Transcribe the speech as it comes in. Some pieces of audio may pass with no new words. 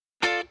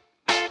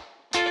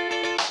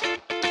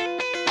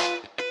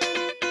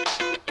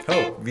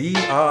Oh, we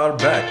are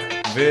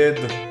back with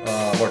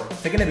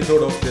second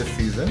episode of this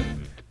season,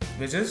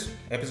 Which is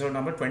episode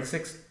number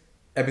 26.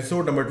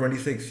 episode number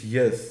 26.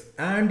 Yes,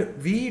 and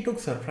we took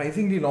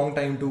surprisingly long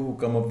time to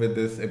come up with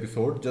this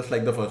episode, just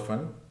like the first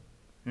one.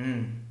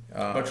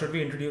 But should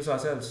we introduce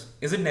ourselves?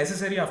 Is it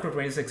necessary after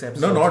 26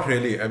 episodes? No, not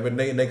really. I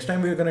mean, next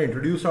time we're gonna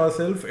introduce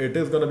ourselves. It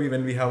is gonna be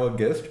when we have a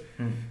guest,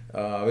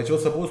 which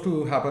was supposed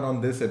to happen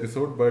on this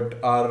episode, but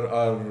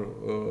our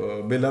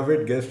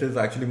beloved guest is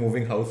actually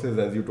moving houses,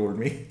 as you told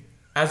me.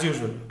 As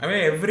usual. I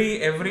mean,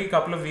 every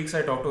couple of weeks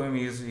I talk to him,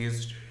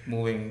 he's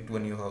moving to a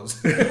new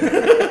house.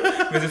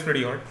 Which is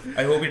pretty odd.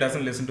 I hope he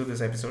doesn't listen to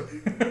this episode.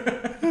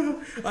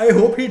 I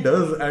hope he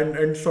does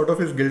and sort of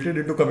is guilted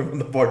into coming on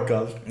the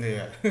podcast.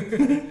 Yeah.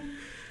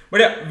 But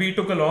yeah, we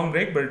took a long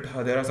break, but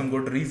there are some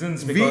good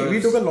reasons because...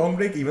 We took a long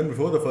break even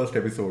before the first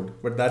episode,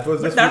 but that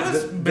was just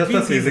between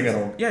a phasing seasons.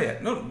 around. Yeah.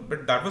 No,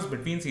 but that was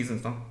between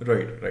seasons, no?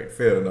 Right,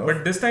 fair enough.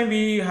 But this time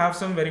we have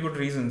some very good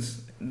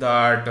reasons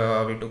that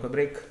we took a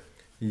break.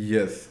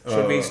 Yes.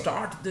 Should we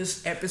start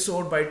this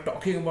episode by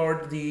talking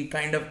about the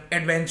kind of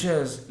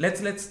adventures?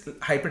 Let's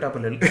hype it up a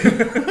little.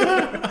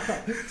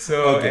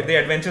 So the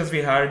adventures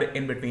we had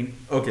in between.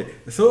 Okay,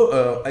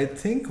 so I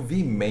think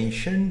we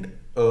mentioned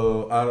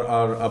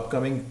our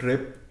upcoming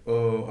trip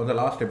on the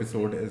last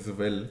episode as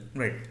well.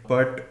 Right.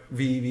 But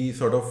we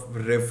sort of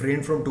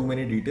refrained from too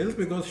many details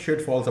because shit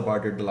falls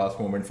apart at the last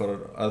moment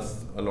for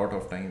us a lot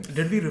of times.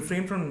 Did we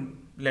refrain from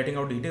letting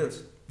out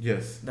details?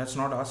 Yes. That's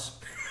not us.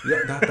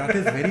 Yeah, that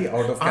is very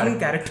out of character.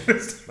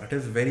 Uncharacteristic. That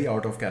is very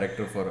out of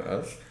character for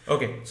us.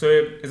 Okay, so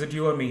is it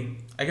you or me?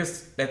 I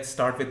guess let's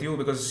start with you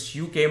because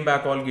you came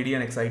back all giddy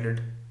and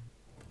excited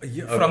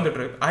Yeah, from the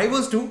trip. I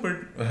was too, but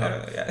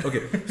yeah.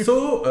 Okay,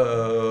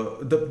 so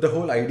the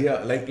whole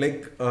idea,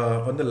 like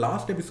on the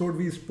last episode,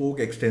 we spoke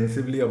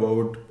extensively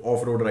about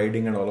off-road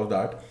riding and all of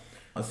that.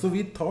 So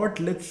we thought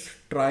let's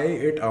try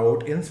it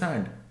out in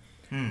sand.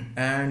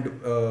 And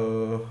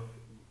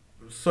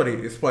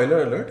sorry,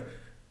 spoiler alert.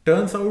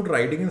 Turns out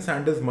riding in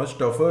sand is much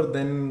tougher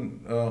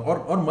than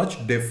or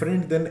much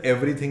different than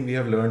everything we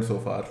have learned so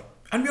far.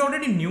 And we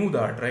already knew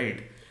that,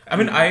 right? I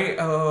mean, I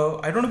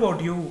don't know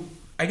about you.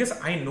 I guess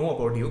I know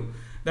about you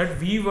that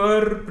we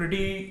were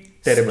pretty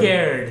Terrible.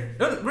 scared.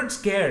 No, but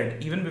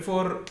scared even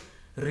before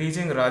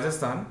reaching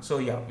Rajasthan. So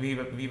yeah, we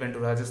went to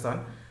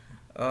Rajasthan.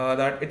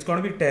 That it's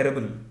going to be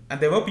terrible, and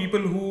there were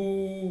people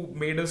who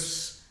made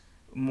us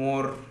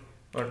more.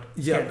 But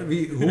Yeah,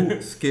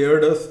 who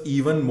scared us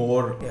even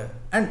more. Yeah.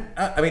 And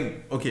I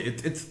mean, okay,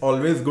 it's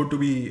always good to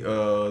be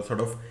sort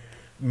of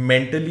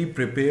mentally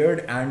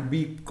prepared and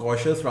be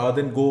cautious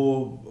rather than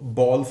go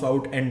balls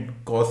out and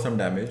cause some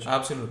damage.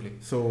 Absolutely.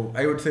 So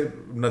I would say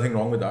nothing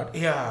wrong with that.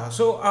 Yeah.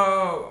 So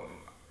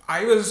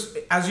I was,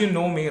 as you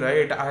know me,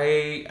 right?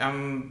 I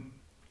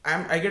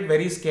get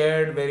very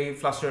scared, very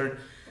flustered,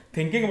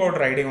 thinking about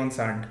riding on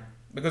sand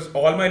because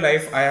all my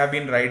life I have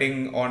been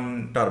riding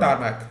on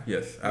tarmac.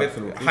 Yes, With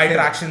absolutely. high Same-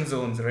 traction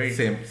zones, right?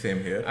 Same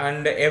here.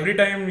 And every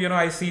time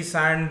I see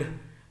sand,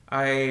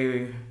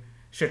 I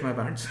shit my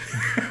pants.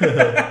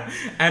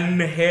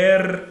 And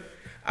here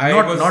I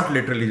was not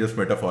literally, just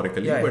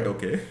metaphorically, Yeah, but yeah.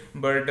 okay.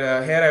 But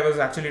here I was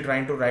actually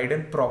trying to ride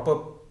in proper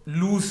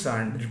loose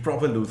sand.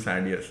 Proper loose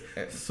sand, yes.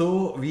 Yes.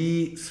 So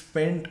we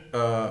spent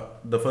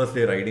the first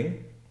day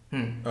riding.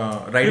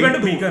 Riding We went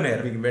to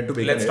Bikaner. We went to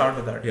Bikaner. Let's start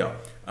with that. Yeah.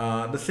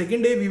 The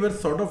second day we were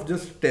sort of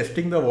just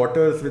testing the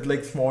waters with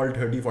like small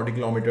 30-40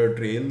 kilometer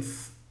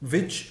trails,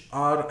 which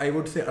are, I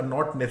would say, are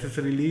not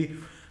necessarily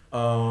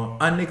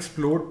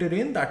unexplored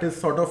terrain. That is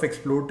sort of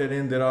explored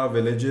terrain. There are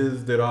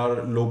villages, there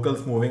are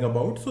locals moving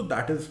about. So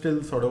that is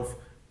still sort of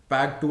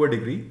packed to a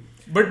degree.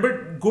 But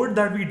good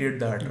that we did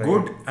that, right?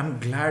 Good. I'm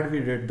glad we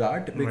did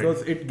that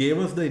because it gave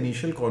us the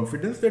initial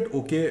confidence that,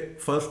 okay,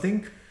 first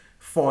thing,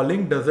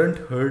 falling doesn't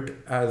hurt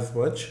as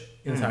much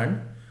in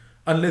sand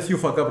unless you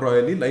fuck up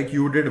royally like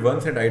you did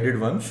once and I did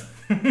once.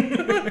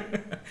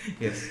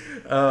 Yes.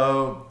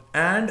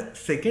 And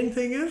second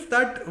thing is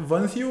that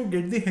once you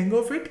get the hang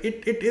of it,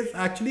 it is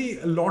actually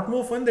a lot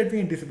more fun than we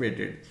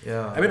anticipated.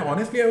 Yeah. I mean,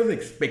 honestly, I was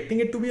expecting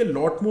it to be a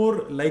lot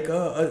more like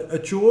a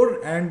chore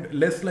and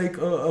less like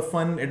a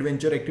fun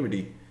adventure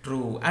activity.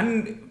 True.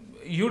 And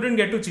you didn't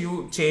get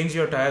to change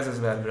your tires as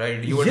well,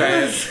 right? You were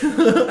Yes,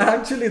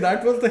 actually,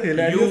 that was the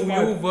hilarious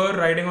part. You were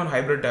riding on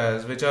hybrid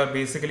tires, which are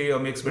basically a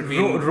mix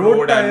between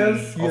road tires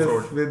tires, and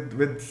off-road. yes,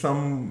 with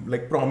some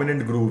like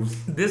prominent grooves.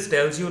 This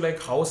tells you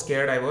like how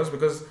scared I was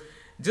because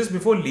just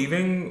before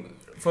leaving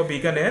for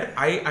Bikaner,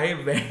 I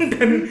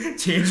went and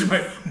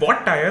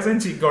bought tires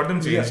and got them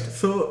Yeah. changed.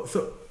 So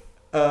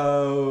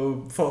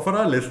for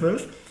our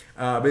listeners,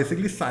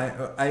 basically,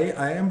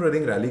 I am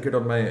running Rally Kit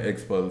on my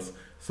X-Pulse.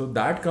 So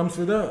that comes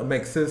with a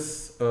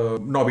Maxxis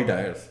knobby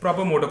tires.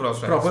 Proper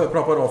motocross tires.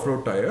 Proper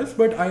off-road tires,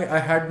 but I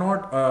had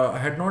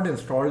not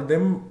installed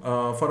them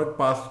for a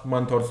past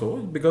month or so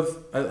because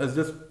I was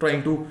just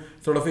trying to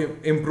sort of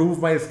improve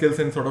my skills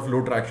in sort of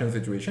low traction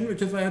situation,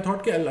 which is why I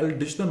thought, okay, I'll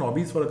ditch the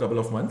knobbies for a couple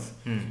of months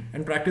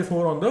and practice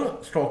more on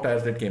the stock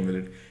tires that came with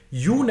it.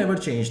 You never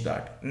changed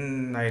that.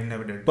 I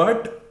never did.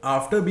 But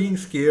after being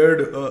scared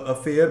a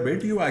fair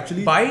bit, you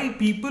actually... By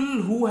people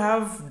who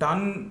have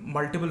done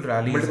multiple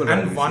rallies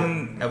and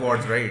won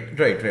awards, right?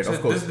 Right, so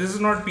of course. This is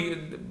not...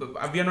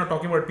 We are not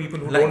talking about people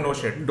who don't know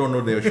shit. Don't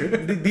know their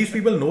shit. These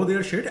people know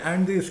their shit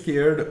and they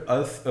scared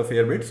us a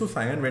fair bit. So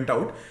Cyan went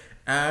out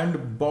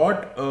and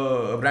bought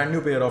a brand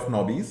new pair of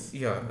knobbies.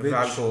 Yeah,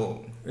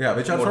 Ralco. Yeah,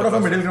 which are sort of a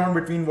middle ground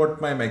between what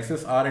my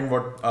Maxxis are and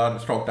what our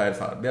stock tires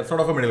are. They are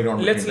sort of a middle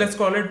ground. Let's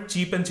call it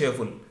cheap and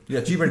cheerful.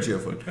 Yeah, cheap and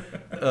cheerful.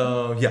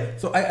 Yeah.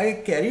 So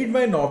I carried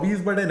my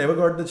knobbies, but I never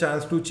got the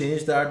chance to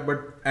change that.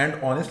 And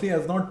honestly, I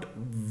was not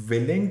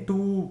willing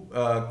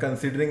to,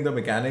 considering the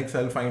mechanics.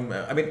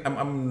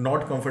 I'm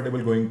not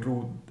comfortable going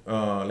through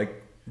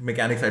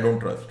mechanics I don't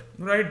trust.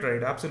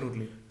 Right,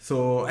 absolutely.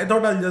 So I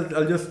thought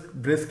I'll just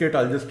risk it.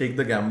 I'll just take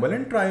the gamble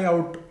and try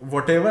out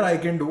whatever I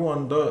can do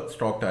on the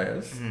stock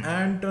tires.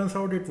 And turns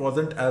out it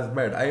wasn't as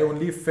bad. I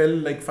only fell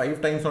like 5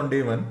 times on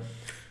day 1.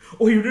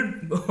 Oh, you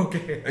did?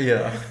 Okay.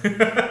 Yeah.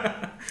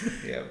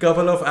 Yeah.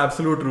 Couple of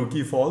absolute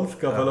rookie falls.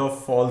 Couple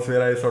of falls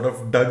where I sort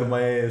of dug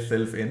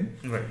myself in.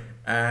 Right.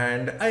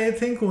 And I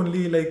think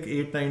only like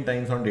 8-9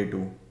 times on day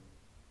 2.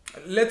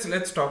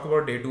 Let's talk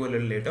about day 2 a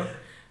little later.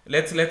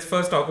 Let's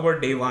first talk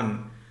about day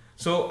 1.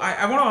 So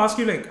I want to ask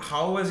you, like,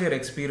 how was your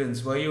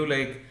experience? Were you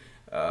like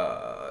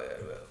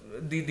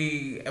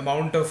the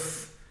amount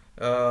of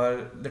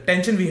the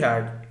tension we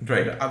had?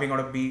 Right. Are we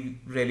gonna be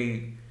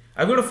really?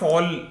 Are we gonna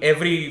fall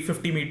every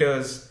 50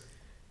 meters?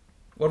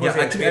 What was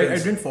your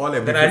experience? I didn't fall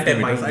every 50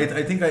 meters.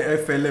 I think I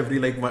fell every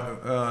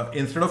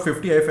instead of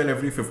 50, I fell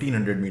every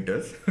 1500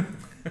 meters.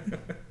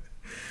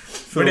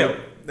 So,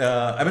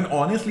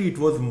 honestly, it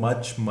was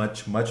much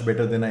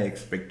better than I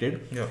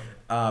expected. Yeah.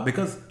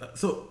 Because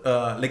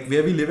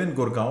where we live in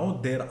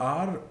Gurgaon, there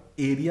are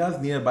areas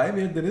nearby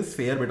where there is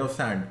fair bit of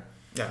sand.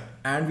 Yeah.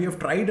 And we have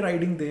tried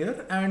riding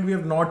there and we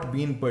have not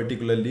been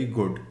particularly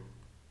good.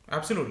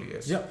 Absolutely,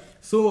 yes. Yeah.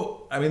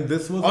 So,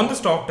 this was... On the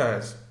stock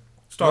tires.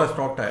 Stock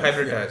tires.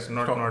 Hybrid tires,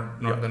 not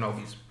the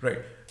Noggies. Right.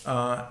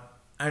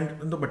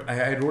 But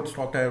I rode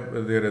stock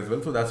tire there as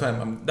well. So that's why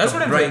I'm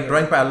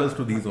drawing parallels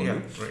to these only.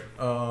 Yeah,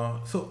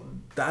 right. So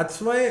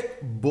that's why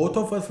both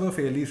of us were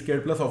fairly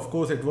scared. Plus, of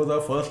course, it was our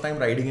first time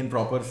riding in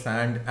proper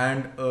sand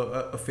and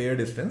a fair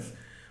distance.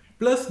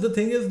 Plus, the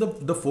thing is,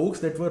 the folks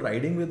that were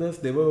riding with us,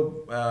 they were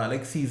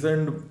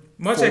seasoned,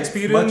 much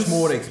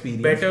more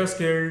experienced, better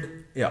skilled.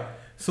 Yeah.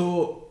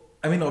 So,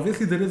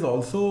 obviously, there is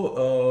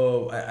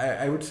also,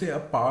 I would say, a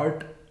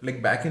part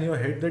back in your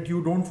head that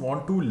you don't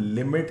want to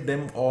limit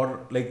them or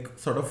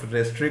sort of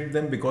restrict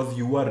them because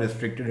you are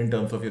restricted in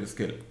terms of your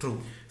skill.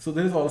 True. So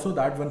there is also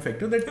that one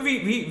factor that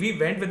we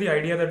went with the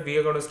idea that we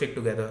are going to stick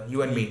together,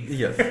 you and me.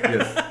 Yes.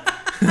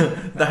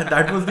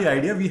 that was the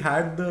idea. We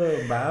had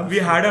the maps. We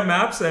had our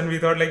maps and we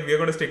thought we are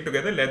going to stick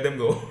together, let them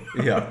go.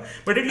 Yeah.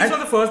 But at least on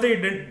the first day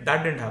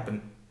that didn't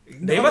happen.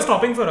 They were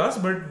stopping for us,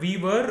 but we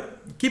were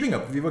keeping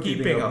up. We were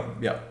keeping up.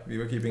 Yeah, we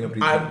were keeping up.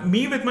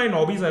 Me with my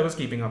knobbies, I was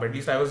keeping up. At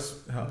least I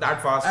was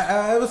that fast.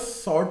 I was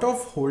sort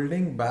of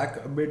holding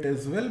back a bit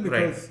as well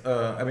because,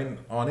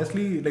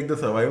 honestly, the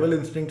survival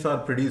instincts are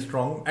pretty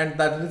strong, and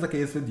that is the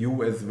case with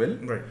you as well.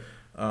 Right.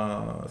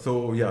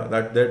 So yeah,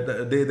 that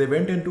they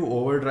went into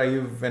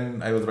overdrive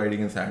when I was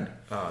riding in sand.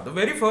 The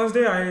very first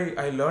day,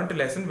 I learned a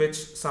lesson which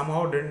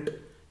somehow didn't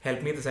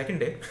help me the second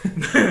day.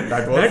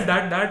 That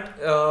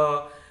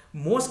was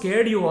more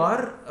scared you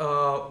are,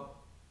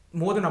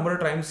 more the number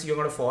of times you're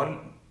going to fall,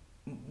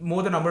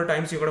 more the number of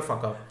times you're going to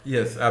fuck up.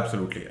 Yes,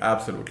 absolutely.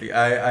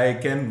 I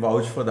can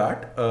vouch for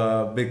that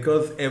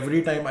because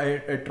every time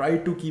I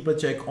tried to keep a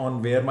check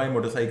on where my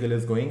motorcycle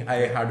is going,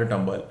 I had a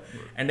tumble.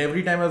 And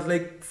every time I was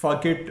like,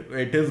 fuck it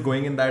is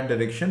going in that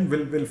direction.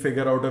 We'll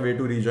figure out a way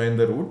to rejoin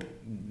the route.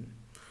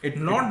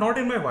 Not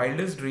in my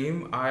wildest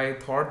dream, I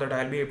thought that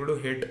I'll be able to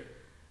hit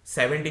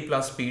 70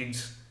 plus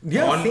speeds.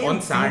 Yeah,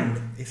 on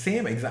sand.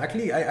 Same,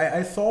 exactly.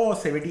 I saw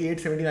 78,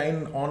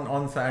 79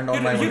 on sand on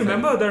my motorcycle. You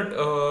remember that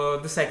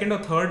the second or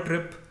third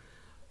trip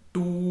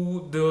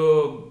to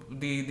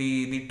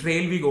the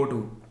trail we go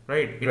to,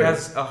 right? It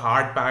has a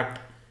hard packed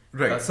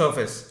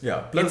surface. Yeah.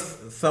 Plus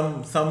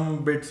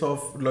some bits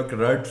of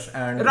ruts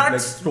and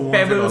stones,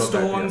 pebbles,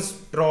 stones,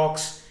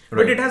 rocks.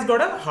 But it has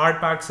got a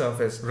hard packed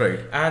surface. Right.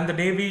 And the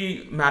day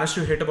we managed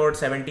to hit about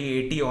 70,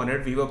 80 on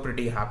it, we were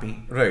pretty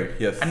happy. Right,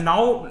 yes. And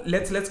now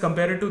let's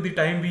compare it to the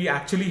time we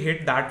actually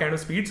hit that kind of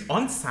speeds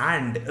on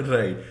sand.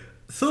 Right.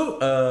 So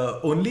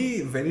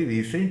only very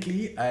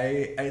recently,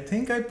 I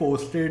think I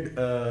posted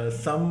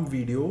some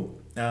video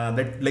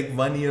that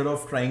 1 year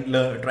of trying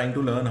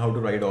to learn how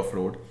to ride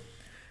off-road.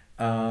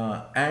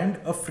 And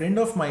a friend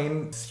of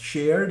mine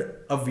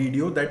shared a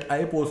video that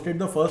I posted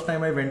the first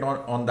time I went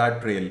on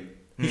that trail.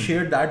 He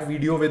shared that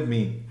video with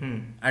me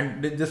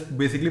and just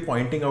basically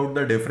pointing out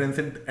the difference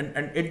and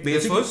it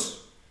basically...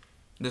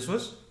 This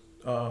was?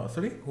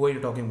 Sorry? Who are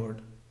you talking about?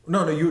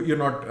 No, you're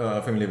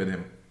not familiar with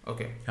him.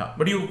 Okay. Yeah.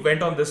 But you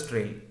went on this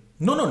trail?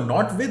 No,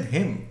 not with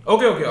him.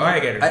 Okay, I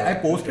get it. I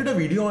posted a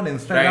video on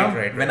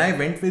Instagram when I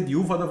went with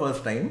you for the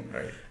first time.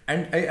 Right.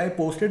 And I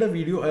posted a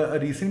video, a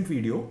recent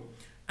video.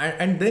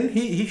 and then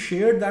he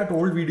shared that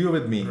old video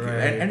with me,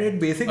 Right. and it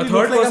basically A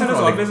third looks like person I'm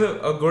is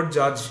crawling. always a good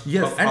judge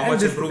Yes, of and, how and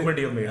much this, improvement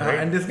you've made, right?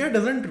 And this guy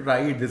doesn't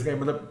ride. This guy,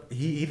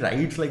 he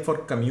rides like for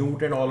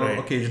commute and all, Right.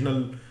 occasional,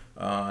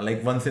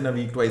 like once in a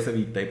week, twice a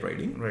week type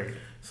riding. Right.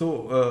 So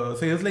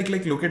he was like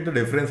look at the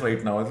difference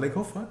right now. I was like,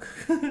 oh fuck.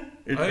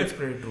 It's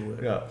pretty true.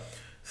 Yeah.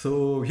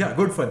 So yeah,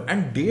 good fun.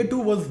 And day 2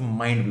 was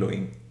mind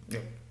blowing. Yeah.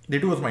 Day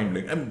 2 was mind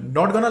blowing. I'm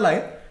not gonna lie.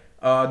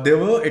 There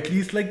were at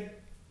least like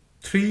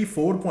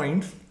 3-4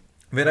 points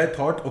where I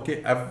thought,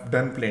 okay, I've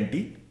done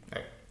plenty.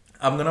 Right.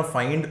 I'm gonna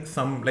find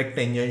some like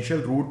tangential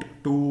route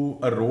to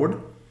a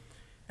road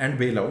and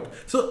bail out.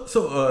 So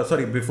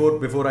sorry,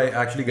 before I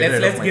actually get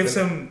ahead Let's of give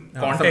myself. some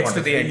context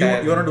to the You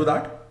entire. wanna do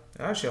that?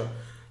 Yeah, sure.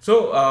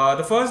 So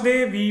the first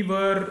day we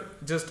were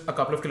just a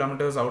couple of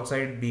kilometers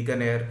outside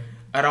Bikaner,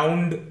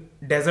 around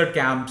desert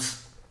camps.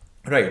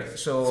 Right.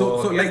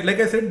 So, yeah. like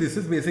I said, this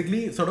is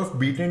basically sort of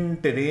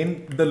beaten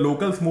terrain. The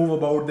locals move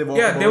about. They walk.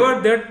 Yeah,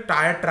 about. there were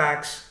tire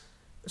tracks,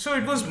 so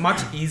it was much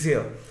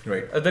easier.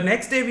 Right. The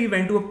next day we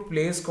went to a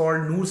place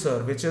called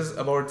Noorsar, which is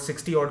about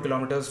 60 odd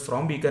kilometers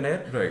from Bikaner.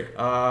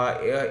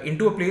 Right.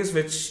 Into a place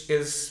which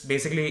is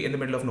basically in the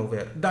middle of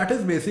nowhere. That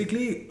is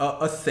basically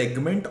a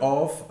segment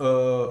of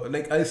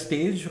like a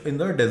stage in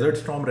the Desert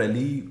Storm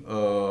Rally,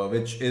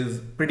 which is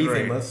pretty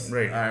Right, famous,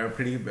 right.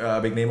 pretty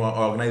big name,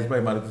 organized by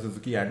Maruti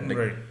Suzuki and like,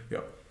 Right. yeah.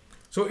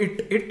 So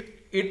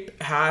it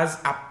has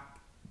a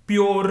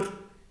pure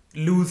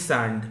loose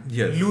sand.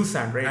 Yes. Loose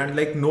sand, right? And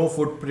like no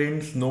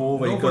footprints, no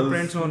vehicles, No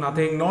footprints, no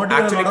nothing. Not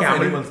even Actually, a lot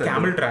of animals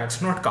camel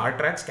tracks, not car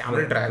tracks,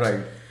 camel tracks.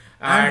 Right.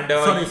 And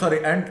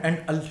sorry,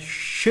 and a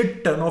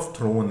shit ton of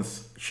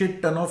thrones,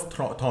 shit ton of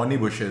thorny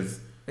bushes,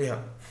 yeah.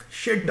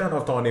 shit ton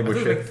of thorny I feel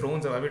bushes. like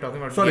thrones. Are we talking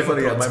about? Sorry, Game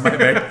of yeah, Thrones? my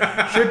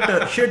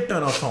bad. Shit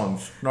ton of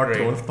thorns, not Right.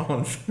 thrones,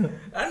 thorns.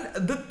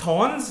 And the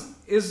thorns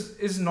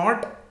is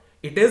not.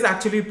 It is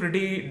actually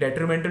pretty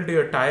detrimental to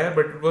your tire,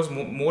 but it was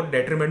more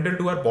detrimental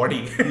to our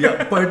body.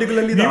 Yeah,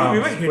 particularly the we arms.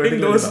 were hitting particularly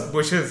those the arms.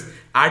 bushes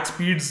at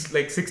speeds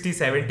like 60,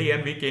 70,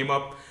 and we came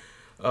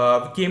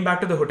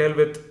back to the hotel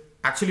with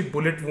actually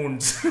bullet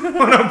wounds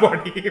on our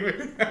body.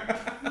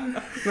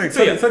 Right,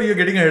 So, yeah. sorry, you're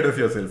getting ahead of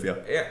yourself, yeah.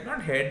 Yeah, not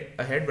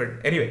ahead,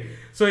 but anyway.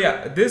 So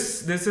yeah,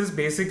 this is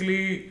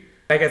basically,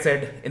 like I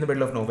said, in the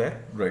middle of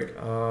nowhere. Right.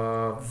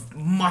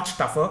 Much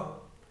tougher.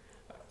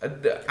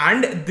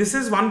 And this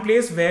is one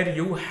place where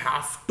you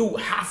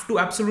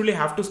absolutely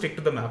have to stick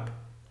to the map.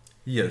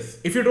 Yes.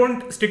 If you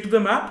don't stick to the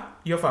map,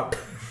 you're fucked.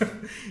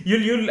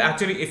 You'll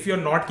actually, if you're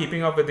not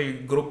keeping up with the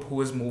group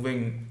who is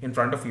moving in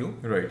front of you,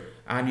 Right.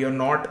 and you're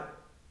not,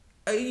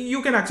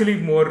 you can actually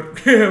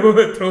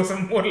throw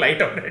some more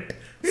light on it.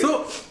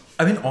 So,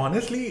 I mean,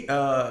 honestly,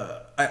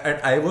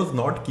 I was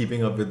not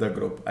keeping up with the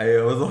group.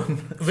 I was on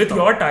With stock-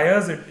 your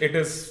tires, it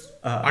is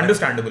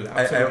understandable.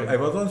 Absolutely. I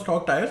was on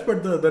stock tires,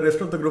 but the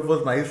rest of the group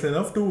was nice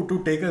enough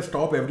to take a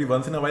stop every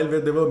once in a while where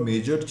there were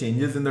major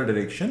changes in the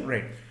direction.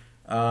 Right.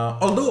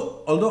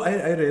 Although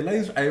I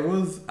realized I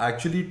was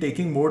actually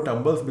taking more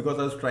tumbles because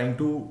I was trying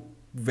to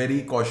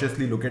very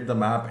cautiously look at the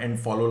map and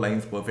follow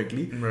lines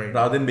perfectly, Right.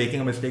 rather than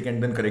making a mistake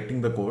and then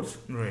correcting the course.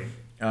 Right.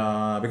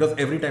 Because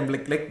every time,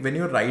 like when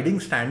you're riding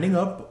standing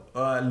up,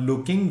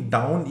 looking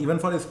down even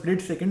for a split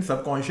second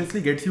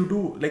subconsciously gets you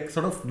to like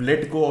sort of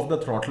let go of the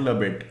throttle a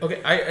bit.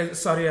 Okay, I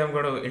sorry, I'm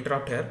going to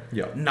interrupt here.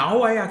 Yeah.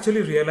 Now I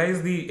actually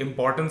realize the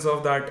importance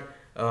of that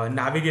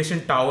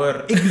navigation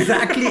tower.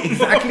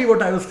 Exactly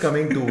what I was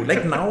coming to.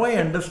 Like now I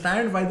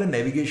understand why the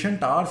navigation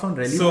towers on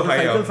rally So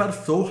high motorcycles up.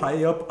 are so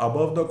high up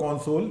above the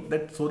console,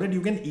 that so that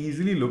you can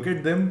easily look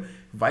at them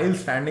while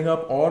standing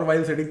up or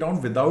while sitting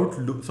down without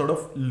sort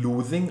of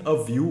losing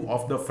a view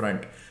of the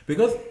front.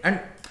 Because,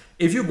 and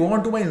if you go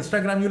onto my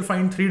Instagram, you'll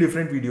find two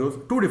different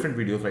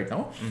videos right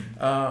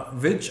now,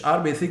 which are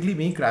basically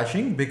me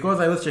crashing because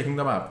I was checking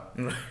the map.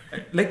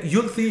 Like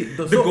you'll see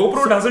The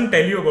GoPro doesn't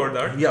tell you about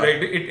that. Yeah.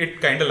 Right?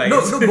 It kind of lies.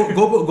 No,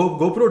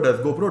 GoPro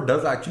does. GoPro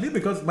does actually,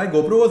 because my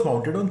GoPro was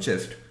mounted on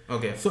chest.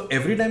 Okay. So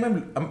every time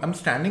I'm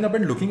standing up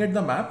and looking at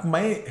the map,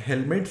 my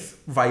helmet's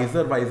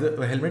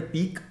helmet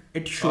peak,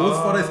 it shows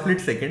for a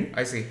split second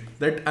I see.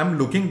 that I'm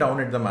looking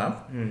down at the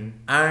map,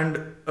 and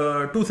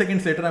 2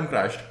 seconds later I'm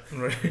crashed.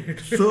 Right.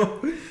 So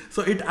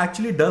it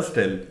actually does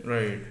tell.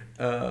 Right.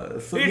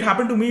 So It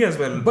happened to me as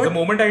well. But- The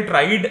moment I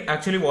tried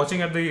actually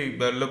looking at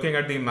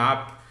the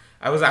map,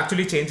 I was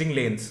actually changing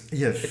lanes.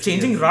 Yes,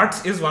 Changing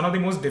ruts is one of the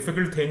most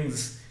difficult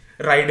things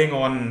riding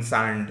on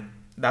sand.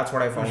 That's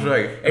what I found.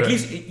 Right, At right.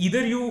 least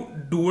either you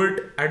do it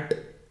at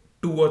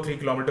 2 or 3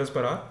 kilometers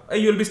per hour,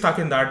 you'll be stuck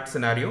in that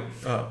scenario.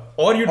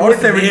 Or you do or it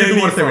 72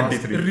 really or fast,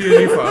 73.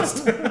 really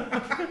fast.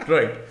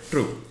 Right.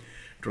 True.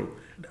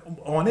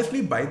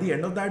 Honestly, by the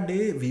end of that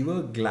day, we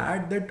were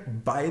glad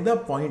that by the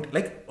point,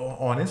 like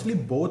honestly,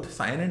 both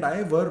Sayan and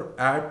I were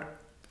at,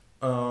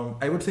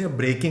 I would say, a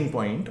breaking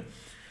point.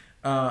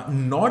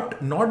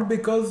 Not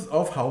because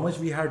of how much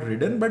we had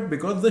ridden, but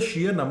because the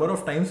sheer number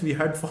of times we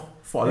had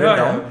fallen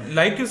down. Yeah.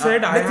 Like you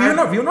said,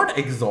 Like, we were not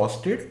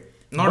exhausted,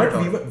 Not but at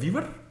all. we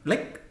were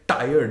like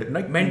tired,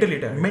 like Mentally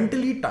tired.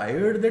 mentally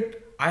tired,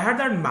 that I had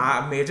that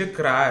major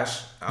crash.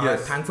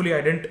 Yes. Thankfully,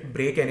 I didn't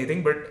break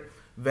anything, but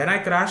when I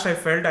crashed, I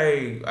felt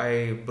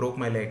I broke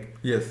my leg.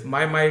 Yes.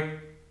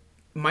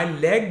 My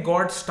leg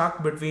got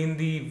stuck between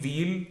the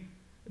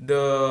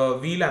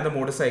wheel and the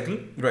motorcycle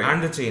Right.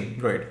 and the chain.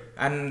 Right.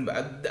 And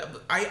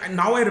I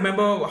now I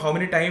remember how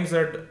many times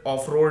that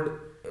off-road,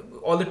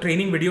 all the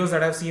training videos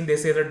that I've seen, they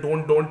say that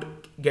don't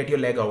get your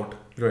leg out.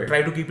 Right.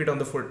 Try to keep it on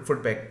the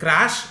foot peg.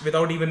 Crash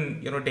without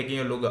even taking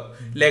your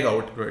leg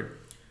out. Right.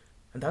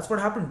 And that's what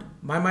happened.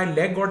 My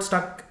leg got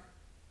stuck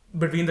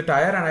between the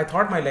tire, and I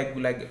thought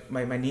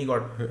my knee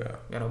got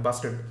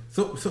busted.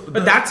 So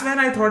But that's when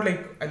I thought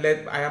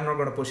I am not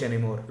going to push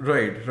anymore.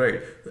 Right.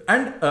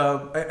 And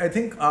I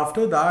think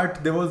after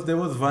that there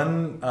was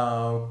one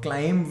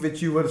climb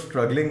which you were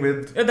struggling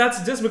with. Yeah,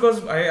 that's just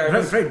because I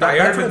was tired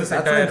That's with what- this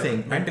that's what I'm entire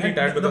saying. mentally And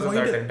tired the because of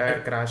point that is- entire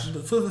crash.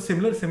 So the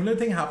similar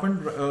thing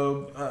happened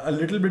a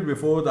little bit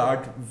before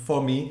that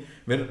for me,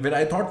 where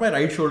I thought my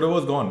right shoulder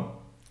was gone.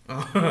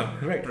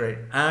 Right. Right.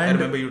 And I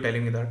remember you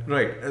telling me that.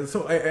 Right. So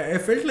I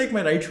felt like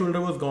my right shoulder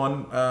was gone.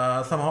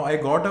 Somehow I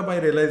got up, I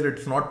realized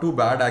it's not too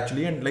bad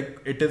actually, and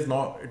it is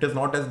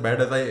not as bad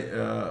as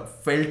I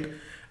felt.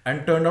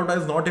 And turned out I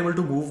was not able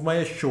to move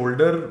my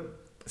shoulder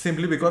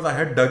simply because I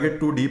had dug it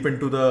too deep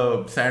into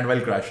the sand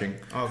while crashing.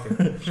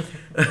 Okay.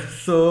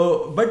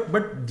 So,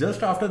 but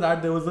just after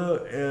that there was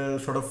a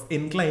sort of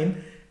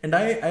incline. And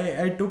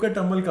I took a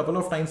tumble couple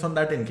of times on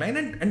that incline,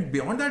 and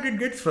beyond that it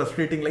gets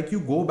frustrating. Like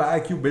you go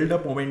back, you build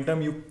up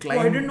momentum, you climb.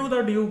 I didn't know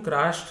that you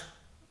crashed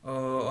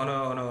on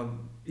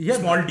a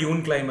small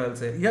dune climb, I'll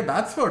say. Yeah,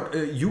 that's what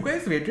you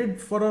guys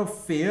waited for a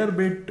fair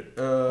bit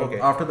Okay.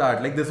 after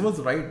that. Like this was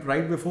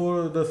right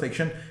before the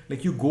section.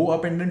 Like you go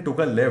up and then took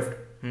a left,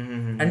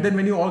 and then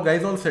when you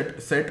guys all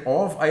set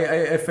off,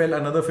 I fell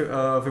another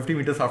 50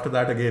 meters after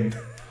that again.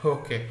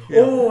 Okay.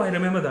 Yeah. Oh, I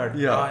remember that.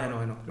 Yeah. I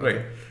know. Right.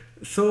 Okay.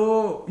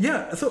 So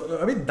yeah, so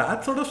I mean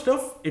that sort of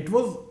stuff. It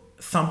was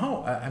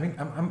somehow. I mean,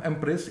 I'm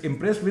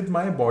impressed with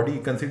my body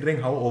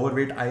considering how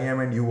overweight I am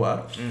and you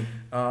are.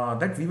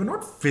 That we were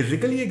not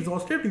physically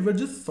exhausted. We were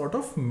just sort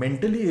of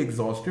mentally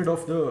exhausted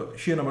of the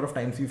sheer number of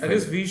times we I fell.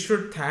 guess we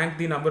should thank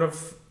the number of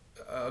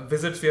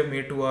visits we have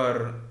made to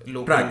our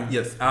local Track.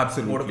 Yes,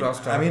 absolutely.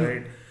 motocross track, I mean,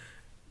 right?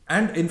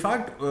 and in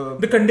fact,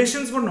 The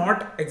conditions were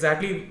not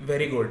exactly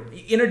very good.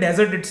 In a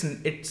desert,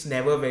 it's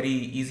never very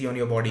easy on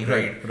your body,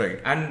 right? Right.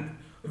 And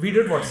we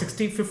did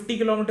 50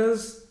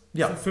 kilometers?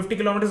 Yeah. 50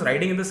 kilometers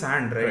riding in the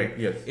sand, right? Right,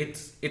 yes.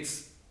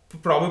 It's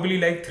probably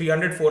like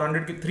 300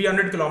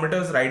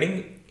 kilometers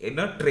riding in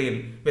a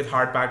trail with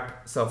hard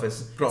packed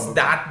surface. Probably. It's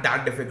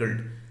that difficult.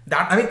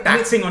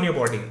 Taxing on your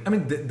body. I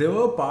mean, there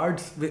were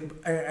parts.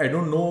 I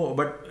don't know,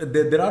 but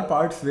there are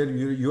parts where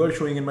you are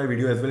showing in my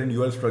video as well, and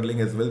you are struggling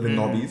as well with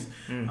knobbies.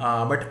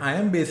 But I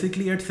am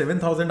basically at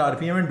 7,000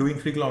 RPM and doing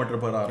 3 km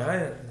per hour.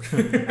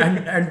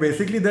 Yeah. and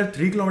basically that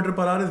 3 km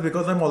per hour is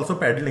because I'm also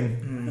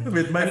paddling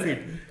with my feet.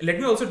 Let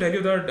me also tell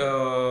you that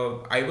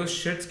I was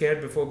shit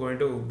scared before going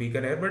to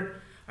Bikaner, but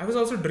I was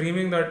also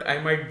dreaming that I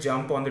might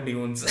jump on the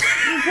dunes.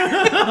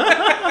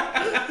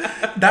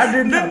 That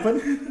didn't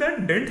happen.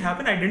 That didn't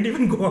happen. I didn't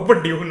even go up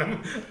a dune.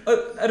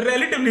 A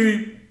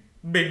relatively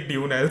big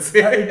dune, I'll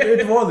say.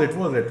 It was.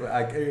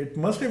 It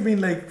must have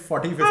been like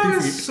 40, 50 I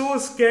was feet. so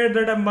scared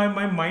that my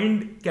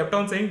mind kept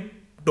on saying,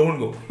 don't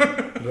go.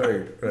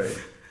 Right.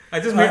 I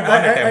just made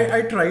one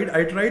attempt.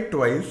 I tried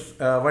twice.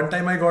 One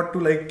time I got to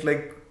like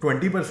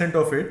 20%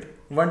 of it.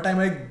 One time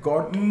I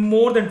got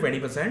More than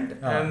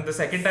 20%. And the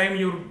second time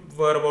you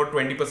were about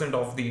 20%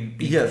 off the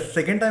peak. yes.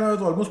 Second time I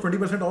was almost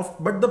 20% off.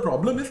 But the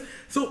problem is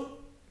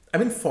I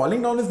mean,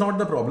 falling down is not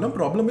the problem.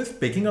 Problem is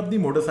picking up the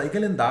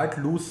motorcycle in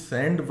that loose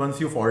sand once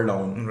you fall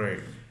down. Right.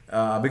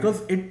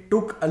 Because it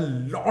took a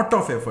lot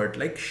of effort,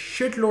 like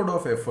shitload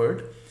of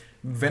effort.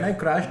 When I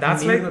crashed,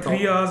 That's near like the 3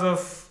 top- hours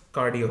of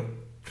cardio.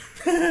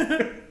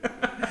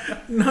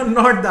 No,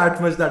 not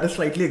that much. That is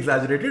slightly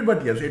exaggerated,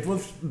 but yes, it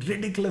was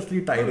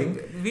ridiculously tiring.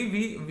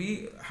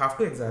 We have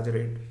to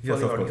exaggerate for Yes,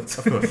 the of audience.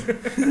 course, of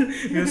course.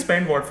 We'll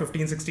spend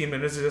 15-16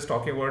 minutes just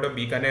talking about a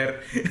Bikaner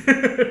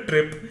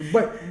trip.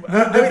 But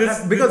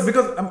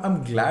because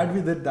I'm glad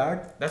we did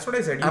that. That's what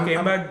I said. You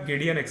came back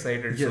giddy and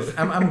excited. Yes, So.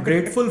 I'm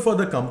grateful for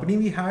the company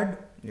we had,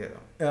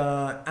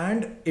 Yeah,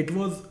 and it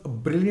was a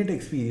brilliant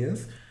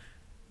experience.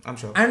 I'm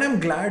sure. And I'm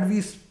glad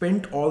we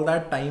spent all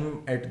that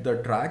time at the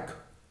track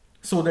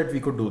so that we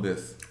could do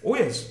this. Oh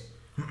yes,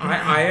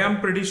 I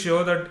am pretty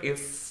sure that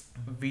if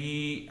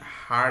we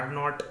had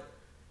not,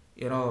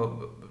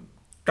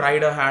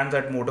 tried our hands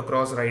at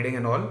motocross riding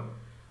and all,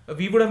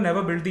 we would have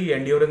never built the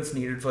endurance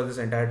needed for this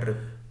entire trip.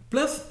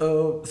 Plus,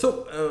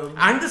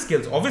 And the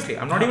skills, obviously.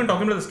 I'm not even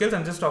talking about the skills.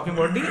 I'm just talking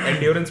about the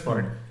endurance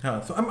part.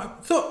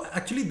 so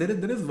actually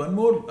there is one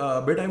more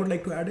bit I would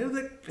like to add is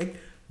that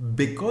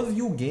because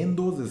you gain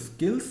those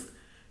skills,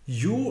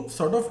 you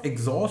sort of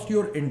exhaust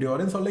your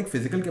endurance or like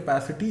physical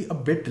capacity a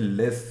bit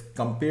less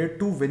compared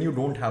to when you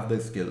don't have the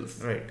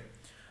skills. Right.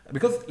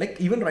 Because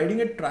even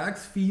riding at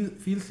tracks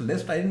feels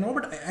less tiring now,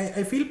 but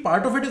I feel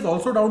part of it is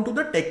also down to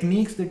the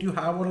techniques that you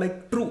have or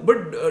like True.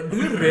 But do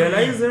you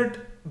realize that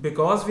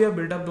because we have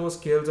built up those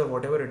skills or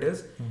whatever it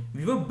is,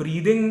 we were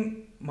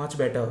breathing much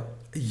better.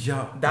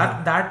 Yeah.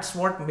 That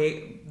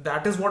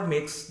is what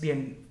makes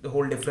the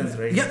whole difference,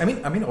 right? Yeah, I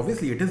mean,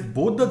 obviously, it is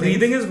both the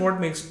Breathing things. is what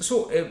makes.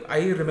 So I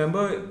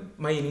remember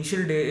my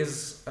initial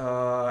days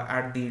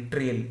at the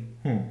trail.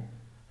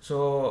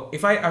 So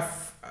if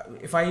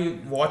I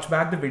watch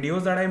back the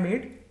videos that I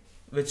made,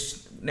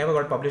 which never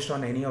got published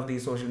on any of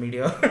these social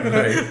media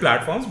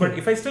platforms, but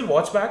if I still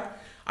watch back,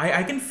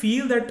 I can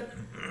feel that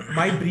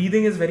my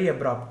breathing is very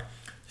abrupt.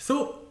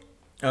 So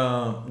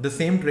the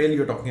same trail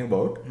you're talking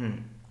about.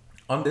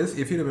 On this,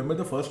 if you remember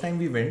the first time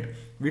we went,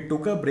 we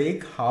took a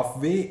break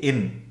halfway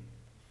in,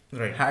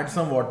 Right. had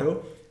some water,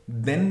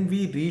 then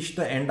we reached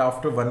the end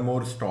after one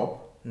more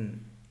stop,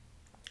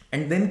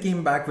 and then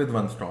came back with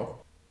one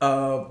stop.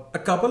 A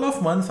couple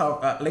of months,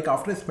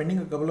 after spending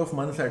a couple of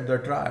months at the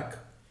track,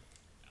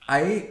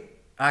 I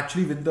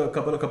actually with a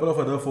couple of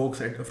other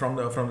folks from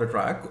the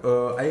track,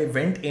 I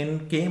went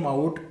in, came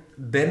out,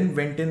 then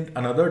went in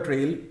another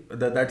trail,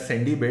 that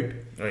sandy bit,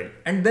 Right.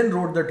 and then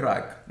rode the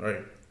track.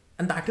 Right.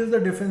 And that is the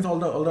difference all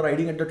the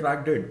riding at the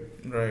track did.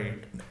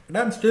 Right. And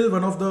I'm still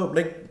one of the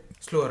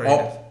Slower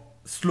riders.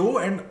 slow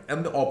and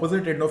the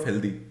opposite end of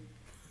healthy.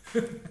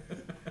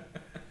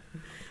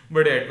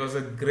 But yeah, it was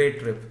a great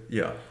trip.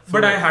 Yeah.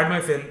 But I had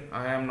my fill.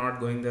 I am not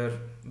going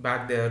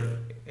back there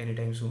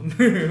anytime soon.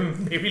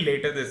 Maybe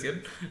later this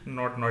year.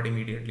 Not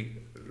immediately.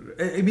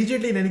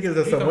 Immediately, in any case,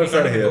 the We summers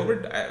are can't here. go,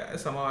 but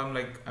somehow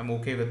I'm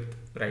okay with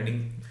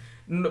riding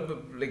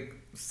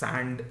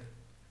sand.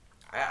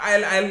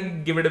 I'll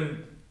give it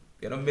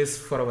a miss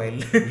for a while.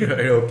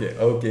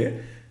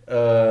 Okay.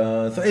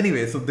 So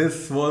anyway, so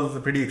this was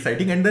pretty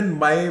exciting, and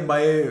then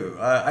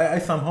I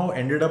somehow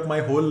ended up my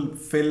whole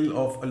fill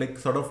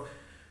of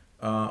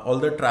all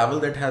the travel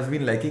that has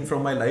been lacking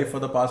from my life for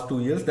the past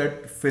 2 years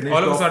that finished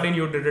All of a off sudden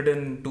you did it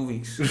in 2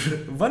 weeks.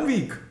 1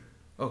 week.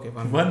 Okay,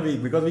 1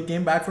 week, because we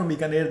came back from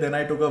Bikaner, then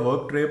I took a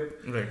work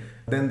trip, Right.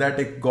 then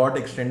that got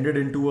extended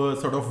into a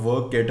sort of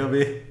work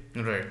getaway,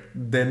 Right.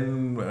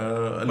 then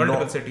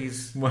Multiple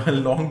cities. a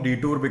long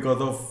detour because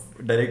of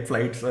direct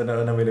flights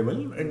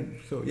unavailable, and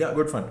so yeah,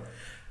 good fun.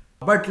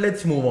 But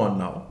let's move on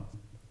now.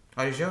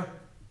 Are you sure?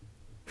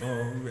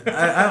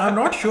 I'm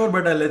not sure,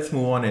 but let's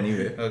move on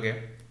anyway. Okay.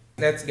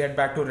 Let's get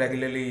back to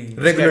regular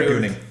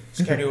tuning.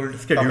 Scheduled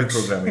Scheduled topics.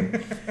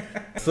 programming.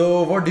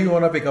 So what do you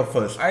want to pick up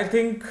first? I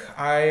think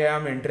I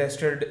am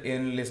interested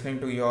in listening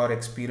to your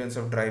experience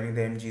of driving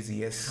the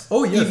MG-ZS.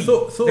 Oh yes,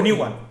 EV, so the new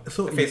one,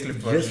 So the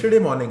facelift version. yesterday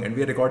morning, and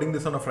we are recording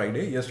this on a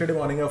Friday. Yesterday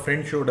morning, a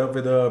friend showed up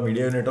with a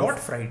media unit of. What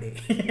Friday?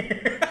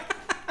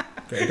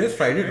 Okay, it is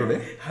Friday today.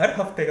 हर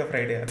हफ्ते का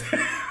Friday आता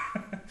है.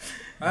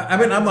 I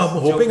mean, I'm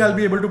hoping I'll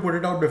be able to put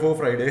it out before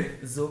Friday.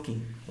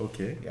 Joking.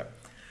 Okay. Yeah.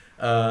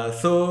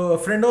 So a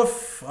friend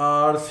of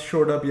ours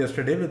showed up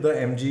yesterday with the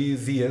MG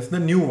ZS, the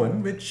new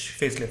one, which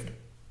Facelift.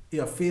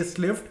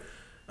 facelift,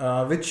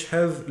 which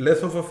has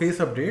less of a face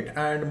update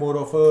and more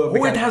of a.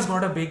 Oh, it has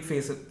got a big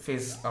face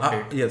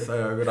update. Yes,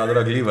 a rather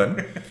ugly one.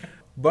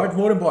 But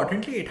more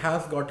importantly, it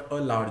has got a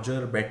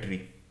larger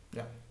battery,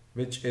 Yeah.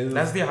 which is.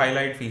 That's the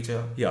highlight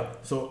feature. Yeah.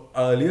 So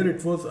earlier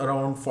it was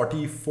around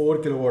 44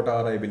 kilowatt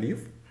hour, I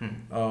believe.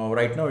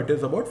 Right now it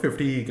is about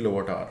 50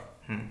 kilowatt hour.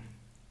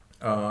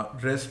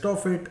 Rest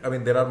of it, I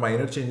mean, there are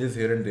minor changes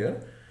here and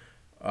there,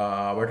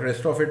 but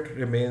rest of it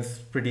remains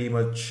pretty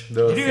much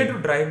the Did you same. get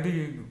to drive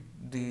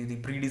the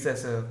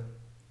predecessor?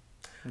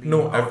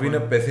 No, I've been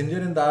a passenger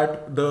in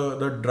that.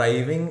 The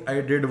driving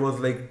I did was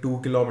like 2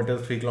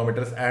 kilometers, 3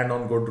 kilometers, and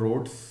on good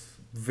roads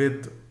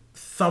with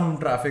some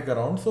traffic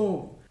around.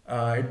 So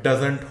it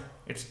doesn't.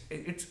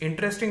 It's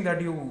interesting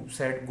that you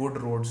said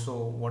good roads. So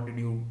what did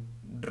you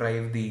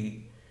drive the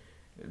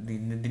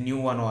new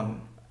one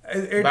on?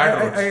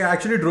 Bad roads. I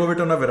actually drove it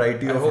on a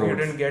variety I of hope roads. you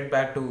didn't get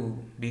back to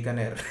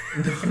Bikaner.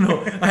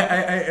 No,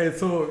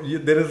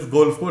 there is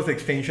golf course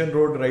extension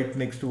road right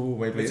next to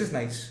my place. Which is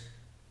nice.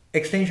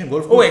 Extension,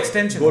 golf Oh, course.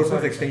 extension. Golf course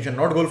Sorry. extension,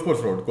 not golf course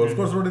road. Golf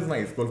course road is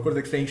nice. Golf course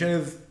extension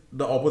is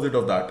the opposite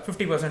of that.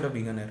 50% of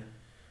Bikaner.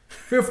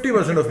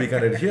 50% of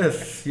Bikaner.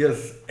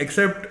 Yes.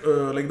 Except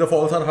like the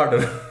falls are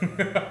harder.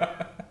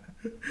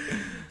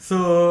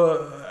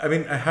 So I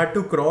mean, I had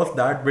to cross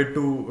that bit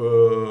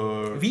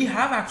to. We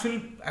have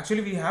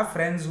actually we have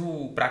friends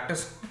who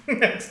practice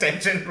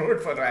extension road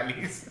for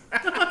rallies.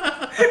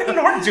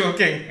 Not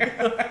joking.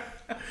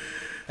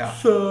 Yeah.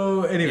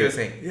 So anyway, You were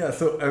saying. yeah.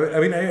 So I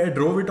mean, I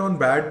drove it on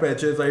bad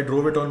patches. I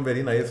drove it on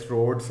very nice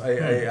roads. I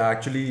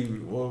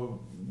actually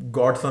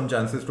got some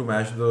chances to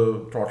mash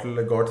the throttle.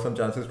 I got some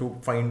chances to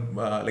find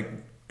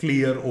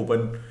clear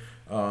open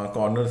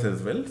corners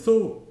as well.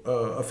 So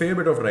a fair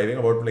bit of driving,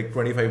 about like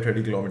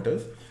 25-30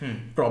 kilometers,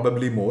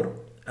 probably more.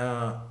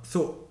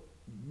 So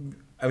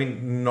I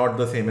mean, not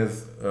the same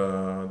as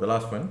the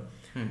last one.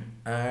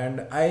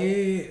 And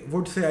I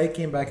would say I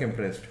came back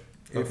impressed.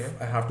 If Okay.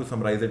 I have to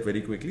summarize it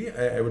very quickly,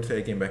 I would say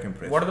I came back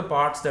impressed. What are the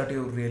parts that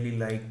you really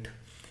liked?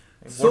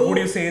 So- What would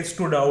you say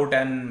stood out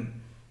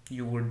and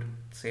you would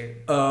say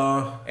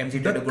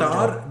MG did a good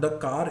job? The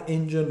car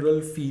in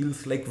general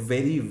feels like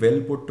very well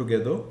put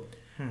together,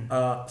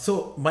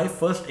 So my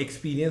first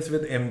experience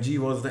with MG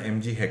was the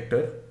MG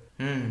Hector.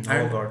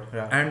 Oh god,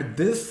 yeah. And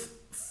this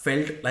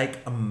felt like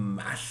a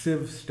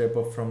massive step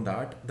up from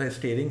that. The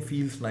steering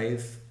feels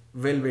nice,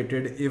 well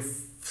weighted, if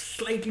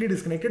slightly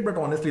disconnected, but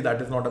honestly,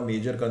 that is not a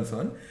major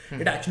concern.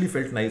 It actually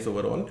felt nice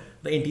overall.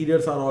 The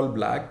interiors are all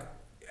black.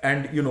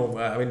 And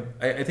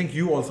I think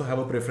you also have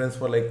a preference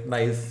for like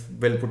nice,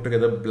 well put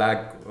together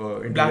black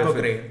interiors. Black or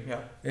grey,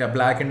 yeah. Yeah,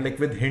 black and like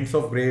with hints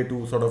of grey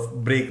to sort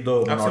of break the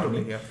monotony.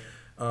 Absolutely,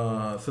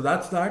 yeah. So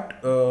that's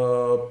that.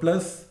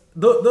 Plus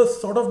the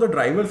sort of the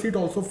driver seat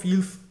also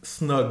feels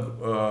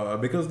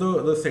snug because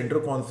the center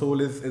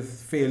console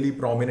is fairly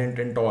prominent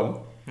and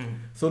tall.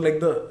 So like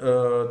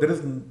there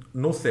is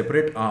no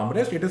separate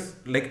armrest. It is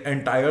like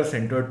entire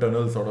center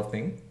tunnel sort of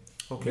thing.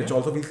 Okay. Which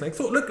also feels like,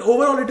 so look,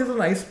 overall it is a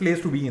nice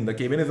place to be in. The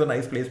cabin is a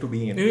nice place to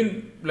be in.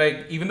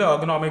 Even the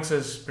ergonomics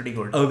is pretty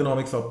good.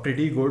 Ergonomics are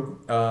pretty good.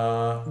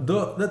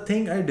 The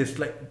thing I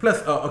dislike, plus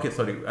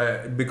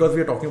because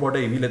we are talking about a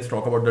EV, let's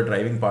talk about the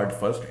driving part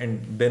first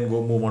and then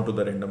move on to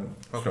the random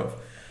stuff.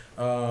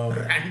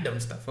 Random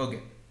stuff, okay.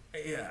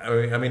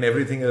 Yeah, I mean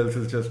everything else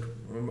is just,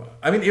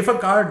 if a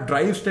car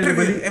drives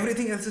terribly, trivial.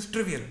 Everything else is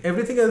trivial.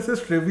 Everything else is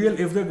trivial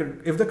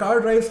if the car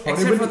drives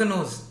horribly. Except for the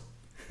nose.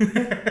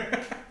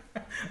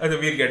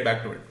 We'll get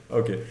back to it.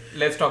 Okay.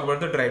 Let's talk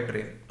about the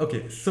drivetrain.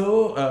 Okay,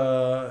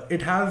 so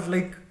it has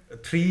like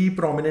 3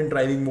 prominent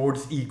driving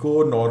modes: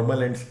 Eco,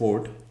 Normal, and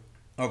Sport.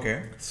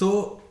 Okay.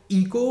 So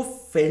Eco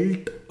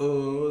felt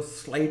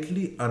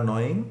slightly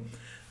annoying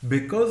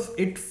because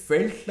it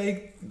felt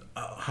like,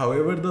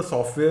 however the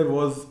software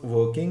was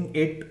working,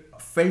 it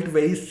felt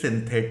very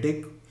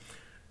synthetic.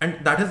 And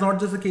that is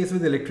not just the case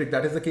with electric,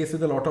 that is the case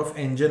with a lot of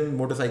engine,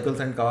 motorcycles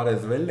and car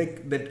as well.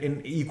 Like that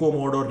in eco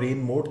mode or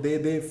rain mode,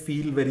 they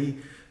feel very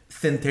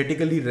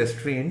synthetically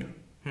restrained.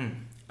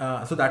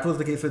 So that was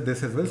the case with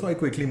this as well. So I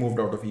quickly moved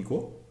out of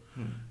eco.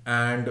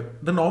 And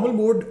the normal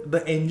mode,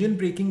 the engine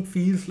braking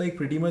feels like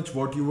pretty much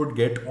what you would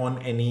get on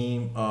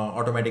any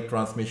automatic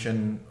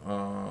transmission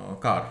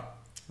car.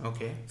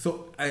 Okay.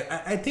 So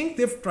I think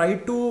they've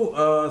tried to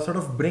sort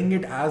of bring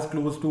it as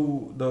close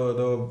to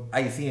the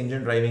IC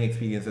engine driving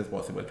experience as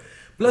possible.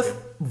 Plus,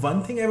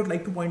 one thing I would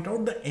like to point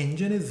out, the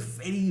engine is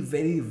very,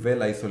 very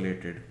well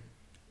isolated.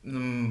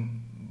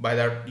 By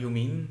that you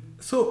mean?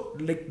 So,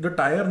 like the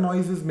tire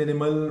noise is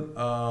minimal,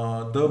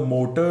 the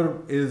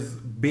motor is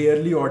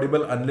barely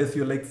audible unless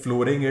you're like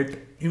flooring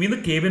it. You mean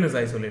the cabin is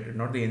isolated,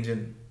 not the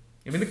engine?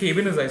 You mean the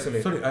cabin is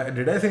isolated? Sorry,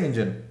 did I say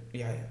engine?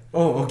 Yeah.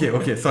 Oh,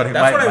 okay. Sorry,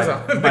 That's what I was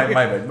my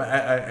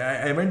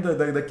bad. I meant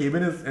the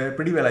cabin is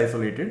pretty well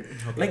isolated.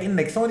 Okay. Like in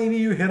Nexon EV,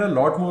 you hear a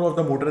lot more of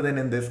the motor than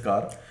in this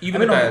car.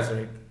 Even the tires,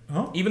 right?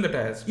 Huh? Even the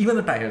tires. Even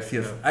the tires,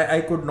 yes. Yeah. I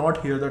could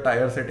not hear the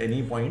tires at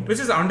any point. Which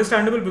is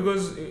understandable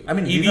because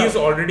EV is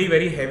already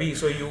very heavy,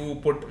 so you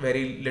put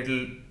very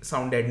little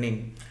sound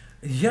deadening.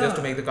 Yeah. Just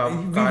to make the car we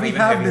even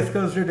have heavier.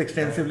 Discussed it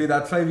extensively.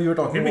 That's why we were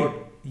talking about.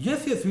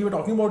 Yes, we were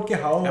talking about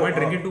how. Am I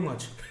drinking too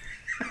much?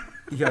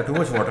 Yeah, too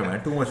much water,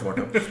 man. Too much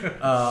water.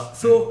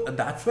 So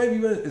that's why we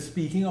were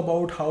speaking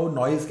about how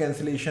noise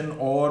cancellation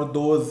or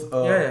those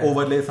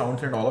overlay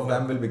sounds and all of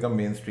them will become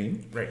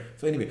mainstream. Right.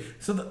 So anyway,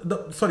 so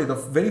the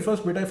very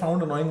first bit I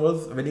found annoying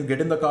was when you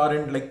get in the car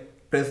and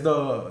like press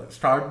the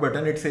start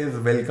button, it says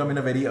welcome in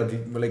a very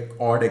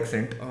odd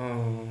accent.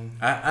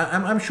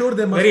 I'm sure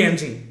there must very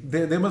MG.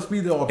 There must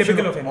be the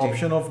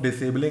option of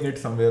disabling it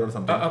somewhere or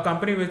something. A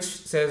company which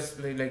says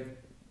like.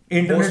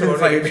 Internet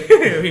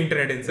Inside.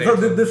 Internet Inside. So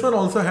this one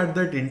also had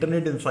that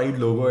Internet Inside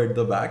logo at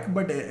the back.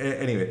 But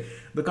anyway,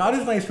 the car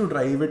is nice to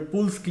drive. It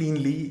pulls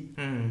cleanly.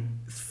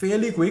 It's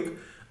fairly quick.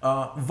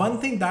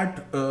 One thing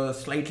that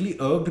slightly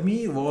irked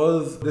me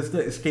was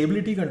the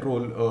stability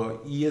control,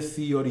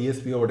 ESC or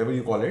ESP or whatever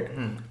you call it.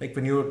 Like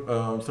when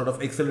you're sort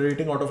of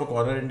accelerating out of a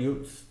corner and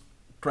you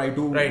try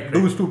to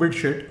do stupid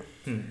shit.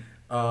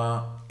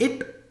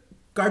 It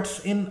cuts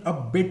in a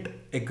bit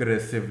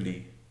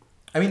aggressively.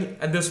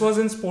 And this was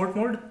in sport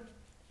mode?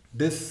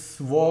 This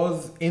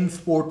was in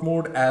sport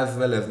mode as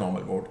well as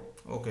normal mode.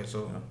 Okay,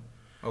 so...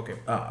 Okay.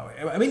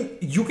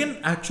 You can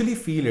actually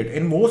feel it.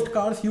 In most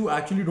cars, you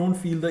actually don't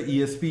feel the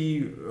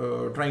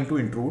ESP trying to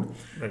intrude.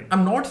 Right.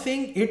 I'm not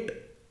saying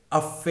it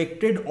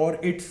affected or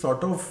it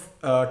sort of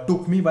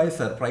took me by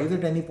surprise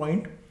at any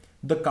point.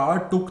 The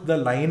car took the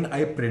line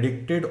I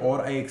predicted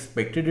or I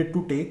expected it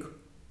to take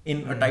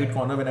in a tight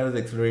corner when I was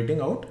accelerating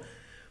out.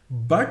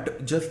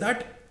 But just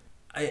that...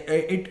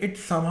 It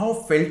somehow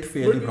felt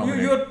fairly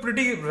prominent. You're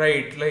pretty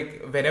right.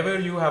 Like whenever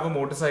you have a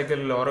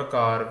motorcycle or a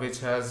car which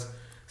has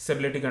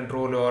stability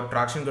control or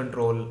traction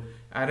control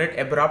and it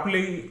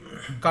abruptly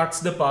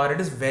cuts the power,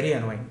 it is very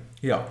annoying.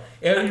 Yeah.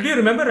 Do you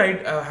remember,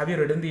 right? Have you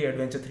ridden the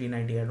Adventure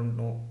 390? I don't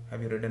know.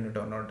 Have you ridden it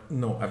or not?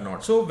 No, I've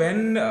not. So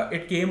when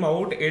it came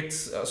out,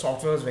 its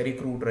software was very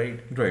crude,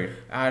 right? Right.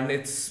 And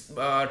its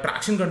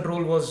traction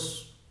control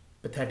was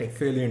pathetic.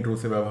 Fairly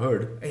intrusive, I've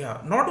heard. Yeah.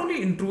 Not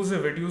only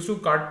intrusive, it used to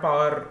cut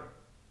power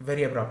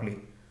very abruptly.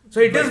 So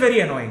it is very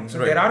annoying. So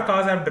there are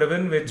cars I've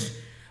driven which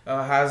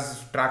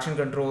has traction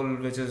control,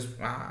 which is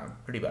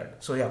pretty bad.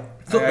 So yeah,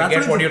 So I that's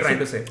get what you're I'm trying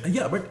to saying. say.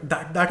 Yeah, but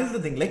that is the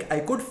thing. Like I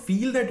could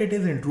feel that it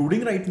is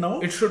intruding right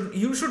now.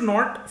 You should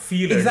not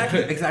feel Exactly,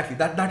 it. exactly.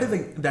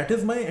 That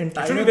is my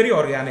entire. It should be very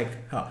organic.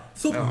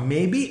 So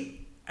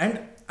maybe, and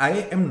I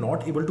am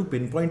not able to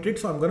pinpoint it,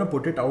 so I'm gonna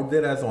put it out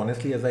there as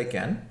honestly as I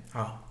can.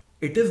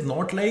 It is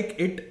not like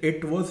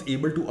it was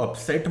able to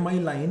upset my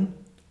line,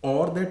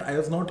 or that I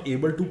was not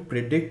able to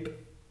predict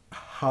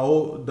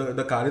how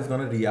the car is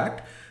gonna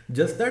react.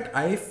 Just that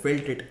I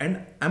felt it, and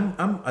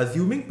I'm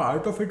assuming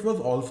part of it was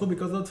also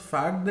because of the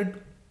fact that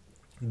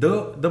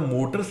the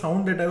motor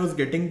sound that I was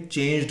getting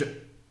changed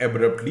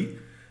abruptly.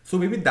 So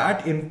maybe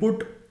that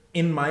input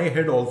in my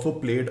head also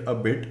played a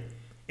bit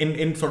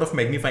in sort of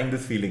magnifying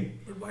this feeling.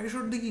 But why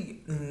should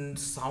the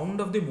sound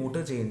of the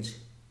motor change?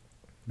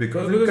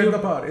 Because Because it cut you- the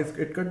power.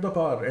 It cut the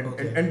power,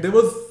 Okay. and there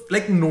was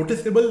like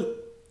noticeable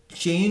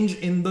change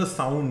in the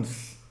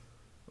sounds.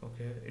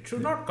 Okay, it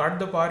should not cut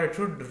the power. It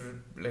should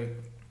like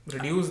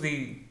reduce the.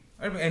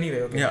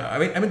 Anyway, okay. Yeah,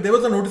 I mean there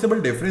was a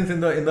noticeable difference in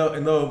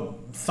the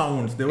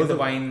sounds. There was the a,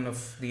 whine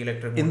of the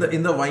electric in motor.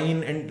 the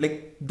whine, and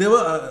like there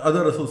were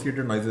other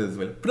associated noises as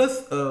well. Plus,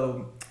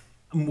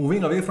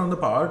 moving away from the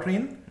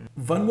powertrain,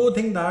 one more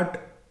thing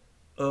that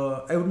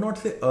I would not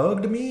say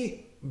irked me,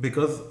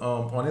 because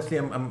honestly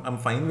I'm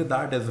fine with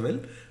that as well,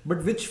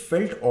 but which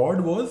felt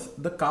odd was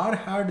the car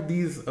had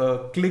these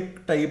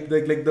click type,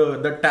 like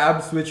the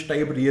tab switch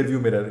type rear view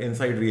mirror,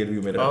 inside rear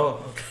view mirror.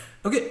 Oh, okay.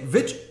 Okay,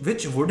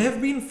 which would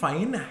have been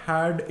fine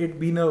had it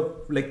been a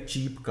like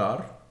cheap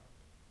car.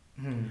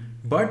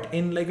 But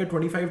in like a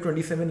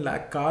 25-27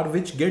 lakh car,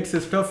 which gets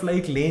stuff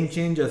like lane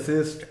change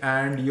assist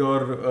and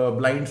your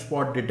blind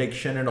spot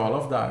detection and all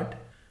of that,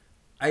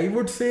 I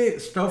would say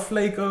stuff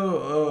like a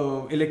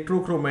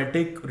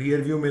electrochromatic rear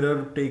view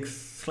mirror takes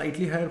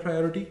slightly higher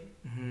priority.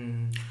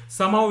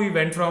 Somehow we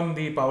went from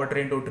the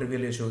powertrain to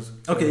trivial issues.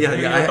 So Okay, yeah,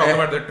 we yeah. will talk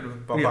about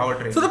the Yeah.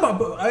 powertrain.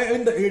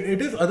 So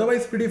it is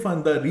otherwise pretty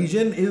fun. The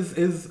region is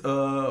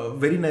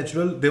very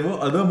natural. There were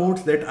other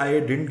modes that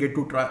I didn't get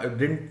to try,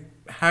 didn't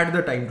had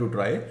the time to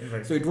try.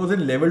 Right. So it was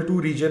in level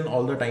 2 region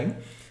all the time,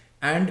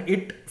 and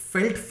it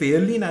felt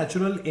fairly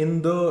natural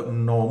in the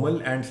normal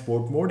and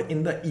sport mode.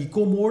 In the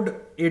eco mode,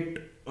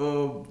 it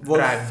was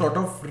Dragged. sort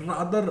of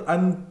rather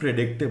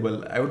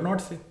unpredictable, I would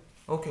not say.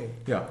 Okay.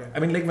 Yeah, Okay. I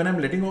mean, like when I'm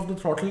letting off the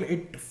throttle,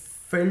 it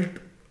felt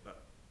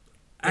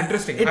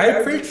Interesting. It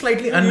felt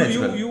slightly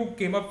unnatural. You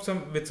came up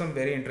with some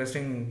very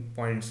interesting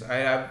points. I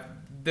have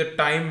the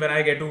time when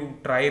I get to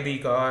try the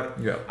car.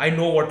 Yeah. I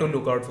know what to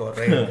look out for,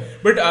 right?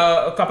 But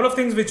a couple of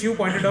things which you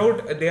pointed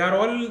out, they are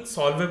all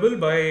solvable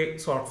by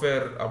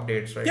software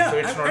updates, right? Yeah, So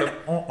it's not and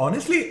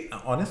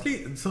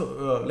honestly,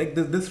 so like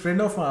this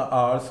friend of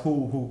ours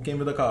who came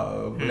with a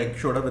car, like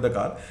showed up with a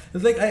car.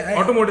 It's like I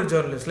automotive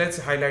journalist. Let's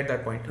highlight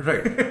that point.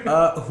 right.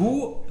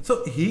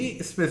 So he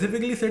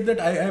specifically said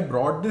that I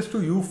brought this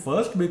to you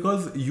first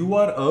because you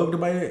are irked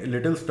by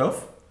little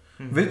stuff,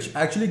 which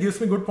actually gives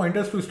me good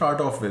pointers to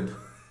start off with.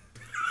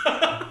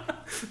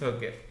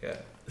 Okay, yeah.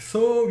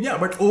 So yeah,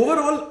 but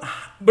overall,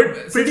 But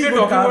since pretty we're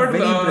good talking car, about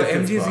very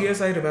impressive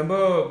MGZS, I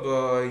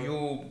remember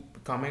you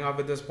coming up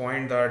with this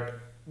point that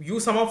you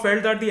somehow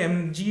felt that the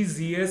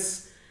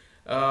MGZS,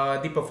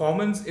 the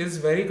performance is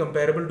very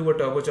comparable to a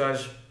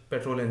turbocharged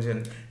petrol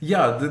engine.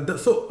 yeah.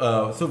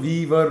 So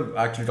we were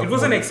actually talking. It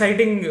was an about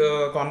exciting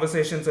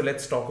conversation, so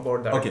let's talk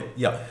about that. Okay,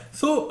 yeah.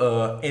 So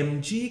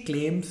MG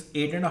claims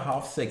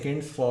 8.5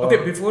 seconds for.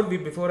 Okay, before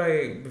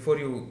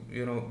you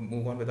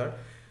move on with that,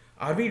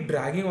 are we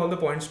dragging all the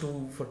points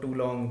for too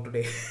long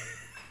today?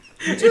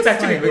 Which It's is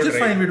actually fine. Which good, is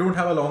right? fine. We don't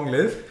have a long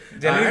list.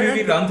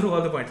 Generally, we run through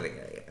all the points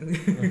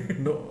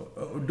No,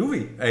 do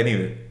we?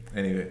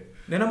 Anyway.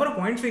 The number of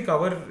points we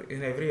cover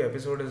in every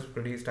episode is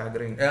pretty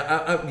staggering.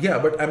 Yeah,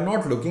 but I'm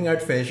not looking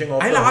at finishing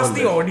off. I'll the ask whole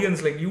the list.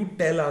 audience, like, you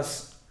tell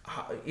us,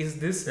 is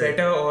this Right.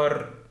 better or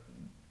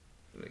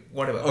like,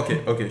 whatever.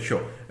 Okay,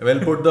 sure. Well,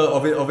 put the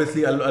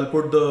obviously I'll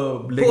put the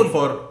link Poll.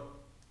 for.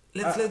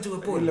 Let's do a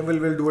poll.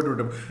 We'll do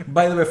it.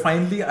 By the way,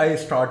 finally I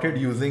started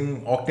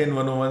using Octane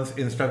 101's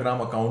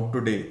Instagram account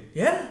today.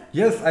 Yeah?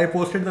 Yes, I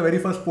posted the very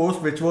first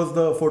post, which was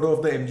the photo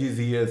of the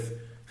MGZS.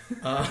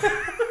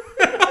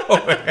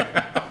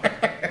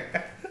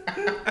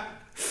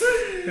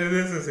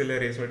 This is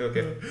hilarious, but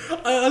okay.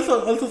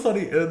 Also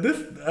sorry.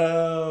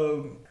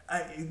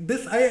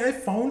 I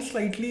found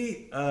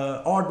slightly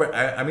odd, but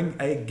I mean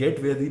I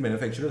get where the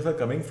manufacturers are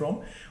coming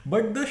from,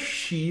 but the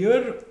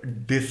sheer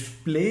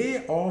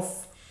display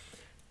of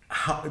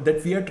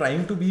that we are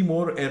trying to be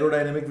more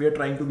aerodynamic, we are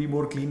trying to be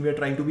more clean, we are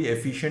trying to be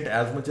efficient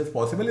as much as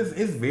possible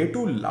is way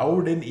too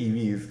loud in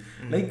EVs.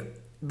 Like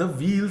the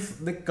wheels,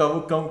 they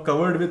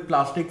covered with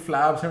plastic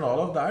flaps and all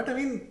of that. I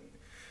mean,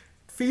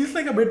 feels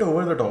like a bit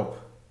over the top.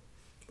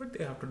 But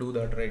they have to do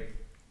that, right?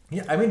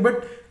 Yeah, I mean,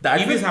 but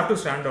that EVs will, have to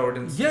stand out.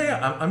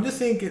 I'm just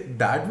saying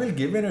that will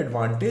give an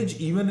advantage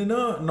even in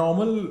a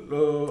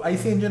normal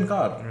IC engine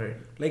car. Right.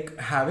 Like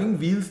having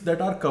wheels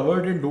that are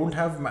covered and don't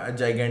have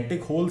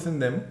gigantic holes in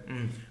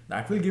them,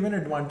 that will give an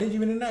advantage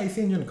even in an IC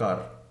engine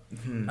car.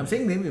 I'm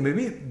saying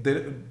maybe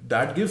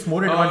that gives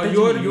more advantage.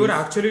 You're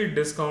actually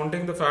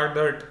discounting the fact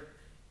that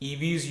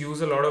EVs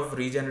use a lot of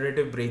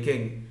regenerative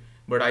braking,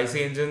 but IC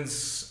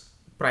engines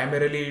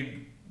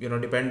primarily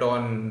depend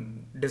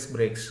on disc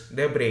brakes.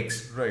 They're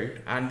brakes, right?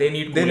 And they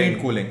need cooling. They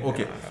need cooling.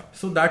 Okay,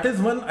 so that is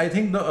one. I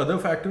think the other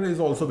factor is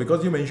also,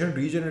 because you mentioned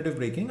regenerative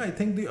braking. I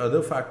think the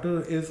other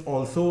factor is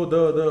also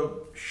the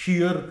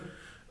sheer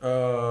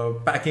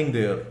packing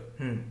there,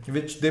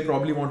 which they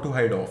probably want to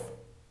hide off,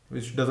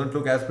 which doesn't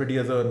look as pretty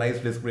as a nice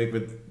disc brake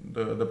with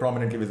the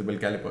prominently visible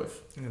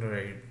calipers.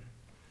 Right.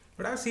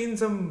 But I've seen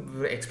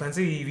some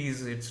expensive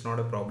EVs. It's not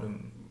a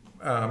problem.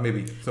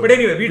 Maybe. So, but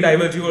anyway, we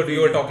diverge. We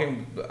were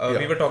talking.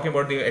 We were talking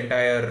about the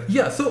entire.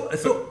 Yeah. So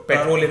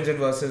petrol engine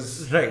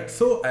versus. Right.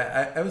 So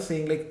I was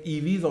saying, like,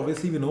 EVs,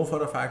 obviously we know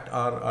for a fact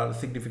are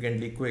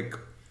significantly quick.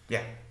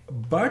 Yeah.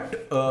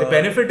 But the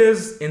benefit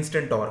is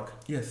instant torque.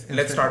 Yes.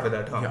 Let's start with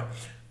that. Huh? Yeah.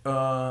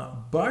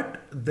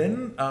 But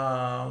then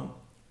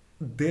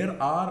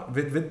there are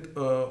with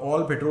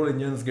all petrol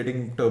engines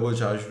getting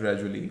turbocharged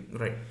gradually.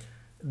 Right.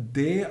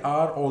 They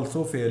are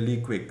also fairly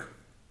quick.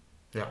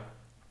 Yeah.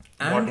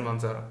 And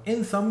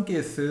in some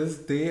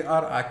cases, they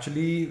are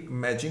actually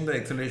matching the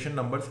acceleration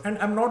numbers. And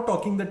I'm not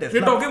talking the Tesla.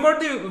 You're talking about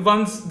the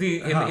ones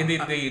in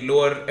the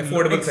lower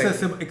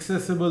affordable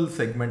accessible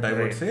segment, I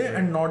would say,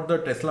 and not the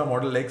Tesla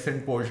Model X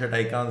and Porsche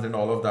Taycans and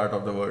all of that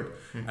of the world.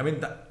 I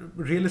mean,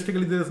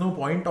 realistically, there is no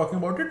point talking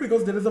about it,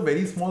 because there is a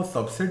very small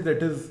subset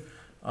that is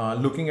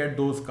looking at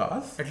those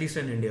cars. At least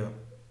in India.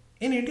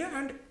 In India,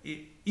 and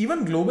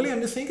even globally,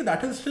 I'm just saying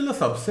that is still a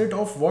subset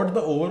of what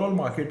the overall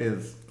market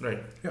is.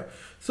 Right. Yeah.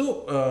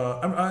 So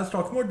I was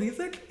talking about these,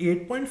 that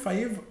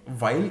 8.5,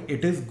 while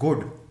it is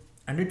good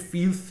and it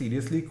feels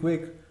seriously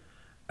quick.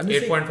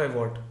 8.5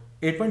 what?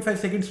 8.5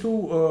 seconds to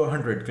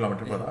 100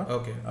 km per hour.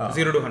 Okay.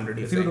 0 to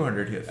 100. 0 to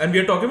 100, yes. And we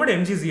are talking about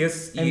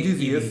MG-ZS.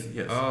 MG-ZS,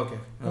 yes. Oh, okay.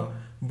 Oh.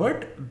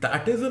 But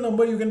that is a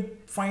number you can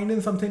find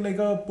in something like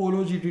a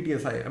Polo GT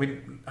TSI. I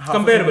mean,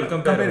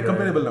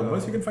 comparable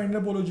numbers you can find in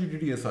a Polo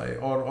GT TSI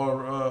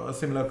or a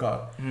similar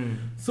car.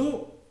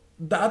 So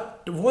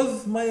that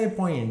was my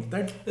point.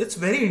 That it's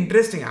very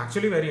interesting,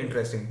 actually very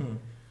interesting.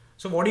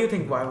 So what do you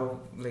think? Why,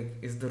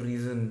 is the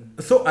reason?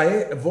 So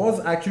I was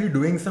actually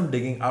doing some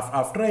digging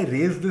after I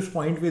raised this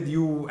point with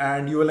you,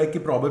 and you were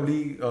like,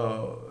 probably.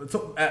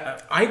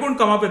 I couldn't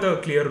come up with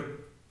a clear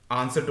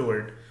answer to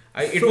it.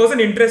 It was an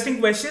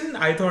interesting question.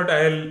 I thought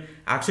I'll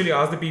actually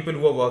ask the people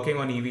who are working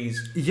on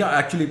EVs. Yeah,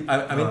 actually,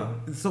 I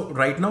mean, so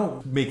right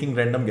now, making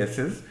random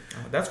guesses.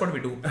 That's what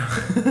we do.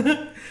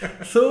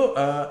 So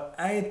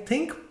I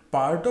think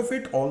part of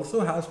it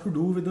also has to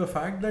do with the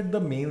fact that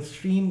the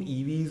mainstream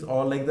EVs,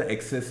 or like the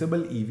accessible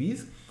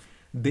EVs,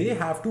 they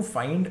have to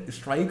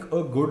strike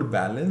a good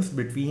balance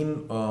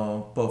between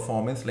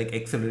performance, like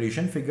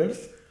acceleration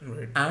figures,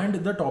 right,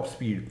 and the top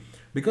speed.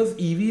 Because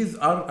EVs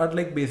are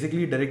like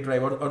basically direct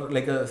drive, or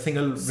like a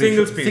single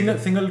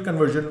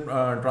conversion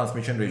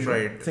transmission ratio,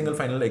 right, single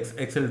final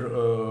axle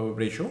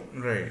ratio.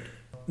 Right.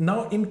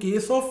 Now, in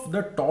case of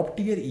the top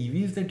tier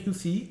EVs that you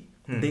see,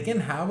 they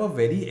can have a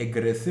very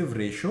aggressive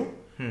ratio,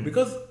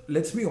 because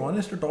let's be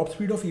honest, a top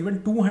speed of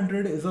even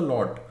 200 is a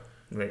lot.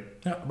 Right.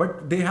 Yeah,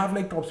 but they have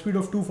like top speed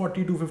of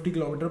 240, 250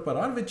 km per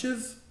hour, which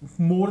is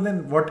more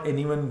than what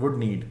anyone would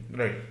need.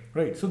 Right.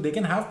 Right. So they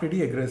can have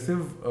pretty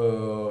aggressive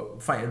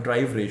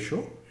drive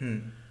ratio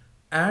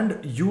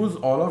and use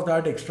all of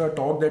that extra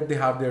torque that they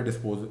have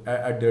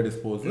at their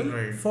disposal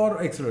right,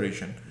 for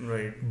acceleration.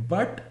 Right.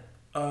 But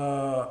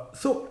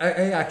so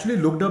I actually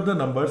looked up the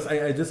numbers.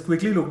 I just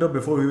quickly looked up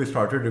before we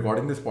started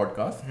recording this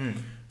podcast.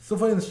 So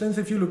for instance,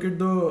 if you look at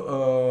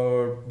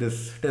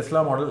this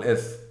Tesla Model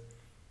S.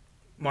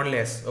 Model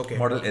S, okay.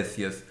 Model S,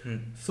 yes.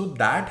 So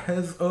that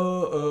has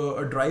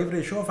a drive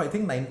ratio of, I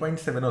think,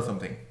 9.7 or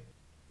something.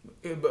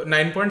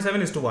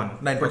 9.7 is to 1.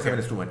 9.7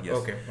 is to 1, yes.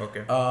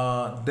 Okay.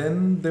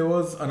 Then there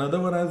was another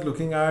one I was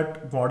looking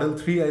at, Model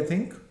 3, I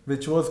think,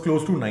 which was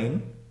close to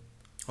 9.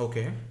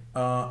 Okay.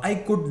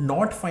 I could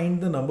not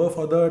find the number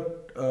for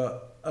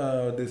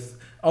this.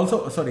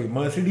 Also, sorry,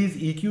 Mercedes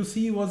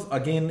EQC was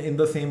again in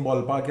the same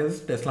ballpark as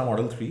Tesla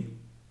Model 3.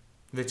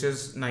 Which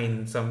is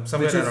 9,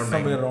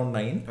 somewhere around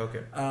 9. Okay.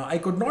 I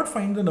could not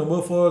find the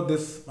number for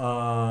this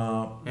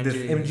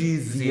MG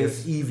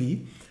ZS EV,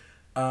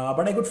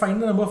 but I could find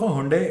the number for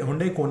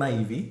Hyundai Kona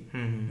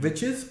EV,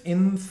 which is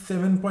in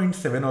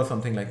 7.7 or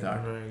something like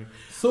that. Right.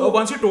 So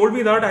once you told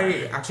me that,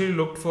 I actually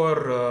looked for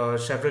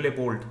Chevrolet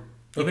Bolt.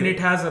 Even it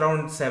has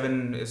around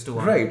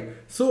 7:1. Right.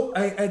 So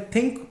I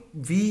think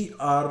we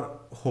are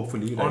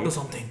hopefully onto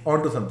something,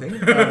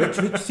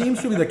 which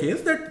seems to be the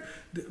case, that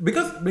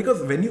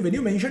because when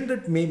you mentioned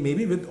that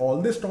maybe with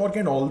all this torque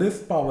and all this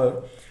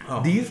power,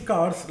 these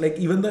cars, like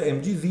even the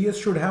MG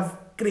ZS, should have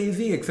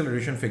crazy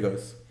acceleration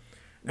figures,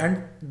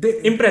 and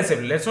they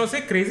impressive. Let's not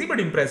say crazy,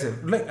 but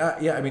impressive. Like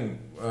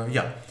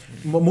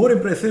more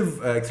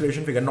impressive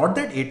acceleration figure. Not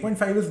that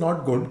 8.5 is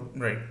not good.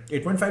 Right.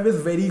 8.5 is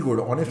very good.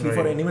 Honestly,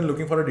 for anyone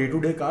looking for a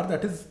day-to-day car,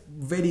 that is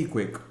very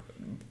quick.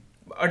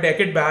 A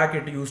decade back,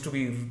 it used to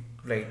be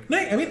like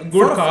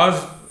good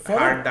cars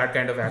had that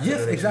kind of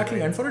acceleration. Yes, exactly.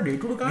 Right? And for a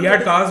day-to-day car, We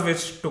had cars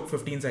which took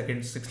 15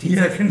 seconds, 16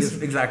 seconds.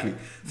 Yes, exactly.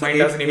 So Mine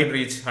doesn't even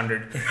reach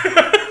 100.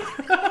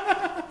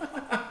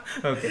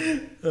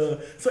 Okay.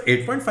 So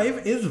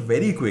 8.5 is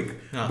very quick,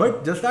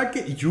 but just that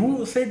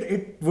you said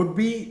it would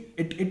be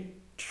it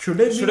should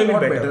have been a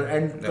lot better,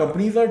 and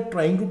companies are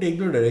trying to take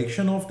the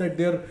direction of that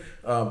they're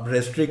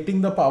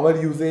restricting the power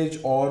usage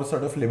or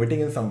sort of limiting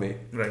in some way.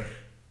 Right.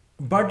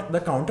 But the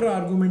counter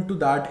argument to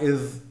that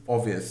is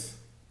obvious.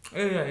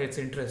 Yeah, it's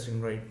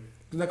interesting, right?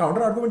 The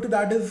counter argument to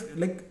that is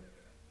like,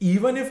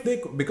 even if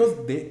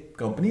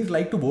companies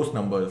like to boast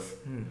numbers.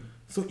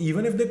 So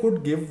even if they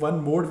could give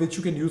one mode which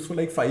you can use for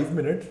like 5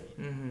 minutes,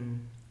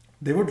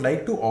 they would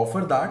like to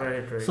offer that,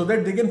 right. so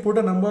that they can put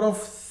a number of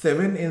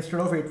 7 instead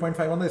of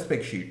 8.5 on the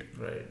spec sheet.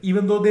 Right.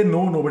 Even though they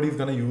know nobody's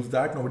gonna use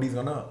that, nobody's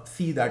gonna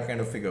see that kind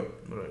of figure.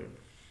 Right.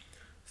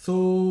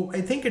 So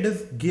I think it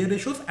is gear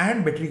ratios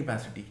and battery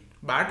capacity.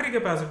 Battery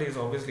capacity is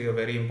obviously a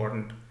very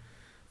important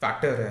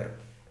factor here.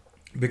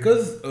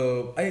 Because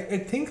I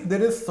think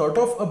there is sort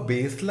of a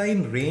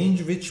baseline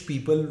range which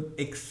people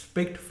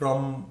expect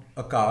from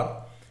a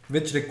car,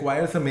 which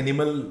requires a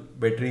minimal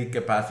battery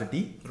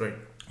capacity. Right.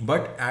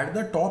 But at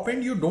the top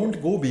end, you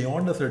don't go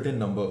beyond a certain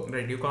number.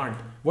 Right, you can't.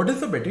 What is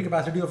the battery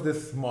capacity of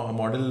this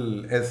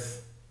Model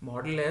S?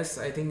 Model S,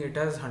 I think it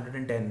has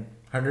 110.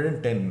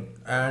 110.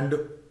 And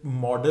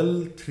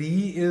Model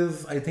 3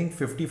 is, I think,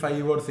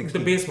 55 or 60.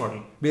 The base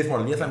model. Base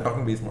model, yes, I'm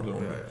talking base model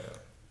only. Yeah.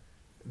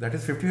 That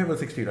is 55 or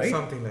 60, right?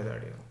 Something like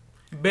that,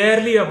 yeah.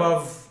 Barely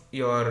above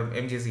your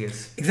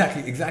MGZS.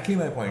 Exactly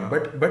my point.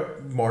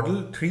 But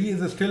Model 3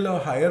 is still a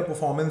higher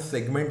performance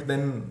segment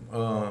than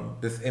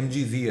this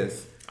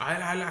MGZS.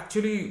 I'll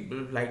actually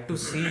like to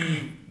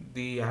see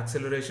the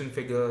acceleration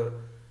figure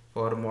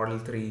for Model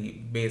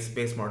 3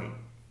 base model.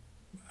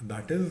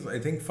 That is, I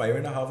think,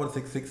 5.5 or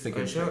 6 seconds. Are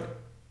you sure?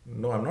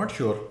 No, I'm not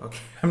sure. Okay.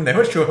 I'm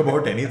never sure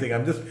about anything.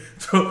 I'm just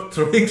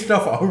throwing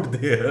stuff out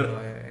there.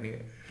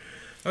 Anyway.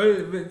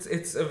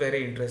 It's a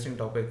very interesting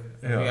topic.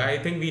 Yeah. I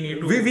think we need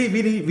to.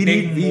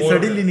 We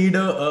certainly need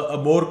a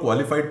more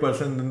qualified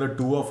person than the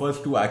two of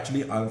us to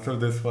actually answer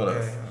this for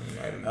us.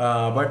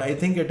 But I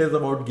think it is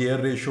about gear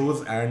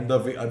ratios and the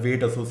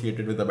weight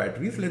associated with the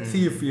batteries. Let's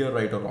see if we are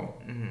right or wrong.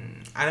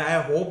 And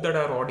I hope that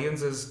our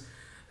audience is,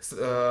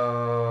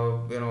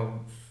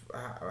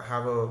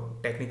 have a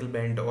technical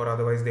bent, or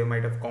otherwise they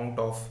might have conked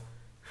off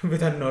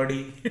with a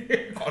nerdy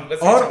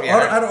conversation. Or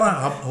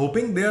I'm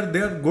hoping they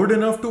are good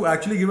enough to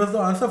actually give us the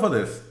answer for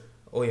this.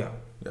 Oh yeah.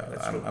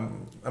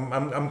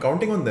 I'm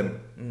counting on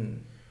them.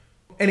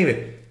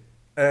 Anyway,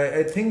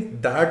 I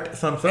think that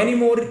sums up. Any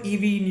more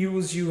EV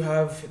news you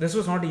have? This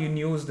was not EV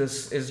news.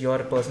 This is your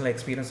personal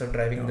experience of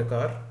driving the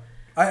car.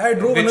 I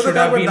drove Which another should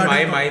car, have but been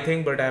that my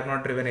thing, but I have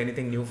not driven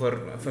anything new for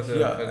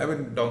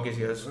donkey's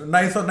years.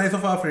 Nice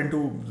of our friend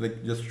to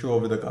just show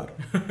up with the car.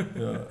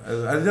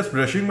 I was just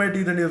brushing my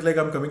teeth and he was like,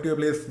 "I'm coming to your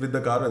place with the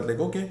car." I was like,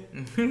 "Okay,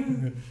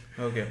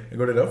 Okay.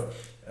 good enough."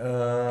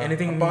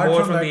 Anything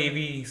more from the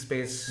EV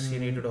space you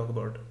need to talk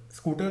about?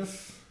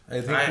 Scooters. I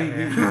think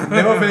we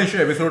never finish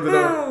an episode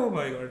without. Oh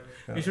my god.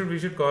 Yeah. We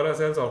should call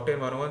ourselves Octane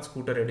 101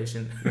 Scooter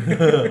Edition.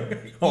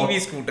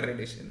 EV Scooter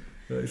Edition.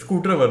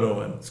 Scooter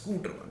 101.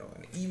 Scooter 101.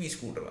 EV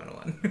Scooter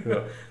 101.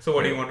 Yeah. So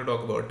what do you want to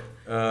talk about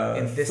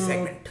in this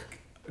segment?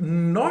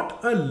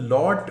 Not a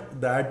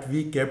lot that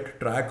we kept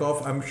track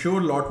of. I'm sure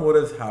a lot more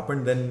has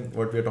happened than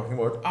what we're talking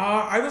about.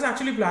 I was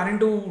actually planning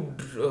to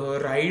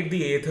ride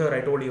the Ather.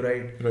 I told you,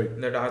 right? Right.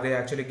 That are they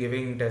actually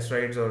giving test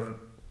rides or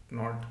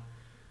not?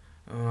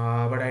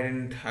 But I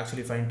didn't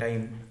actually find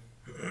time.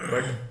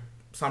 But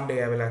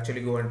someday I will actually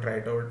go and try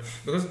it out.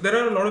 Because there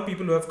are a lot of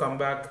people who have come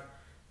back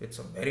with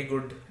some very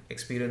good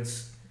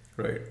experience.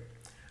 Right.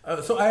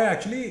 So I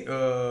actually,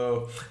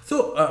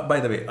 by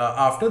the way,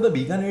 after the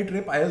Bikaner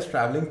trip, I was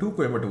traveling to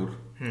Coimbatore,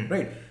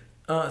 right?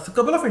 So a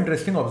couple of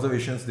interesting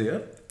observations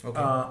there.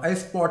 Okay. I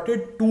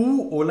spotted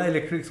 2 Ola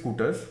electric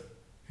scooters,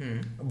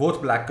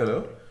 both black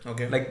color,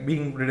 like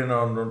being ridden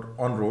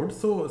on road.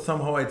 So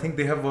somehow I think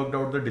they have worked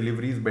out the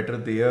deliveries better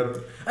there.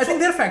 I think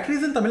their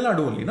factories in Tamil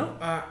Nadu only, no?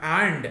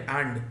 And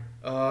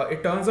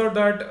it turns out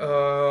that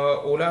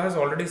Ola has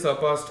already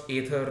surpassed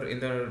Ather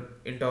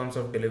in terms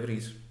of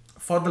deliveries.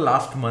 For the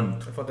last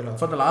month. For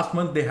the last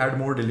month, they had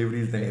more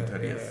deliveries than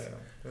Ather.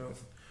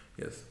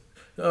 Yes.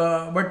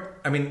 But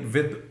I mean,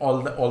 with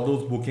all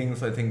those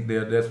bookings, I think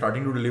they're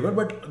starting to deliver.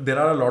 But there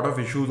are a lot of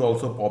issues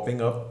also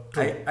popping up.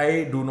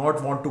 I do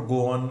not want to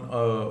go on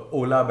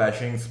Ola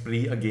bashing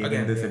spree again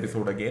in this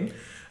episode again.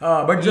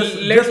 But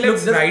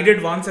let's ride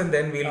it once and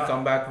then we'll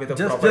come back with a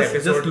proper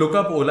episode. Just look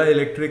up Ola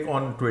Electric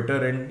on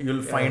Twitter and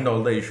you'll find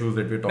all the issues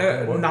that we're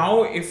talking about.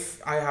 Now,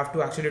 if I have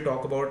to actually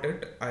talk about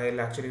it,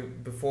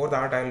 before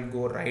that I'll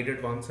go ride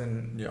it once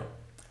and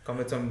come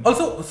with some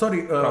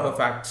proper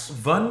facts.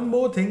 One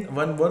more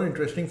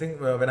interesting thing.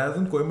 When I was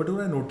in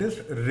Coimbatore, I noticed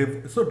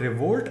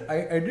Revolt.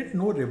 I didn't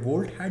know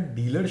Revolt had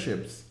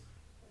dealerships.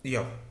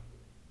 Yeah.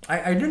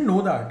 I didn't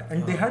know that,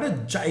 and they had a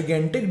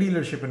gigantic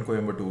dealership in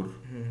Coimbatore.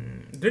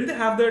 Didn't they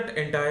have that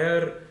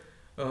entire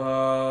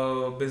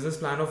business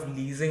plan of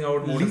leasing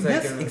out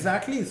motorcycles. Yes,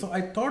 exactly. So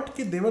I thought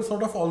they were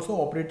sort of also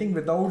operating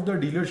without the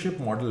dealership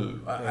model.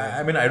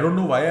 I mean, I don't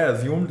know why I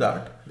assumed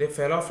that. They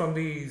fell off from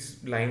the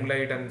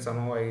limelight, and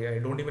somehow I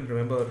don't even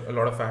remember a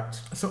lot of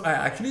facts. So I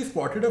actually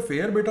spotted a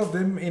fair bit of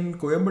them in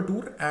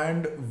Coimbatore,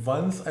 and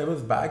once I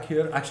was back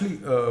here, actually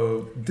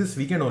this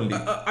weekend only.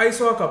 I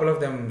saw a couple of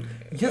them.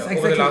 Yes, exactly.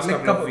 Over the last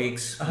like couple of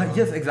weeks.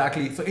 Yes,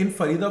 exactly. So in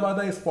Faridabad,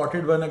 I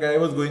spotted when a guy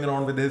was going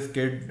around with his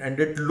kid, and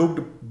it looked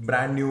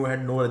brand new,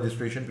 had no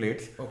registration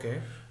plates. Okay.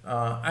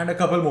 And a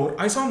couple more.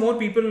 I saw more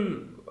people,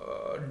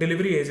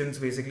 delivery agents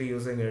basically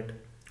using it.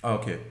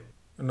 Okay.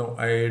 No,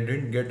 I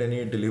didn't get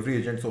any delivery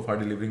agent so far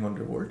delivering on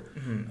Revolt.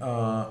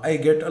 I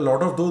get a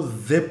lot of those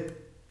Zip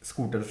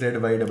scooters,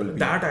 ZYWB.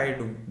 That I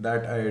do.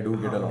 That I do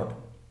get a lot.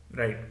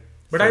 Right.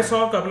 But I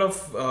saw a couple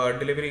of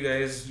delivery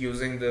guys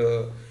using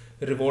the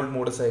Revolt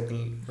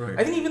motorcycle. Right.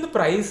 I think even the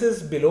price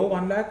is below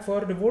 1 lakh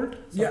for Revolt.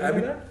 Yeah, I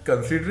mean,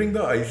 considering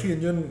the IC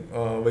engine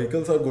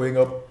vehicles are going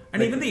up.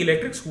 And even the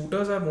electric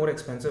scooters are more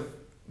expensive,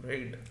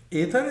 right?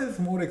 Ather is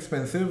more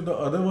expensive. The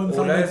other ones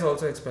Ola are is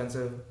also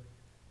expensive.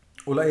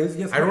 Ola is,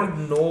 yes. I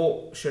don't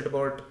know shit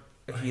about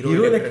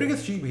Hero Electric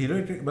is cheap. Hero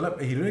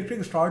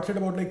Electric starts at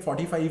about like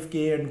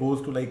 45k and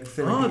goes to like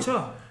 70.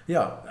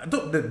 Yeah.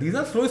 So these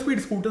are slow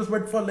speed scooters,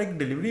 but for like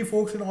delivery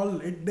folks and all,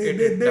 they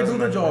do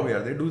the job. Yeah,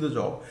 they do the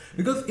job.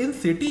 Because in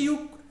city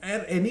you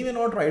are anyway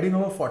not riding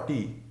over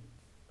 40.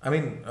 I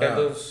mean,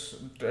 tell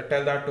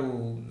that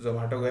to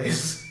Zomato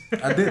guys.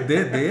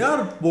 they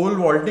are pole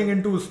vaulting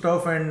into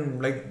stuff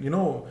and like,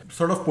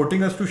 sort of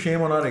putting us to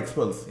shame on our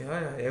expulse.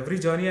 Yeah. Every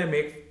journey I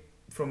make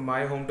from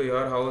my home to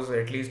your house,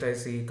 at least I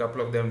see a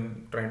couple of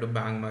them trying to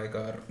bang my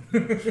car.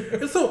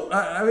 So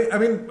I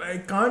mean, I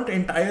can't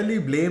entirely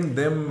blame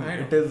them.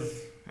 It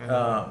is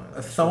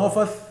some of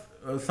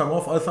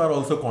us are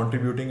also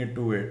contributing it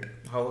to it.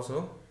 How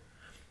so?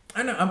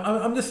 And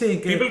I'm just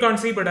saying. People can't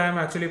see, but I'm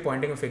actually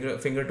pointing a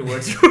finger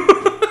towards you.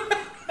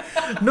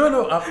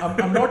 No,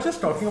 I'm not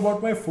just talking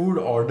about my food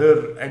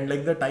order and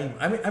like the time.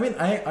 I mean,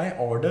 I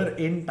order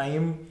in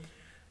time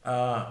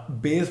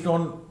based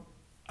on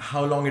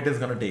how long it is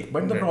going to take.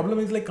 But the problem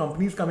is like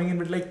companies coming in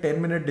with like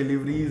 10-minute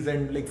deliveries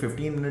and like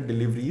 15-minute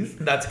deliveries.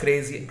 That's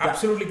crazy.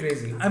 Absolutely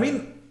crazy. I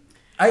mean,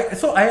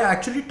 I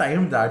actually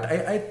timed that.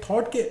 I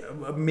thought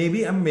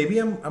maybe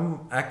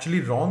I'm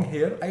actually wrong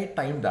here. I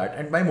timed that,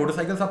 and my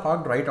motorcycles are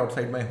parked right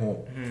outside my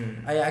home.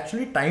 I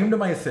actually timed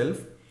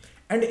myself.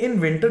 And in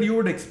winter, you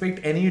would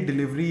expect any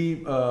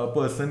delivery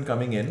person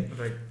coming in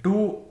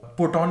to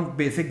put on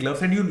basic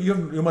gloves, and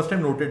you must have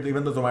noted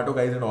even the Zomato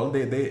guys and all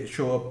they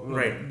show up.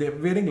 Right. They're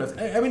wearing gloves.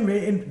 I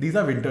mean, these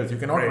are winters. You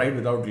cannot ride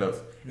without gloves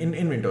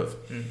in winters.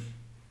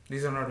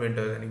 These are not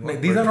winters anymore.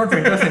 These are not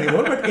winters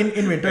anymore, but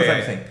in winters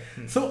I'm saying.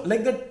 So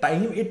like the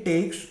time it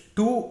takes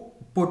to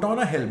put on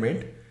a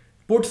helmet,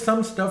 put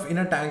some stuff in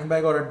a tank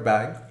bag or a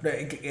bag,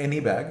 like any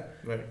bag,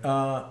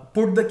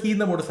 put the key in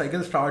the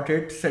motorcycle, start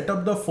it, set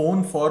up the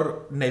phone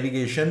for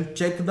navigation,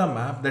 check the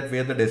map that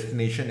where the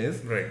destination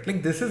is. Right.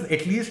 Like this is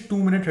at least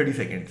 2 minutes 30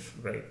 seconds.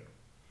 Right.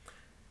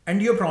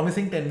 And you're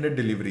promising 10-minute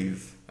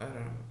deliveries. I don't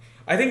know.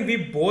 I think we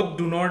both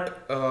do not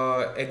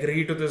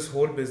agree to this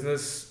whole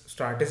business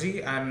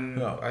strategy,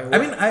 and I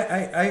mean,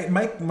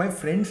 my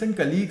friends and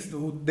colleagues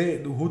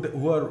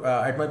who are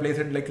at my place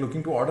and like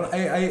looking to order,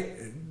 I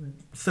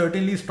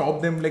certainly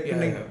stop them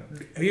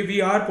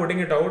we are putting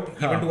it out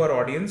even to our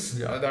audience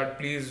that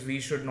please we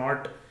should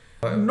not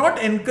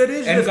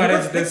encourage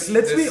this.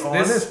 Let's be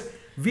honest.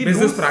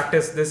 Business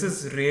practice. This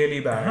is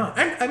really bad.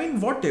 And I mean,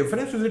 what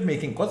difference is it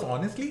making? Because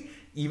honestly,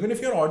 even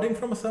if you're ordering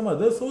from some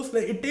other source,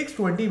 like, it takes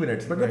 20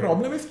 minutes. But the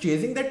problem is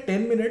chasing that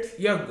 10 minutes.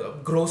 Yeah,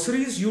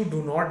 groceries you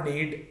do not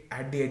need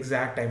at the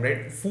exact time,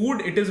 right? Food,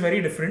 it is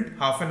very different.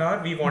 Half an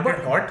hour, we want it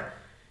hot.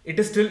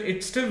 It's still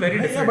very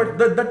different. Yeah,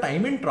 but the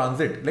time in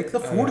transit, like the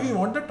food, we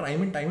want the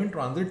time in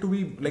transit to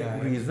be like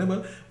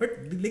reasonable. But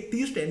like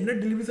these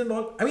 10-minute deliveries and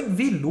all, I mean,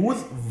 we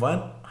lose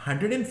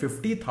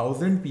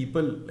 150,000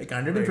 people, like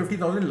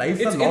 150,000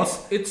 lives are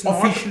lost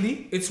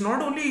officially. It's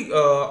not only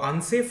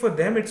unsafe for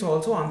them, it's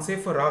also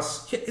unsafe for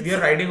us. We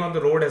are riding on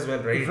the road as well,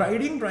 right?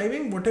 Riding,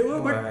 driving,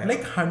 whatever,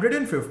 like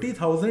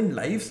 150,000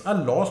 lives are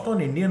lost on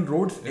Indian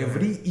roads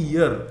every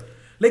year.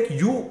 Like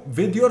you,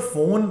 with your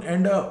phone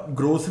and a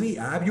grocery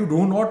app, you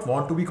do not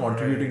want to be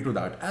contributing to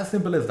that. As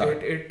simple as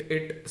that.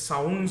 It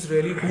sounds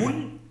really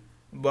cool,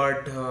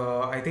 but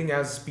I think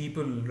as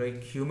people,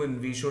 like human,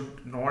 we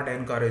should not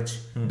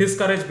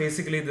discourage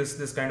basically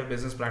this kind of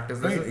business practice.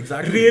 This is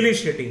exactly. Really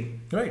shitty.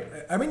 Right.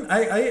 I mean,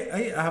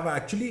 I have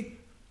actually,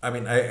 I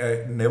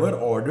never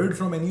ordered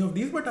from any of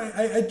these, but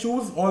I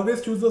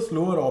always choose the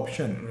slower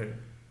option. Right.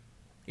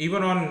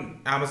 Even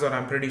on Amazon,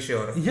 I'm pretty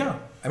sure. Yeah.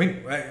 I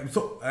mean,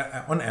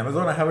 on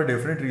Amazon, I have a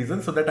different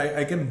reason so that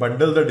I can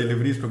bundle the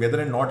deliveries together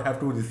and not have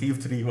to receive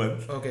 3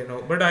 months. Okay,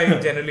 no. But I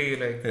generally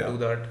do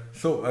that.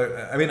 So,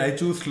 I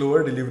choose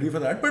slower delivery for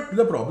that. But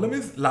the problem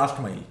is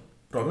last mile.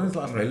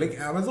 Mile. Like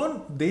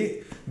Amazon,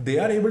 they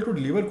are able to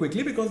deliver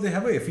quickly because they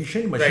have an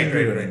efficient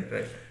machinery.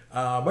 Right.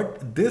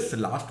 But this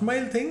last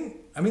mile thing,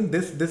 I mean,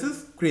 this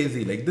is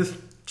crazy. Like this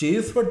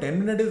chase for 10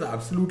 minutes is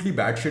absolutely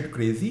batshit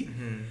crazy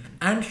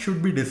and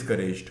should be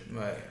discouraged.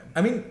 Right.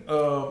 I mean,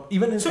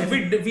 even So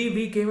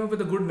we came up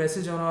with a good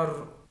message on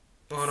our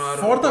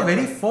for the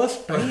very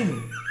first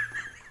time.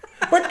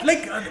 But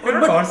like, We're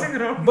not horsing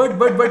around.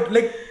 but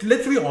like,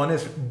 let's be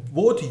honest.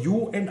 Both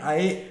you and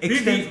I we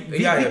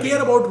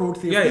care about road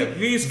safety. Yeah.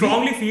 We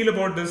strongly feel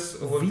about this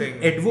whole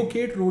thing.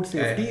 Advocate road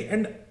safety,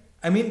 and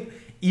I mean,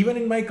 even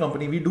in my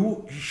company, we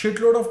do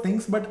shitload of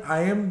things. But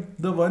I am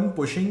the one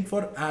pushing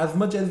for as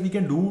much as we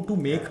can do to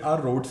make our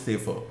roads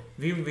safer.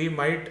 We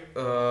might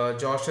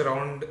josh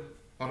around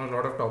on a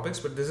lot of topics,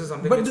 but this is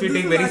something which we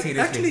take very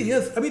seriously. Actually,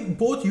 yes. I mean,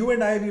 both you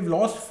and I, we've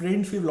lost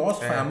friends, we've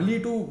lost family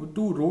to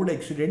road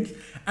accidents,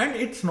 and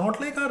it's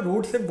not like our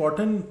roads have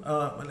gotten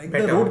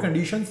better. The road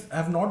conditions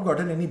have not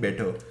gotten any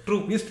better.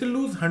 True. We still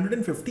lose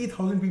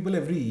 150,000 people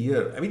every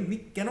year. I mean, we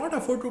cannot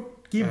afford to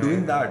keep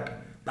doing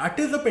that. That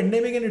is a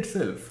pandemic in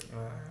itself.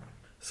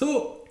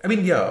 So, I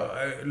mean,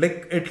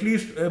 like at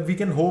least we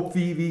can hope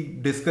we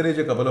discourage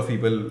a couple of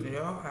people.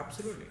 Yeah,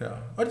 absolutely. Yeah,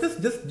 or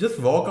just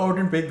walk out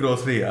and pick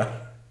grocery. Yeah.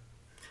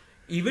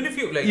 Even if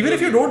you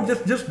don't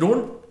just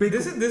don't pick.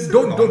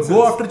 Don't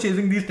go after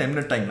chasing these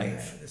 10-minute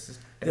timelines.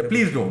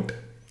 Please don't.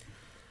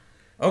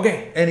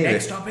 Okay. Anyway,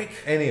 next topic.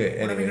 What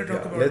are we going to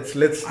talk about?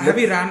 Let's. Have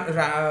we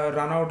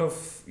run out of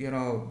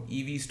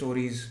EV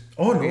stories?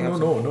 Oh no.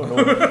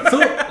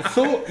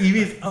 So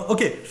EVs.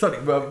 Okay,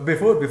 sorry.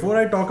 Before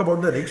I talk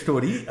about the next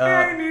story,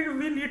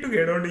 we need to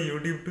get onto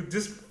YouTube to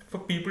just for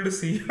people to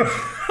see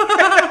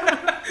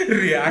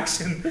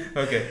reaction.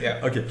 Okay, yeah.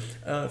 Okay.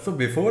 So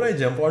before I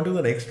jump on to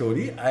the next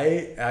story,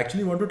 I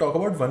actually want to talk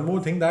about one more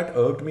thing that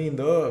irked me in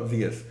the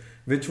VS,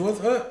 which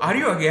was Are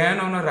you again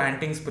on a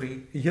ranting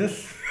spree?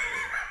 Yes.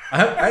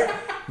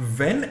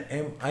 When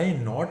am I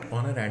not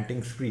on a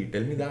ranting spree?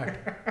 Tell me that.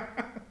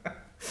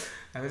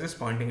 I was just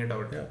pointing it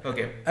out. Yeah.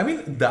 Okay. I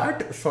mean,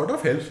 that sort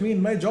of helps me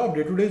in my job,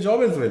 day-to-day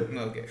job as well.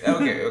 Okay.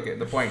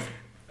 The point.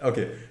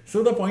 Okay.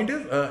 So the point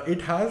is,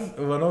 it has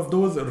one of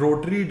those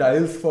rotary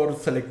dials for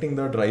selecting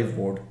the drive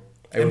mode.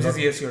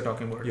 MCCS you're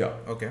talking about. Yeah.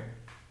 Okay.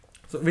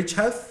 So which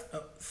has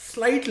a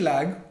slight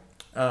lag,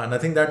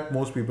 nothing that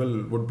most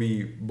people would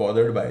be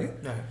bothered by.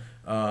 Yeah.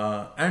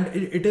 And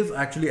it is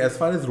actually, as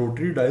far as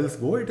rotary dials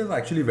go, it is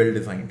actually well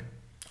designed.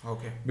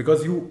 Okay.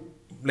 Because you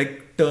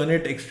like turn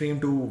it extreme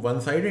to one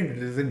side and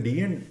it is in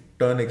D, and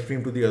turn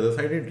extreme to the other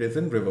side and it is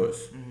in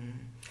reverse.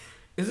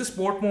 Is the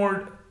sport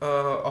mode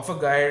of a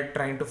guy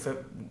trying to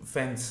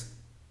fence?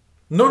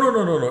 No.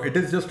 It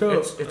is just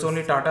It's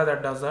only Tata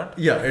that does that.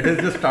 Yeah, it is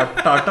just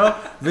Tata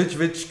which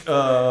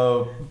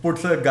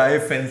puts a guy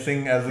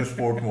fencing as a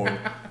sport mode.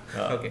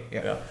 Okay.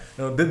 Yeah.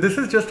 No, this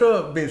is just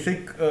a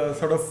basic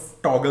sort of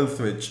toggle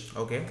switch.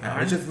 Okay.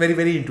 Which is very,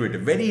 very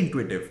intuitive. Very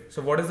intuitive.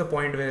 So what is the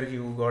point where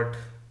you got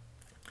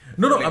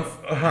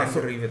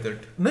angry with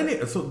it?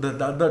 No. So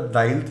the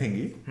dial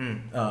thingy.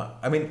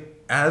 I mean,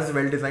 as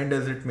well designed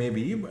as it may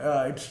be,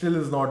 it still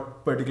is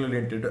not particularly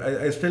intuitive.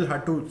 I still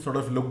had to sort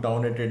of look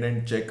down at it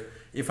and check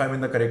if I'm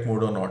in the correct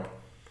mode or not.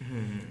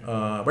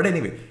 But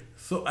anyway,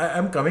 so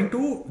I'm coming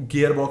to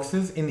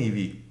gearboxes in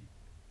EV.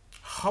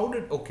 How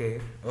did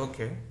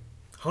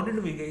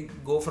we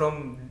go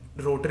from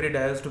rotary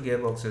dials to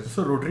gearboxes?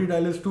 So rotary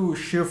dial is to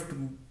shift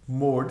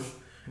modes.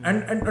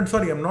 And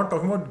sorry, I'm not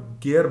talking about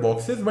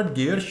gearboxes, but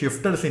gear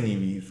shifters in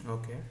EVs.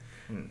 Okay.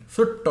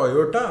 So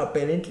Toyota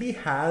apparently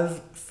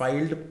has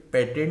filed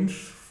patents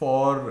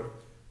for,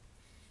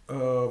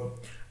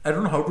 I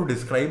don't know how to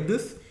describe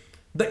this,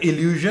 the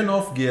illusion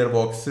of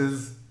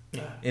gearboxes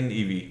in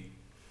EV.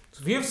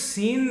 So we have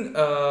seen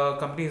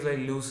companies like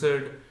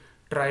Lucid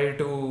try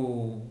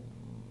to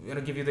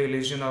give you the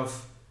illusion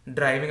of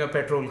driving a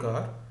petrol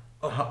car.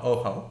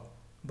 How?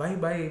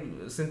 By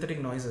synthetic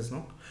noises,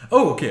 no?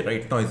 Oh, okay,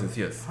 right, noises,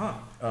 yes.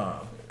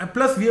 And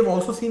plus, we have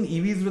also seen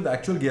EVs with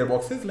actual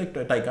gearboxes like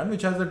Taycan,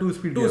 which has a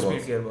two-speed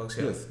gearbox.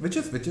 Yes, which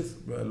is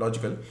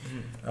logical.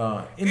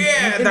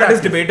 That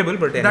is debatable,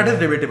 but anyway. That is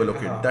debatable.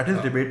 Okay, that is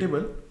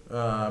debatable.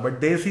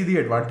 But they see the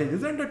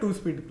advantages and the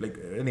two-speed. Like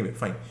anyway,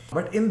 fine.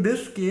 But in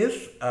this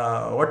case,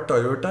 what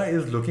Toyota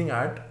is looking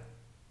at,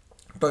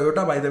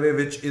 Toyota, by the way,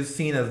 which is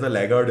seen as the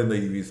laggard in the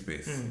EV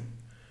space.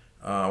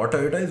 What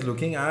Toyota is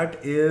looking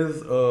at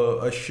is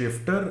a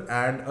shifter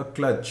and a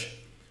clutch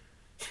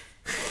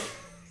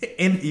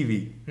in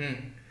EV.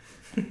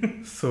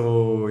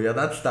 So yeah,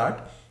 that's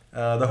that.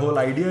 The whole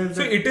idea is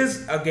so it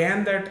is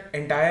again that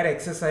entire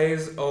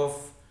exercise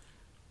of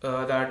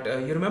that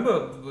you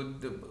remember,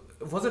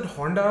 was it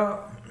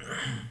Honda?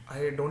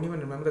 I don't even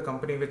remember the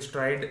company which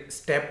tried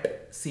stepped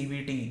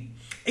CVT.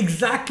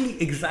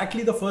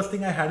 Exactly the first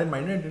thing I had in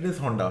mind, and it is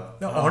Honda.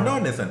 Honda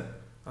or Nissan.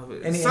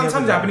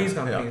 Some Japanese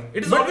company. Yeah.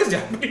 It is always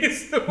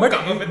Japanese.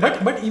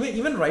 But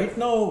even right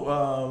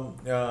now,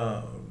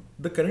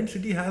 the current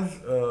city has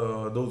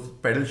those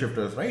pedal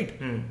shifters, right?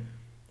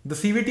 The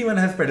CVT one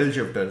has pedal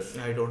shifters.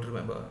 I don't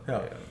remember.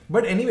 Yeah.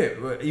 But anyway,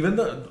 even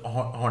the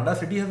Honda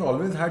City has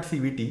always had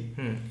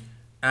CVT.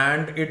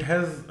 and it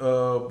has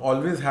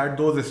always had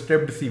those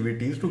stepped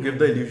CVTs to give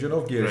the illusion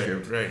of gear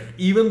shifts. Right.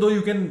 Even though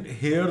you can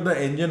hear the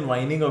engine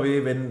whining away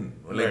when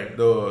like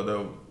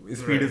the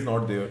speed is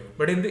not there.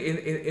 But in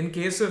the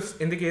case of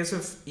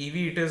EV,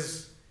 it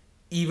is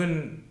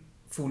even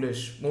more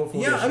foolish.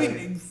 Yeah, I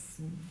mean,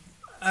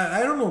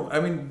 I don't know. I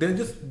mean, they're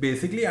just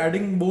basically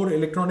adding more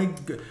electronic.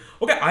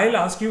 Okay, I'll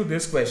ask you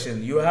this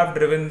question. You have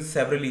driven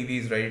several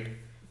EVs, right?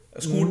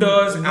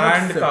 Scooters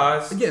and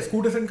cars. Yeah,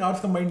 scooters and cars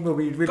combined will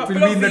be in the Couple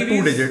 2 of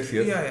EVs, digits.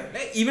 Yes. Yeah.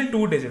 Like, even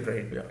 2 digit,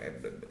 right? Yeah.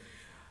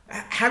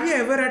 Have you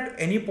ever at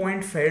any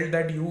point felt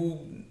that you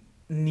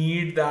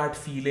need that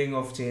feeling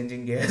of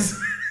changing gears?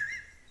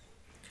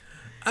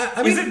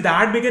 I mean, is it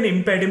that big an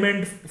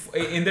impediment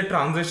in the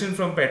transition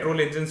from petrol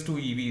engines to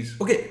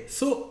EVs? Okay,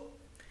 so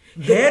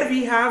here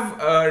we have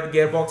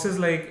gearboxes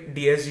like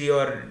DSG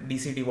or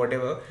DCT,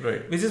 whatever,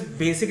 right, which is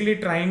basically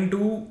trying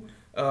to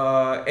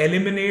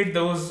eliminate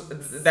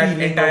that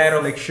feeling entire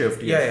of like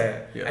shift.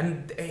 Yes. Yeah.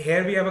 And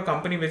here we have a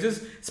company which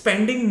is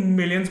spending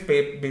millions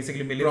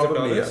Probably, of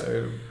dollars.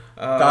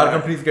 Car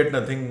companies get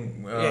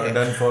nothing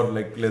done for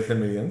like less than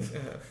millions.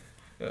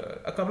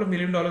 A couple of $1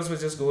 million will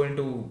just go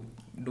into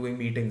doing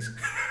meetings.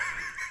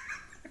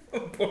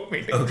 Board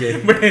meetings. Okay.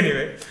 But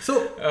anyway.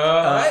 So,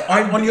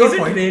 on your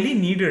point, it really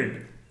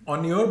needed?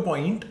 On your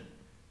point,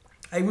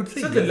 I would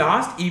say so. Yes. The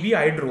last EV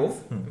I drove,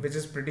 which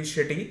is pretty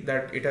shitty,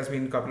 that it has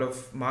been a couple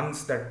of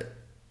months that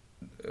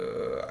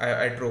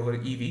I drove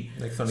an EV.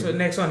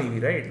 Nexon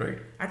EV, right? Right.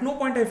 At no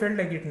point I felt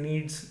like it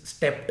needs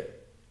stepped.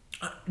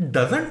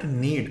 Doesn't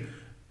need.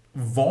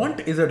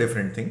 Want is a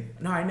different thing.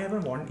 No, I never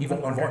wanted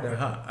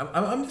that.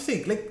 I'm just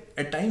saying, like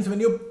at times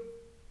when you're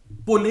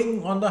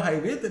pulling on the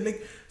highway,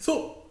 like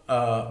so.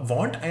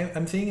 Want,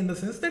 I'm saying in the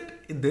sense that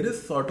there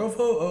is sort of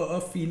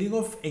a feeling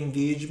of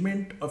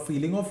engagement, a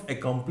feeling of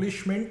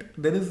accomplishment.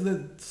 There is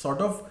a sort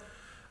of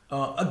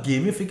a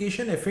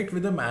gamification effect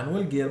with a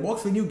manual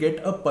gearbox when you get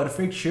a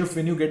perfect shift,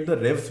 when you get the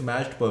revs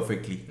matched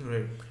perfectly.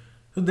 Right.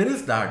 So there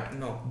is that.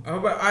 No,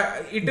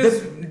 but it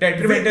is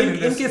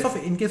detrimental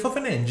in case of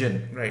an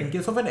engine. Right. In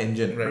case of an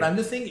engine. Right. But I'm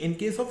just saying, in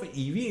case of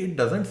EV, it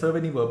doesn't serve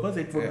any purpose.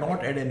 It would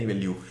not add any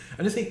value.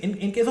 I'm just saying,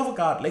 in case of a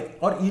car, like,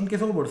 or in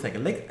case of a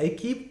motorcycle, like I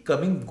keep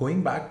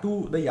going back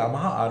to the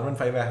Yamaha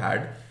R15 I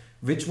had,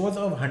 which was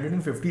a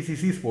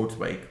 150cc sports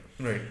bike.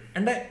 Right.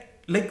 And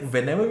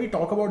whenever we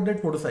talk about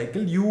that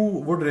motorcycle, you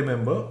would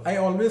remember, I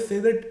always say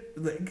that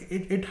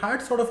it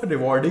had sort of a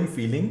rewarding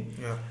feeling.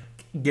 Yeah.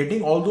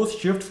 Getting all those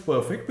shifts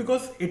perfect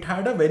because it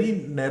had a very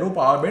narrow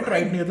power band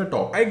right near the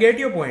top. I get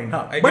your point.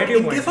 But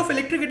in case of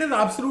electric, it is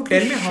absolutely.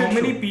 Tell me how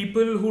many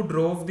people who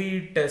drove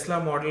the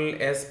Tesla Model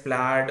S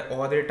Plaid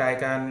or the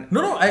Taycan.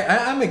 No,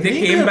 I'm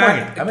agreeing. They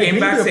came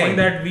back saying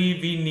that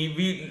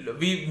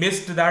we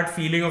missed that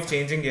feeling of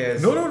changing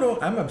gears. No.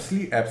 I'm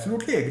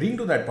absolutely agreeing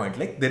to that point.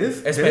 Like there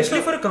is,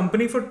 especially for a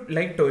company for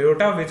like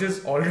Toyota, which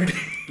is already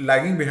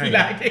lagging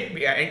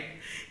behind.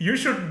 You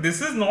should. This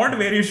is not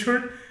where you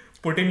should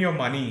put in your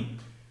money.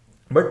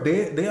 But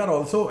they are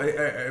also,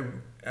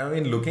 I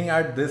mean, looking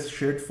at this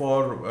shit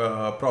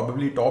for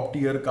probably top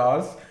tier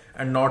cars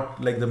and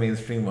not like the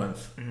mainstream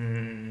ones.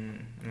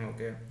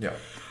 Okay. Yeah.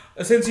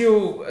 Since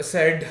you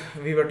said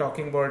we were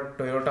talking about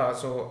Toyota,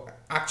 so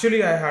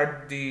actually I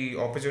had the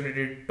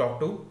opportunity to talk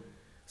to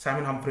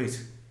Simon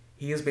Humphries.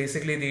 He is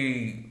basically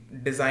the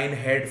design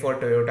head for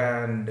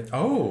Toyota and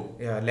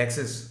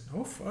Lexus.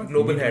 Oh fuck.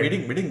 Global head.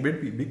 Meeting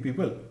big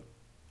people.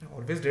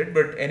 Always did,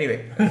 but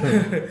anyway.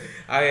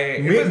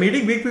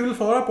 Meeting big people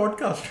for our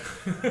podcast.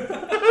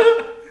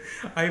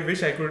 I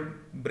wish I could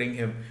bring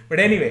him. But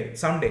anyway,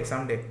 someday.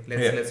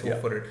 Let's hope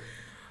for it.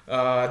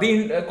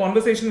 The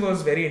conversation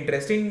was very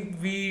interesting.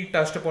 We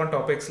touched upon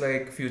topics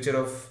like future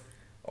of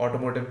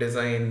automotive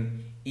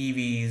design,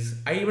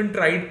 EVs. I even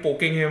tried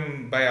poking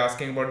him by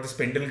asking about the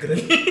spindle grill.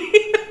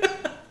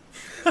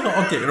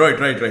 Okay, right.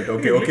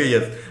 Okay,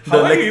 yes.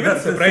 How are you even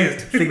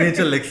surprised?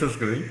 Signature Lexus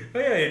grill. Oh,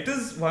 yeah, it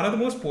is one of the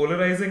most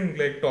polarizing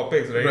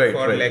topics, right?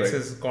 For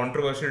Lexus,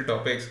 controversial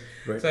topics.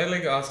 Right. So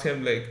I asked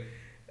him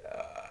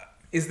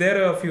is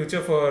there a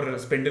future for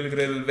spindle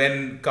grill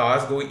when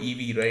cars go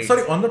EV, right?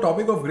 Sorry, on the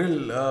topic of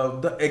grill,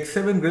 the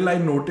X7 grill I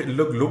looked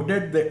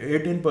at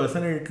it in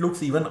person and it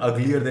looks even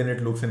uglier than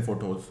it looks in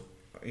photos.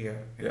 Yeah,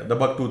 the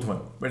bucktooth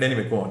one. But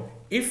anyway, go on.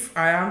 If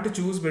I am to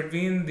choose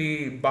between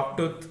the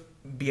bucktooth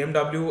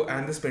BMW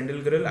and the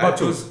spindle grill, I'll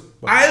choose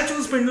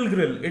spindle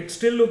grill. It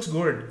still looks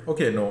good.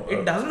 Okay, no.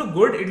 It doesn't look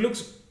good. It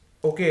looks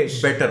okay.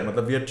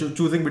 Better. We are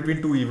choosing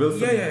between two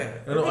evils. Yeah.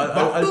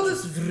 Bucktooth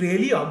is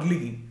really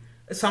ugly.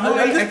 Somehow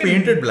I'll just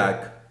paint it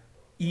black.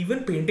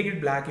 Even painting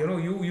it black,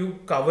 you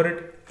cover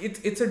it.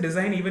 It's a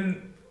design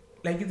even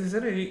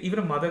even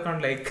a mother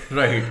can't like.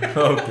 Right.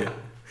 Okay.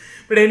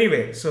 But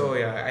anyway, so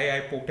yeah,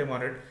 I poked him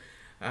on it,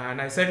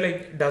 and I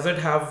said does it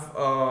have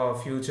a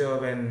future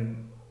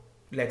when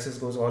Lexus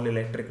goes all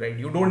electric, right?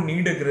 You don't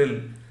need a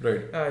grill.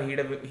 Right.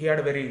 He had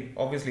a very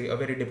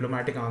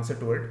diplomatic answer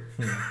to it.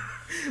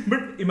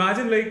 But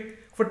imagine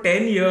for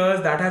 10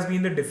 years that has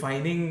been the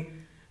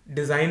defining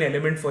design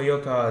element for your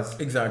cars.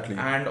 Exactly.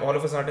 And all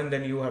of a sudden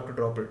then you have to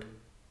drop it.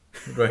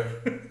 Right.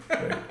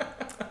 Right.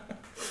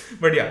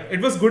 But yeah,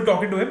 it was good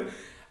talking to him.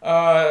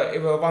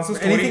 Once the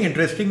story, Anything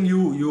interesting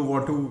you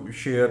want to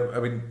share? I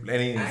mean,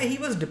 any. he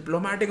was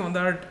diplomatic on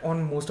that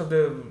on most of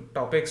the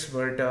topics,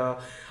 but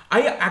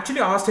I actually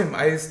asked him.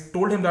 I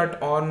told him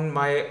that on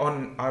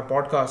our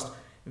podcast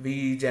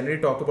we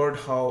generally talk about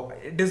how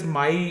it is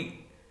my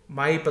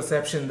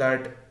perception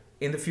that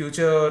in the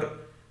future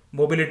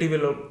mobility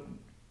will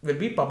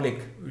be public.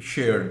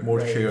 Shared, more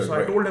Right. shared. So I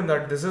right. told him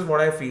that this is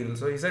what I feel.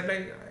 So he said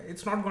like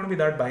it's not going to be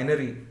that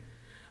binary.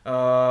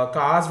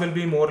 Cars will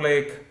be more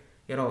like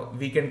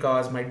weekend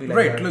cars might be like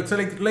Right. that. Look, so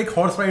like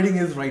horse riding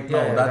is right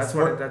now. Yeah,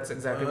 that's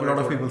exactly a what lot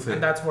I of told people him. say.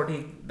 And that's what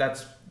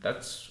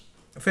that's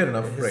Fair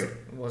enough. his, Right.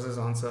 was his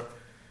answer.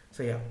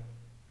 So yeah,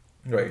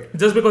 Right.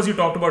 just because you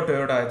talked about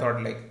Toyota, I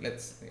thought like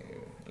let's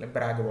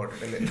brag about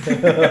it a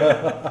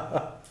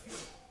little.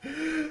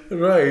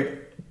 Right.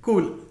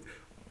 Cool.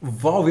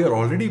 Wow, we are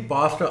already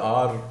past an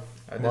hour.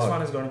 This mark.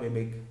 one is going to be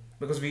big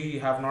because we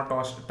have not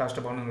touched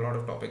upon a lot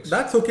of topics.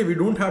 That's okay. We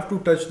don't have to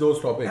touch those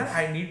topics. And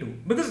I need to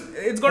because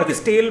it's going to be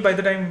stale by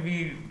the time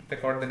we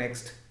record the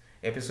next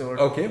episode.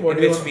 Okay. What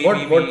in do you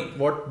which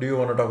what do you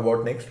want to talk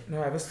about next?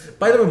 No, I was.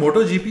 By the way,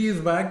 MotoGP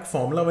is back.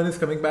 Formula One is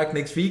coming back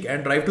next week,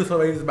 and Drive to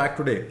Survive is back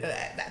today.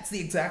 That's the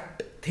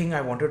exact thing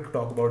I wanted to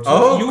talk about. So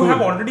Oh, you cool.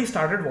 have already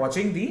started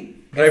watching the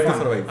Drive to F1.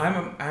 Survive.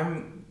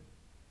 I'm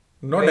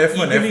Not Like,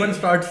 F1. eagerly- F1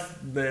 starts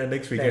the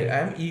next weekend. Right,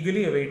 I'm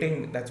eagerly awaiting.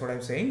 That's what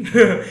I'm saying.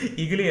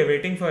 eagerly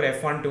awaiting for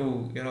F1 to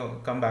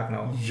come back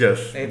now. Yes.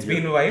 It's yes.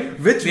 been a while.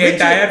 Which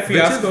entire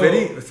fiasco.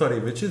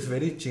 Which is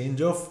very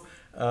change of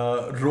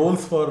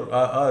roles for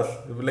us.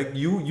 Like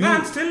you. No,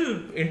 I'm still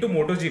into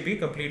MotoGP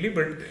completely,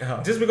 but Yeah.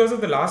 just because of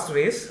the last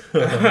race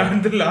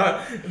and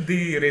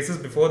the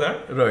races before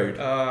that, Right.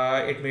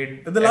 it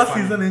made The last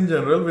F1 season in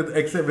general, with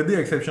the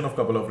exception of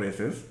couple of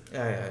races.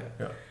 Yeah.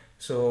 Yeah.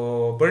 So,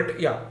 but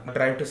yeah,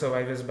 Drive to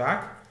Survive is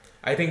back.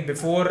 I think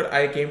before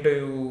I came to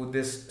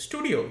this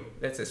studio,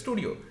 let's say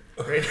studio,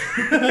 right?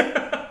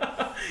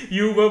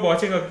 You were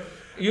watching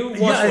You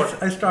watched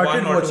what? I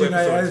started one or two watching.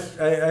 episodes?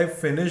 I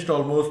finished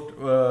almost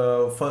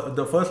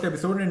the first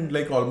episode and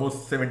like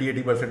almost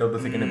 70-80% of the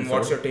second episode.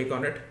 What's your take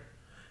on it?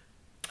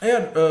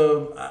 Yeah,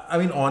 I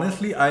mean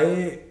honestly,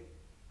 I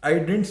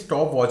didn't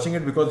stop watching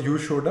it because you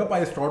showed up.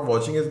 I stopped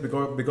watching it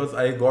because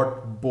I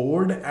got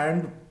bored,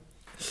 and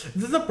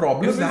this is the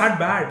problem. Is that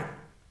bad?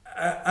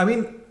 I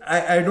mean,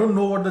 I don't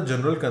know what the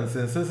general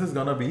consensus is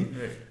gonna be.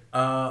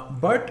 Right.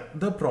 But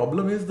the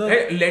problem is that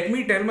Hey, let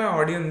me tell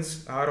our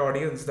audience,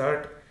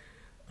 that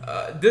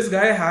this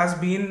guy has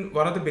been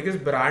one of the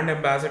biggest brand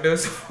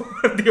ambassadors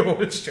for the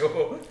whole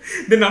show.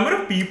 The number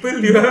of people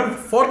you have.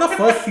 for the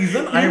first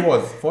season I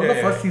was. For the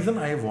Yeah, first season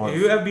I was.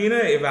 You have been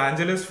an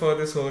evangelist for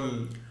this whole.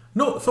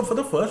 No, so for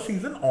the first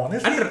season,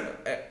 honestly,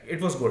 And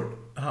it was good.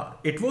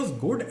 it was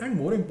good, and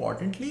more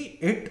importantly,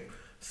 it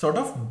sort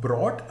of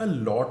brought a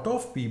lot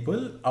of people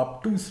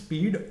up to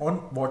speed on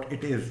what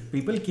it is.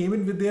 People came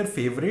in with their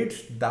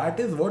favorites. That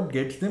is what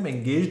gets them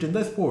engaged in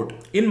the sport.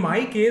 In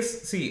my case,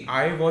 see,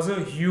 I was a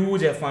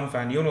huge F1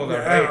 fan. You know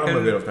that, Yeah, right? I'm Till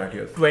aware of that,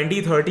 yes.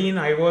 2013,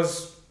 I was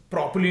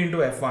properly into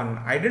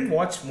F1. I didn't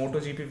watch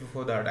MotoGP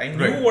before that. I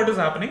knew Right. what is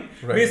happening.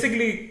 Right.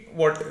 Basically,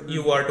 what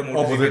you are to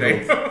MotoGP, Opposite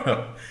right?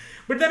 roles.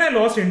 But then I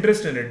lost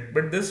interest in it.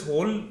 But this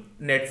whole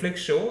Netflix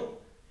show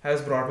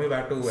has brought me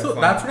back to So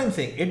F1. that's what I'm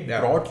saying. It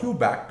Yeah. brought you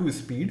back to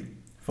speed.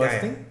 First Yeah,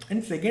 yeah. thing,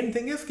 and second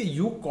thing is that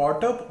you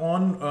caught up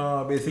on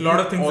basically Lot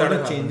of things all that the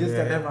have changes happened.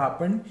 that Yeah, have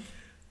happened.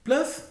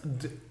 Plus,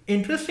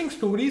 interesting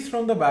stories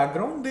from the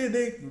background.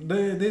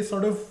 They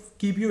sort of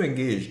keep you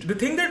engaged. The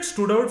thing that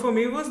stood out for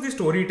me was the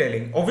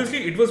storytelling.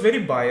 Obviously, it was very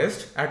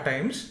biased at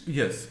times.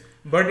 Yes.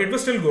 But it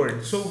was still good.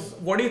 So,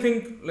 what do you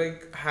think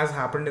has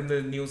happened in the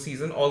new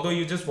season? Although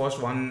you just watched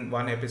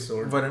one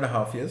episode,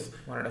 1.5 years.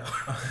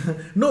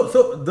 1.5. No,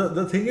 so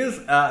the thing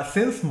is,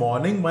 since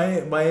morning, my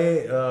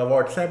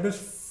WhatsApp is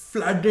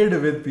flooded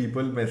with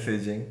people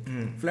messaging.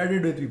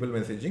 Flooded with people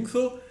messaging.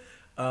 So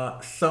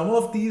some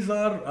of these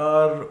are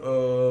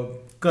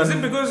Is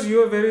it because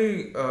you are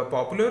very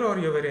popular or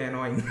you're very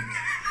annoying?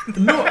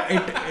 no,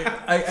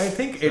 I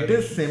think it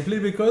is simply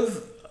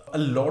because a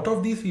lot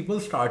of these people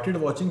started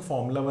watching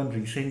Formula One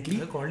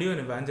recently. I called you an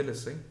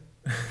evangelist, right?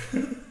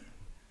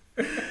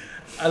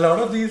 A lot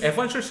of these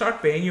F1 should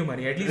start paying you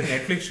money. At least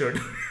Netflix should.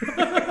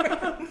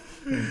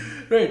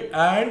 right,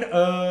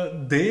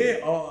 and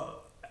they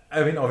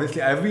I mean,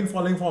 obviously, I've been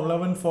following Formula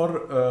One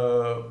for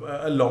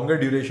a longer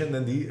duration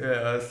than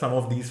some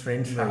of these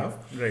friends have,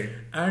 Right.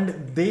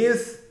 and they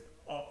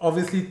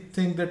obviously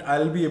think that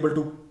I'll be able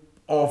to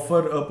offer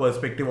a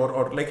perspective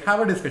or like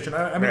have a discussion.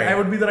 I mean, Right. I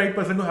would be the right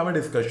person to have a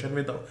discussion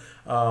with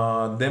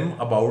them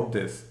about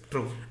this.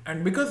 True.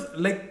 And because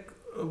like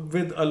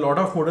with a lot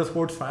of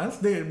motorsports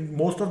fans,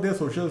 most of their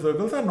social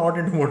circles are not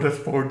into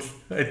motorsports,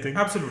 I think.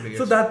 Absolutely. Yes.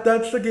 So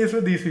that's the case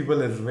with these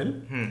people as well.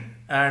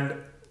 And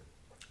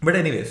but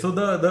anyway, so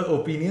the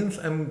opinions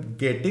I'm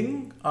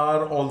getting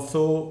are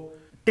also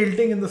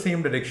tilting in the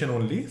same direction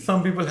only.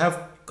 Some people have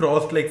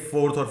crossed like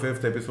 4th or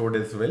 5th episode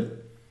as well.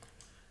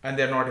 and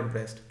they're not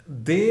impressed.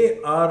 They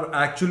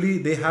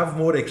have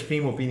more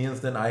extreme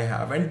opinions than I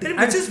have,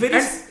 Which is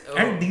very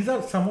and these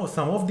are some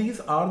of these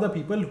are the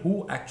people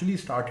who actually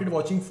started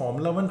watching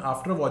Formula One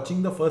after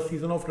watching the first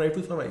season of Drive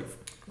to Survive.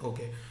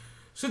 Okay.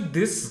 So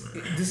this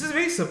is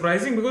very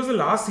surprising because the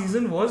last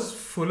season was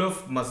full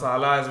of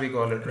masala, as we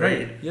call it,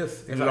 right?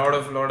 Yes. Exactly.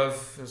 A lot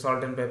of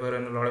salt and pepper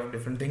and a lot of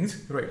different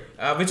things. Right.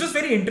 Which was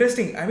very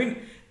interesting. I mean,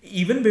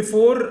 even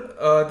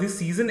before this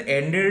season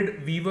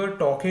ended, we were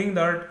talking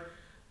that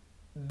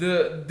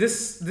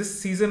this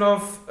season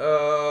of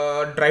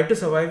Drive to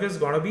Survive is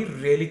gonna be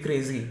really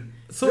crazy.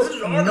 So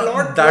there's a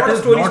lot of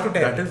stories to tell.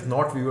 That is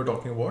not we were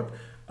talking about.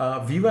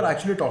 We were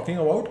actually talking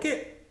about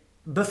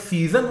the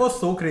season was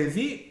so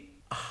crazy.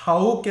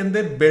 How can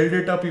they build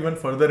it up even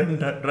further in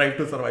Drive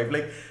to Survive?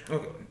 Like,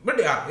 okay, but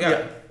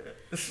yeah.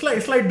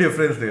 Slight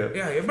difference there.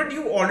 Yeah, but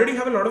you already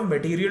have a lot of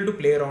material to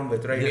play around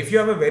with, right? Yes. If you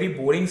have a very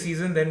boring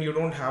season, then you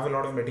don't have a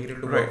lot of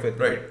material to work with,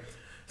 right?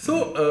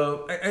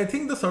 So I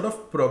think the sort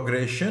of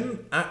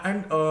progression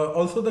and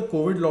also the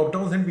COVID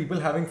lockdowns and people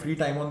having free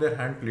time on their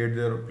hand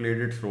played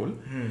its role.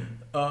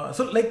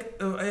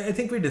 I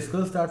think we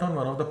discussed that on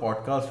one of the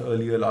podcasts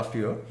earlier last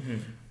year.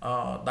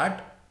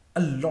 That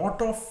a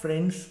lot of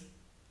friends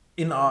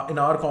in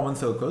our common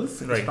circles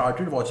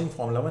started watching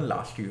Formula One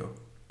last year.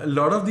 A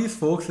lot of these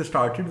folks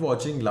started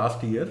watching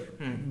last year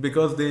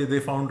because they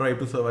found Drive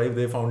to Survive,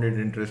 they found it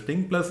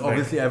interesting. Plus,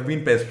 obviously, I've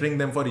been pestering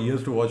them for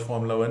years to watch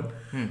Formula One.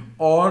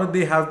 Or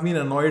they have been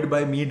annoyed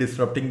by me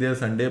disrupting their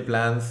Sunday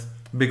plans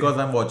because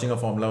I'm watching a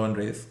Formula One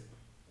race.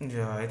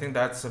 Yeah, I think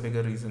that's a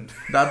bigger reason.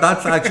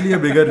 That's actually a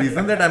bigger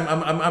reason that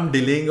I'm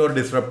delaying or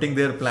disrupting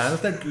their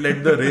plans, that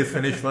let the race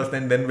finish first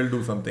and then we'll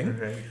do something.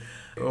 Right.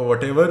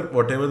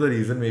 Whatever the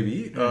reason may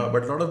be,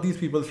 but a lot of these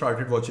people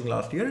started watching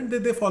last year and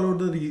they followed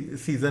the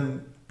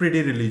season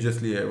pretty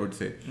religiously, I would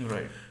say.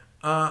 Right.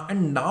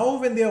 And now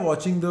when they are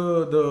watching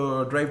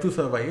the Drive to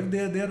Survive,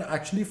 they are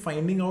actually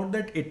finding out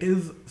that it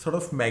is sort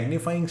of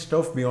magnifying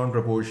stuff beyond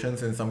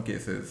proportions in some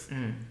cases.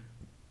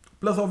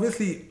 Plus,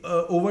 obviously,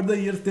 over the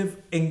years, they've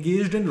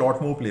engaged in a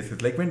lot more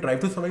places. Like when Drive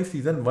to Survive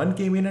season 1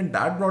 came in and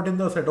that brought in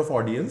the set of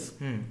audience,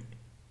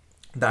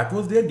 that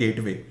was their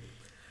gateway.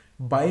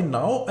 By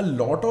now, a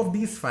lot of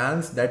these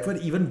fans that were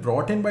even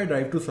brought in by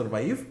Drive to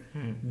Survive,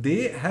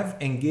 they have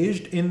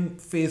engaged in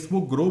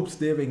Facebook groups,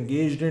 they've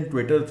engaged in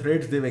Twitter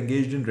threads, they've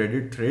engaged in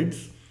Reddit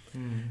threads.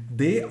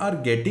 They are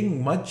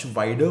getting much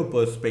wider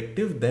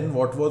perspective than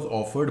what was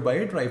offered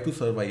by Drive to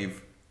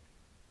Survive.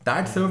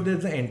 That served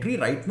as an entry.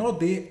 Right now,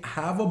 they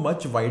have a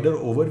much wider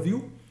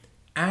overview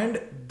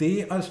and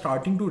they are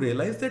starting to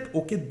realize that,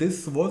 okay,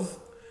 this was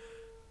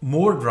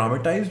more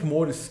dramatized,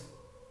 more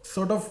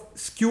sort of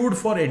skewed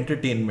for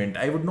entertainment.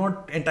 I would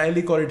not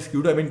entirely call it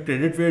skewed. I mean,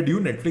 credit where due,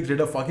 Netflix did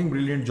a fucking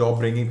brilliant job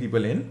bringing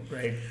people in.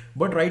 Right.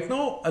 But right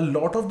now, a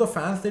lot of the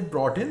fans they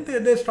brought in,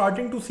 they're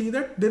starting to see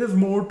that there is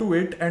more to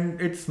it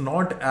and it's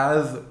not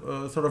as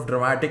sort of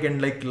dramatic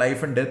and like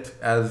life and death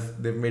as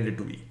they've made it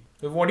to be.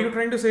 So what you're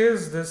trying to say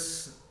is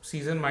this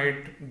season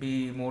might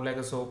be more like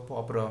a soap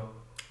opera.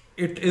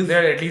 It is.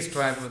 They're at least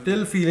trying.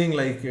 Still feeling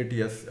like it,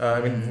 yes. I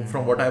mean,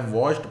 from what I've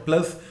watched,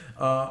 plus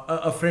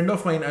a friend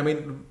of mine, I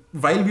mean,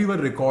 while we were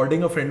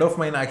recording, a friend of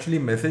mine actually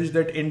messaged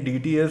that in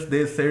DTS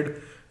they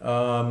said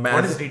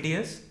what is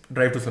DTS?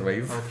 Drive to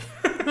Survive.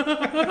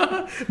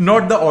 Okay.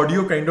 Not the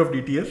audio kind of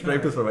DTS,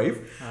 Drive to Survive.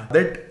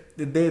 That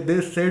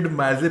they said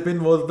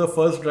Mazepin was the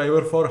first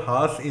driver for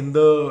Haas in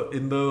the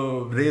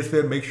race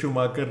where Mick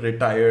Schumacher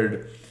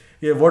retired.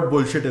 Yeah, what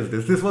bullshit is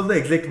this? This was the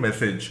exact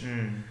message.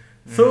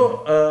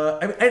 So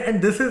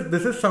and this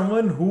is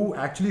someone who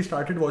actually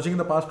started watching in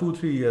the past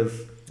 2-3 years.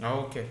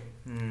 Okay.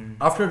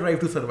 After Drive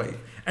to Survive,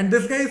 and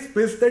this guy is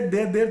pissed that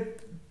they're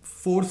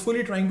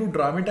forcefully trying to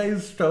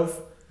dramatize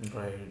stuff,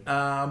 right?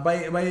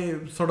 By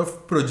sort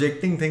of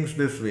projecting things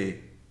this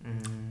way.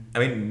 I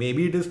mean,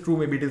 maybe it is true,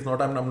 maybe it is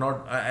not.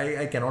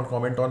 I cannot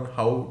comment on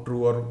how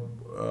true or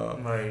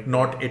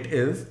not it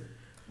is.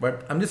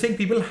 But I'm just saying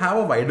people have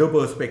a wider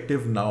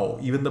perspective now,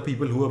 even the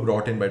people who were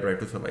brought in by Drive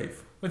to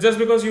Survive. But just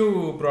because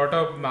you brought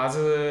up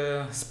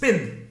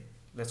Mazepin,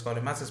 let's call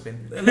him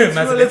Mazepin.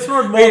 Let's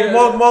not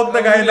mock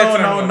the guy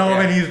now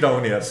when he's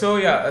down here.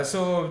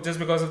 So just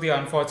because of the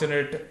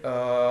unfortunate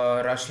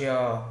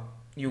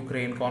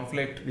Russia-Ukraine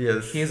conflict,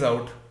 yes, he's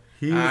out.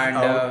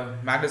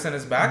 Magnussen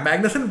is back.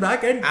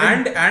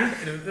 And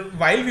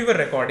while we were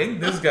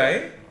recording, this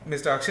guy,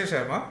 Mr. Akshay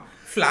Sharma,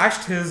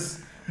 flashed his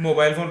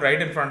mobile phone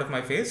right in front of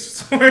my face,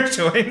 so it's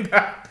showing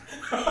that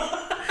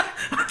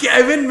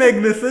Kevin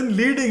Magnussen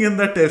leading in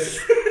the test.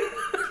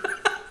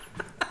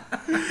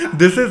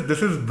 This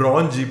is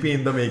Braun GP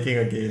in the making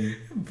again.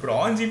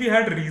 Braun GP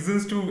had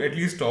reasons to at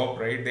least stop,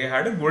 right? They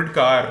had a good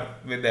car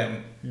with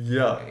them.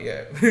 Yeah.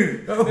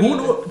 Who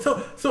knows?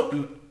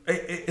 Sorry,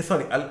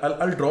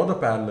 I'll draw the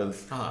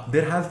parallels.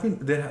 There have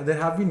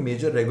been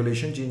major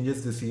regulation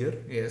changes this year.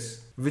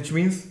 Yes. Which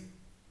means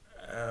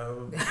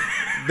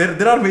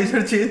there are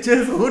major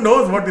changes. Who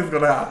knows what is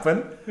going to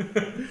happen?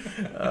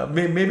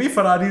 Maybe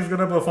Ferrari is going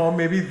to perform.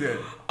 Maybe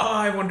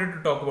I wanted to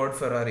talk about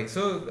Ferrari.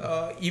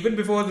 So even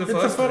before the It's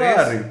a first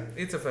Ferrari. race,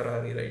 it's a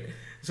Ferrari, right?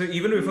 So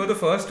even before the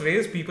first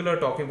race, people are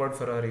talking about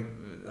Ferrari.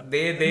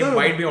 They No.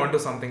 might be onto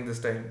something this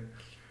time.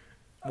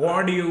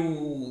 What do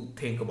you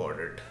think about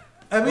it?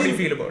 I What do you mean,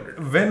 feel about it?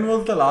 when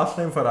was the last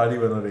time Ferrari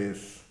won a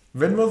race?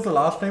 When was the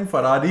last time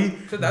Ferrari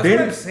So that's what I'm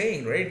didn't?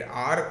 saying, right?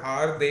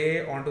 Are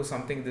they onto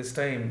something this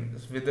time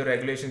with the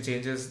regulation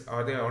changes?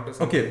 Are they onto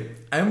something? Okay,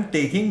 I'm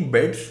taking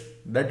bets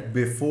that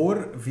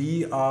before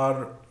we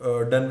are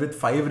done with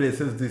 5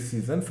 races this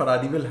season,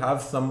 Ferrari will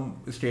have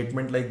some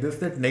statement like this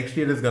that next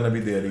year is gonna be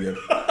their year.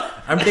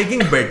 I'm taking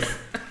bets.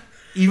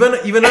 Even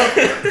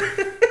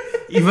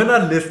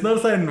our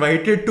listeners are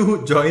invited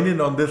to join in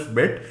on this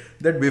bet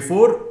that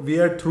before we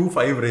are through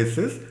 5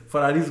 races,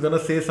 Ferrari is gonna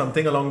say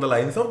something along the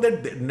lines of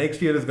that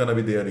next year is gonna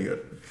be their year.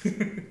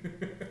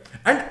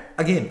 And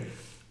again,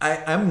 I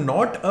am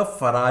not a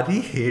Ferrari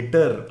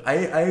hater.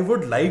 I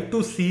would like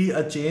to see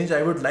a change.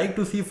 I would like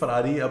to see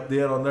Ferrari up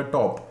there on the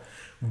top.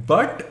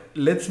 But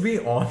let's be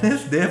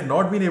honest, they have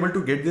not been able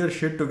to get their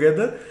shit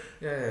together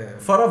Yeah.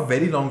 for a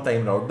very long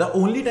time now. The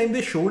only time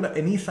they showed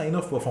any sign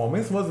of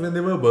performance was when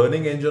they were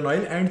burning engine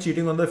oil and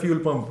cheating on the fuel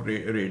pump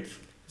rates.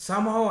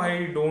 Somehow I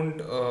don't,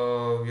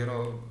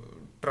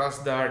 trust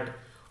that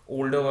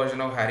older version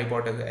of Harry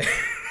Potter guy.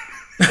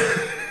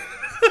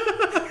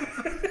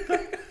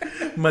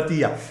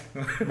 Mattia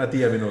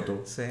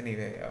Binotto. So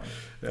anyway, yeah.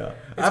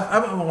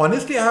 Yeah.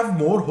 Honestly, I have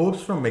more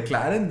hopes from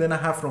McLaren than I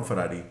have from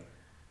Ferrari.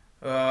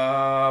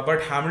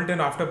 But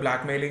Hamilton, after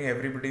blackmailing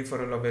everybody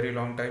for a very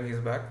long time, he's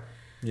back.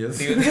 Yes.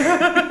 Do you-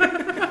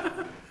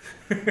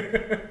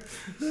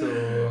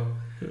 So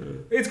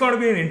it's going to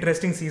be an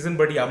interesting season.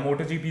 But yeah,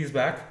 MotoGP is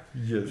back.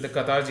 Yes. The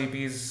Qatar GP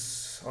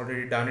is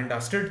already done and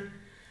dusted.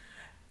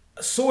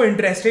 So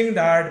interesting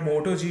that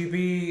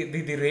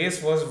MotoGP, the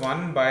race was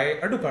won by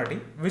a Ducati,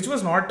 which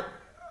was not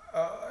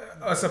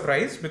a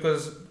surprise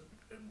because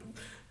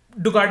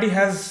Ducati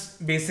has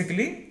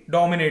basically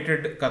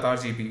dominated Qatar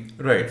GP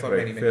Right, for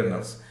right, many fair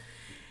years.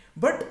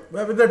 But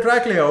But the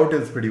track layout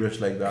is pretty much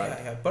like that.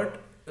 yeah. But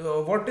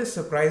what is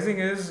surprising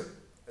is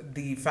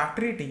the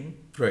factory team,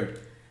 Right.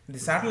 the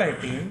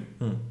satellite team,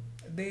 Hmm.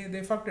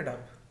 they fucked it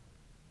up.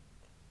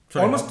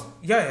 Sorry. Almost,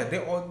 yeah. They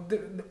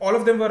all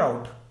of them were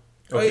out,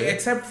 Okay.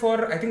 except for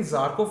I think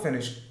Zarco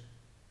finished.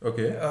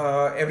 Okay.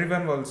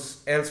 Everyone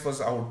else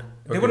was out.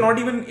 They Okay. were not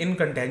even in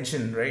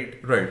contention, right?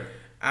 Right.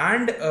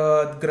 And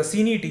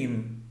Grassini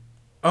team,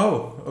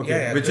 Oh, okay.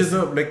 Yeah, Which is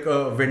like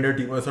a vendor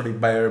team,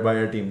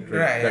 buyer team, right?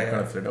 Right, That yeah,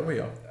 kind of setup. Oh,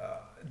 yeah.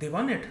 they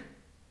won it.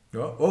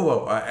 Yeah. Oh,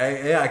 wow.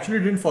 I actually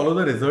didn't follow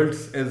the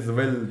results as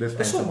well this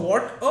time. So somehow.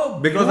 what a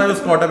Because I was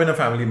beautiful- caught up in a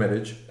family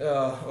marriage.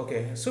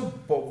 Okay, so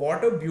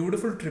what a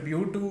beautiful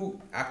tribute to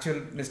actual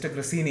Mr.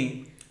 Grassini,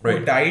 who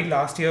Right. died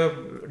last year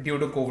due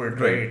to COVID,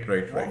 right?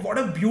 Right. What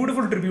a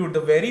beautiful tribute.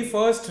 The very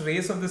first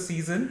race of the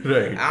season,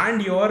 Right.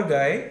 and your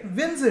guy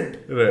wins it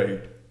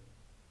Right.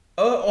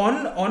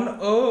 on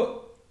a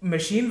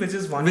machine which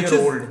is 1 Which year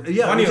is, old.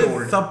 yeah, 1 which year is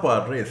old. subpar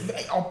race.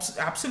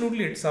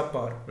 Absolutely, it's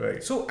subpar.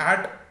 Right. So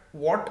at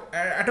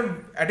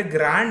a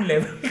grand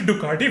level,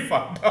 Ducati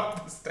fucked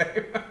up this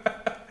time.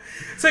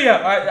 So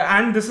yeah,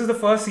 and this is the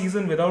first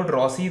season without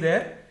Rossi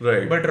there.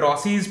 Right. But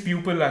Rossi's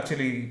pupil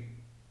actually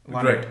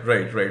won it.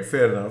 Right.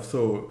 Fair enough.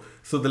 So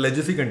the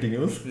legacy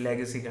continues.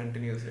 Legacy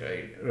continues,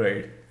 right?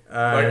 Right.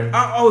 But And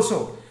also,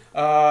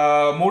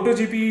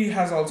 MotoGP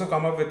has also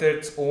come up with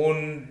its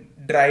own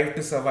Drive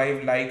to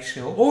Survive like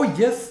show. oh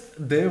yes,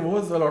 there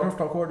was a lot of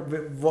talk about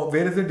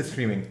where is it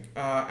streaming?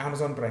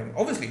 Amazon Prime,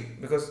 obviously,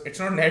 because it's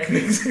not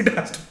Netflix, it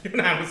has to be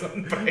on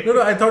Amazon Prime.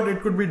 No, I thought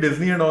it could be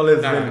Disney and all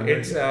as Nah, well.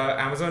 it's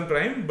Amazon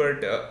Prime,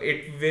 but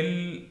it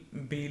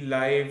will be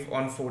live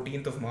on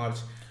 14th of March.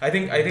 I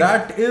think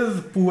That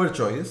is poor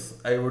choice,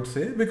 I would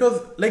say,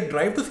 because like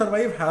Drive to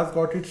Survive has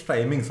got its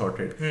timing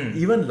sorted.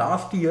 Even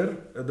last year,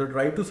 the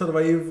Drive to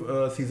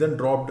Survive season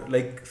dropped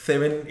like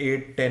 7,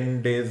 8,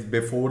 10 days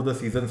before the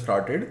season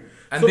started.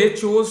 and So- they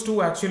chose to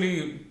actually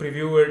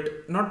debut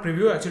it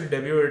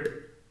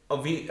a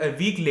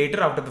week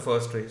later after the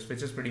first race,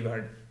 which is pretty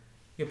bad.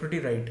 You're pretty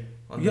right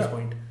on this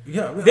point.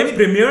 Yeah, They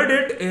premiered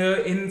it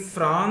in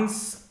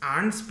France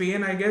and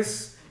Spain, I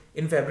guess,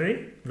 in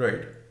February.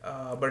 right.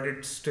 But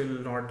it's still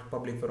not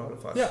public for all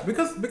of us. Yeah,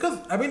 because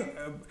I mean,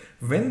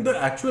 when the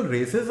actual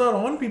races are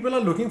on, people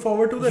are looking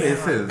forward to the Yeah,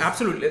 races.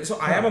 absolutely. So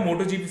I am a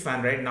MotoGP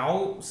fan right now.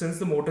 Since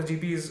the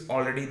MotoGP is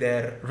already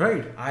there,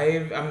 Right. I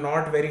am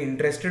not very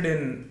interested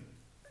in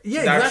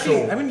Yeah, that exactly.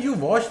 show. I mean, you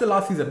watched the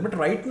last season, but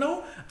right now,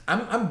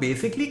 I'm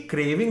basically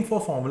craving for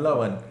Formula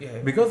One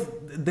because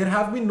there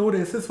have been no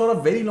races for a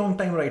very long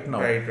time right now.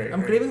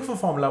 I'm craving for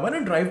Formula One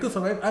and Drive to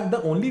Survive. The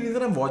only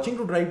reason I'm watching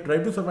to Drive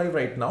to Survive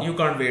right now. You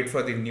can't wait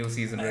for the new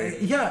season, right?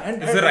 Yeah,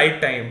 and It's the right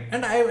time.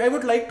 And I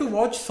would like to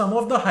watch some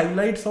of the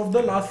highlights of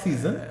the last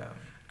season.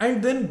 Yeah.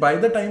 And then by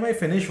the time I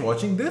finish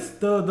watching this,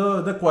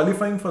 the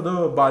qualifying for the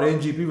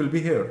Bahrain GP will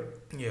be here.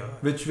 Yeah.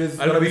 Which is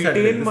I'll gonna be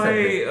Saturday, retain this my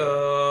Saturday.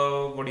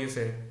 what do you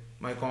say?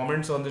 My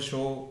comments on the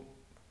show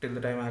till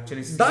the time I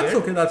actually see That's it.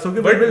 okay. That's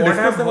okay. But we'll what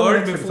I've discuss them on the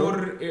heard next before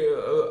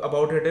episode.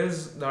 about it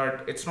is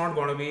that it's not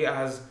going to be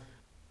as,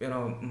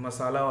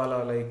 masala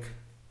wala like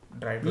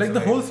Drive to Like the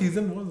Survive. whole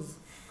season was.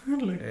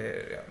 Like,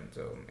 Yeah,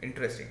 so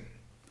interesting.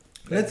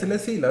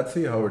 let's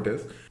see how it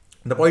is.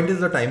 The point is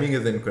the timing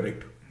is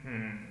incorrect.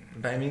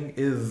 Hmm. Timing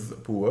is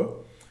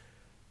poor.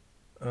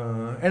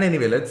 And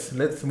anyway,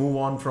 let's move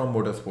on from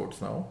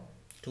motorsports now.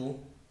 Two.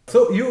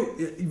 So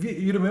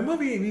you remember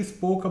we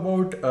spoke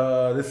about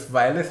this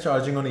wireless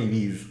charging on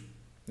EVs.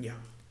 Yeah.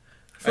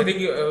 So- I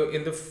think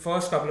in the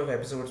first couple of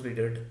episodes we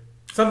did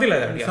something like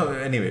that. Yeah. So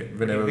anyway,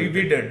 whenever we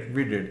did.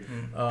 we did.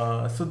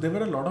 So there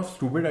were a lot of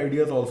stupid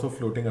ideas also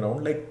floating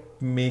around, like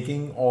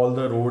making all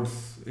the roads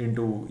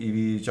into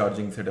EV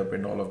charging setup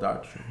and all of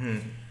that. Hmm.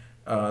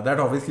 That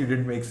obviously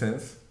didn't make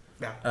sense.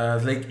 Yeah.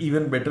 Like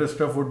even better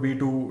stuff would be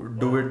to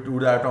do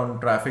that on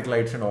traffic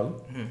lights and all,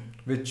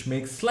 which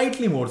makes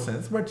slightly more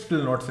sense, but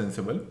still not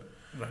sensible.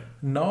 Right.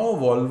 Now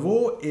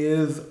Volvo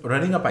is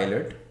running a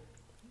pilot,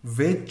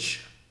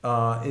 which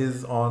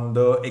is on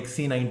the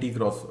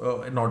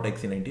XC90 not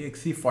XC90,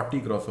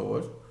 XC40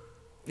 crossover.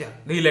 Yeah.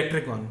 The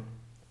electric one.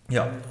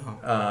 Yeah,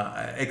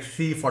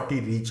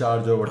 XC40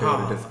 Recharge or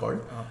whatever it is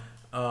called.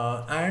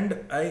 And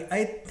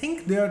I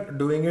think they are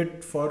doing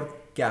it for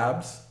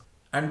cabs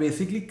and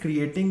basically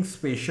creating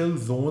special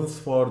zones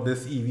for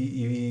this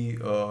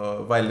EV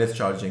wireless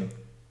charging.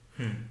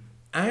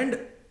 And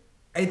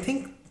I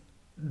think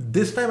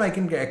this time I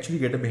can actually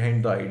get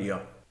behind the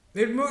idea.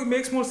 It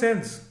makes more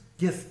sense.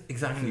 Yes,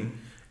 exactly.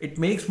 It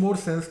makes more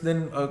sense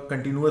than a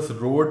continuous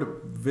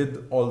road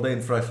with all the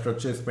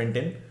infrastructure spent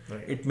in.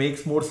 Right. It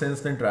makes more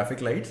sense than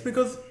traffic lights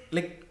because,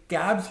 like,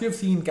 cabs you've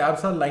seen,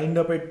 cabs are lined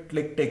up at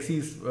like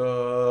taxis,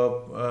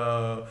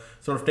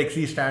 sort of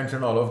taxi stands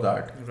and all of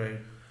that. Right.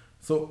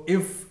 So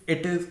if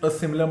it is a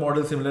similar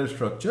model, similar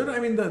structure, I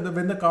mean,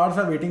 when the cars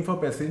are waiting for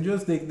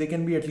passengers, they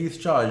can be at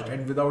least charged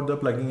and without the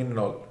plugging in and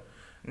all.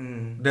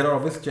 There are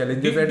obvious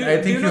challenges, and I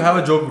think you have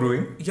a joke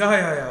brewing.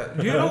 Yeah.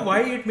 Do you know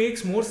why it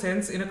makes more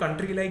sense in a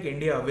country like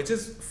India, which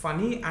is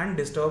funny and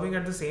disturbing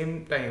at the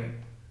same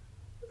time?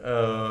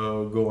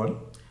 Go on.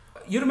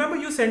 You remember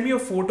you sent me a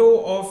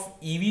photo of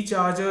EV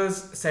chargers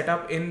set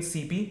up in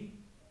CP?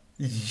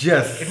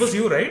 Yes. It was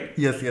you, right?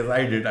 Yes,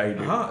 I did.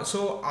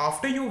 So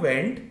after you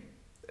went,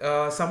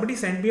 somebody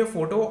sent me a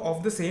photo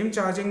of the same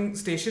charging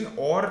station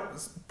or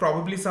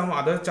probably some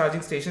other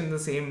charging station in the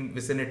same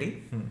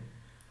vicinity.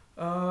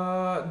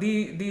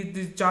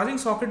 The charging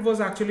socket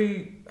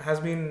has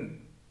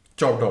been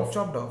chopped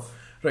off.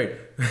 Right.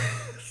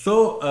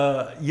 So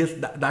yes,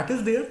 that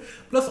is there.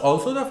 Plus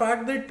also the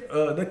fact that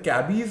the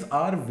cabbies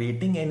are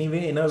waiting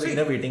anyway in a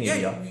waiting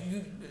area.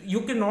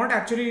 You cannot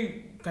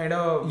actually kind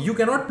of... You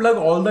cannot plug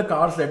all the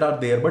cars that are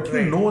there, but you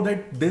Right. know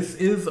that this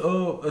is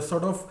a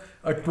sort of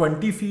a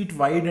 20 feet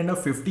wide and a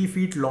 50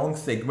 feet long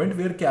segment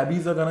where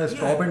cabbies are gonna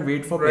stop and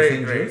wait for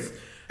passengers. Right.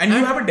 And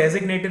you have a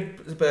designated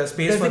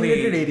space for the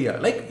area,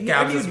 like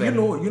cabs as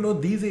well. you know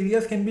these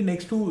areas can be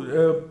next to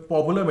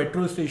popular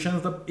metro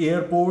stations, the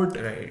airport,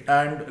 Right.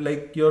 and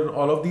like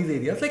all of these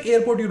areas. Like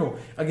airport,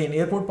 again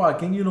airport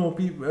parking,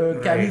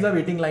 cabbies are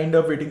waiting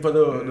for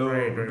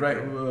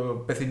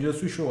the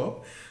passengers to show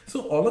up.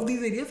 So all of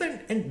these areas,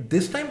 and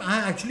this time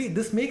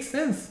this makes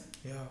sense.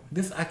 Yeah.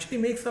 This actually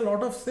makes a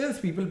lot of sense.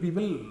 People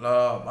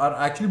are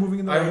actually moving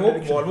in the I right hope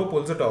direction. Volvo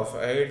pulls it off.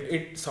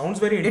 It sounds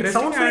very interesting. It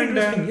sounds very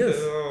interesting, and, yes.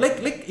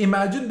 Like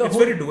imagine the it's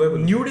whole very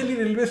doable. New Delhi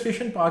railway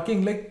station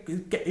parking. Like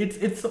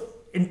it's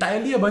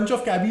entirely a bunch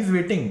of cabbies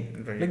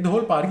waiting. Right. Like the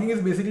whole parking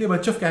is basically a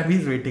bunch of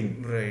cabbies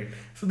waiting. Right.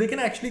 So they can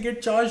actually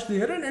get charged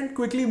there and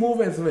quickly move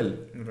as well.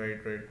 Right.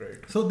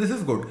 So this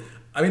is good.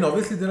 I mean,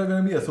 obviously there are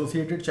going to be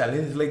associated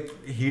challenges like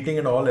heating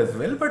and all as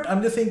well. But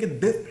I'm just saying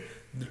that this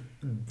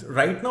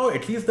right now,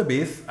 at least the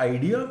base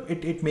idea,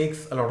 it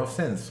makes a lot of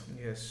sense.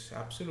 Yes,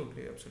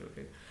 absolutely.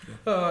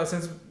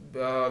 Since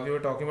we were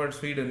talking about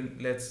Sweden,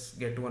 let's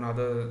get to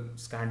another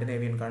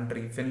Scandinavian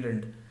country,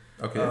 Finland.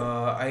 Okay.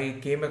 I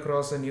came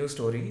across a news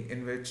story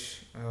in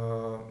which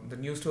the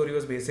news story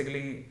was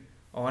basically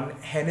on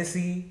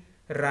Hennessy,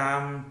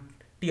 Ram,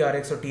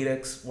 TRX or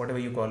T-Rex, whatever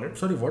you call it.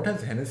 Sorry, what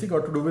has Hennessy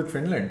got to do with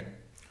Finland?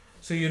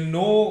 So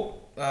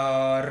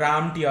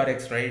Ram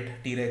TRX, right?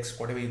 T-Rex,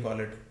 whatever you call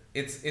it.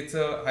 It's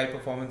a high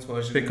performance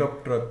version.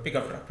 Pickup truck,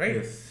 right?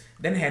 Yes.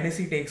 Then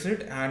Hennessy takes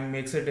it and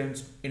makes it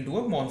into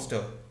a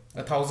monster,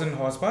 1,000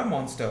 horsepower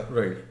monster,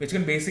 Right. which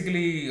can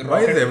basically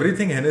Why is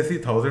everything Hennessy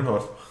 1,000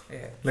 horsepower?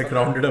 Yeah, Like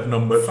rounded up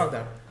numbers. Fuck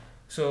that.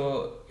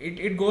 So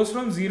it goes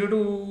from 0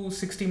 to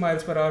 60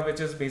 miles per hour, which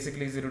is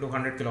basically 0 to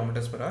 100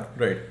 kilometers per hour.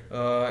 Right.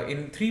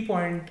 In 3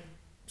 point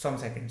some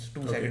seconds,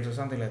 2 seconds or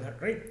something like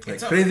that, right?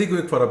 Like crazy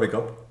quick for a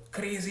pickup.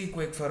 Crazy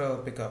quick for a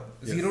pickup.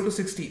 Yes. 0 to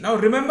 60. Now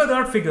remember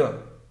that figure.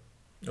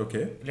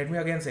 Okay. Let me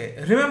again say,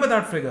 remember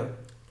that figure.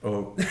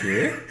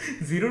 Okay.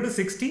 0 to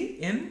 60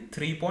 in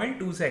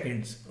 3.2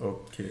 seconds.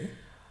 Okay.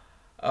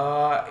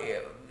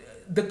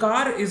 The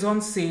car is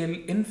on sale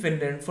in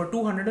Finland for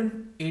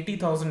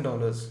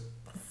 $280,000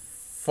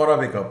 For a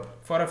pickup.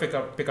 for a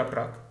pickup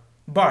truck,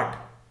 but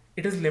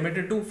it is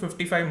limited to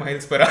 55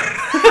 miles per hour.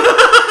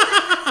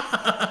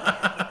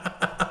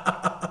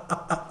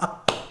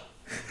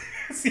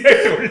 See, I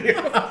told you.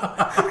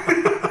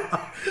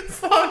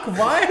 Fuck,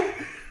 why?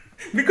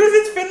 Because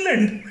it's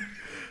Finland.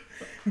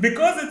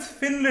 Because it's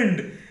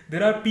Finland.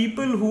 There are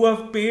people who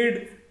have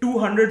paid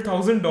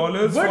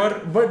 $200,000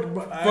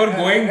 for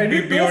going I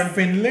didn't know beyond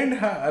Finland.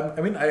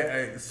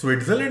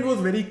 Switzerland was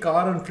very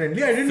car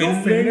unfriendly. I didn't know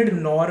Finland,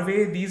 Finland.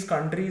 Norway. These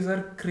countries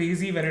are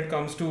crazy when it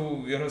comes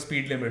to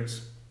speed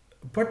limits.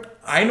 But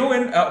I know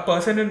a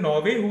person in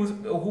Norway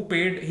who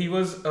paid. He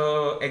was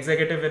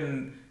executive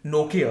in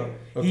Nokia.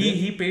 Okay.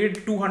 He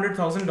paid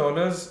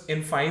 $200,000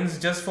 in fines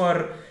just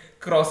for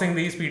crossing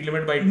the speed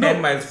limit by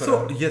 10 miles per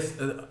hour. Yes,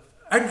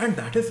 and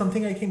that is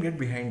something I can get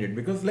behind it,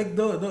 because like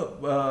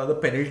the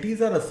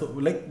penalties are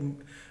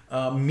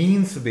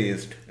means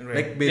based. Right.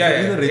 Like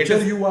basically, the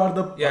richer you are,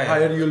 the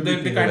higher you'll be.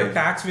 The kind of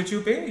tax which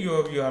you pay,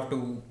 you have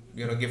to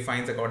give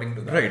fines according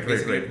to that. Right.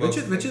 Basically,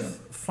 Which is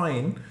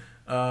fine,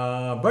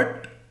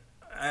 but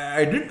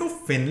I didn't know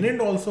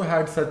Finland also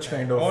had such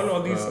kind of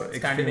all these extreme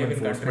Scandinavian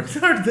enforcement.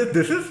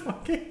 This is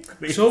fucking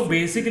crazy. So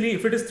basically,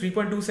 if it is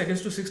 3.2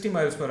 seconds to 60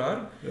 miles per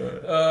hour,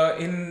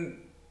 in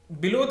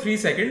below 3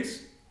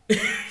 seconds,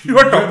 you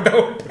are topped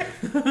out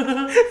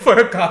for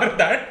a car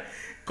that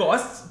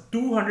costs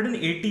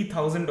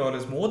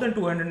 $280,000, more than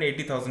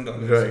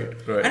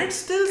 $280,000. Right. And it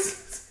still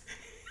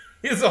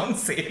is on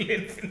sale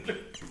in Finland.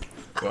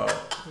 Wow.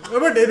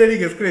 But in any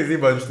case, crazy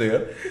bunch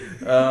there.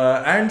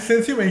 And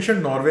since you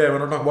mentioned Norway, I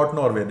want to talk about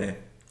Norway now.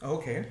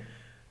 Okay.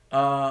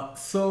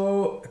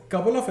 So, a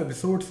couple of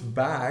episodes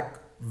back,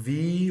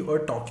 we were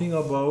talking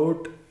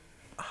about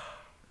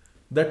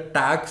the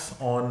tax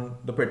on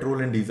the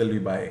petrol and diesel we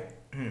buy.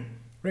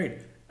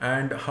 Right.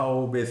 And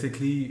how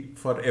basically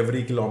for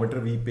every kilometer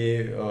we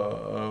pay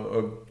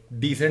a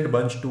decent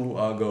bunch to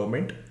our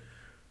government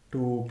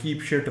to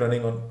keep shit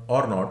running on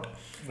or not.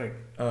 Right.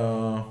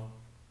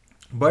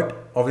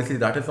 But obviously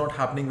that is not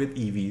happening with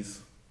EVs.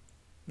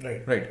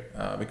 Right.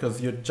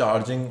 Because you're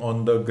charging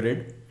on the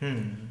grid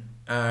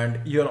and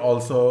you're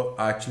also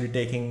actually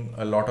taking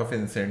a lot of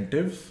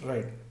incentives.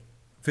 Right.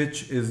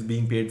 Which is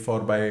being paid for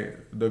by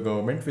the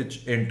government,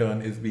 which in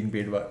turn is being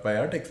paid by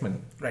our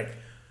taxmen. Right.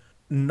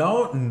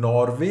 Now,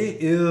 Norway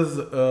is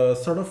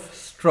sort of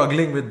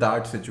struggling with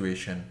that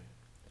situation.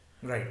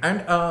 Right.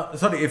 And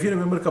sorry, if you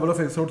remember a couple of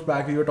episodes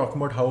back, we were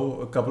talking about how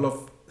a couple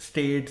of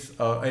states,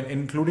 and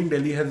including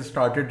Delhi, has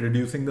started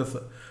reducing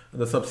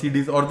the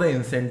subsidies or the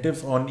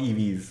incentives on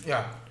EVs.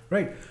 Yeah.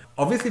 Right.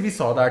 Obviously, we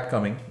saw that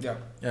coming. Yeah.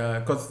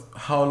 Because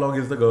how long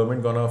is the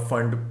government gonna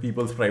fund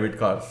people's private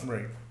cars?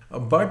 Right.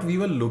 But we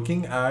were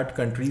looking at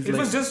countries It like...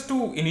 was just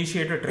to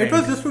initiate a trend. It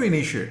was just to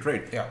initiate,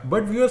 right? Yeah.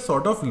 But we were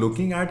sort of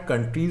looking at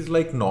countries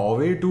like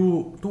Norway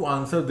to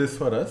answer this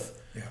for us.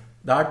 Yeah.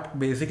 That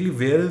basically,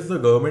 where is the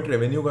government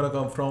revenue gonna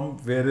come from?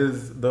 Where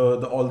is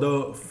the all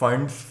the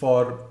funds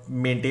for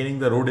maintaining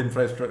the road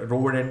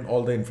and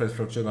all the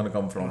infrastructure gonna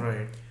come from?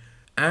 Right.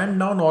 And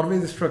now Norway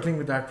is struggling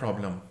with that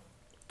problem.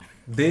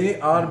 They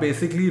are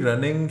basically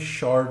running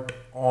short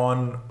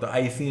on the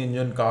IC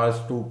engine cars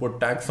to put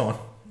tax on.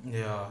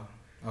 Yeah.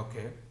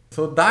 Okay.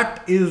 So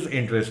that is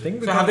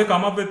interesting. So have they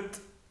come up with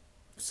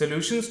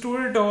solutions to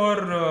it,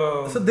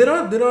 or? So there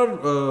are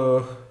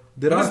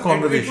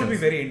conversations. It would be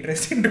very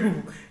interesting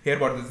to hear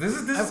about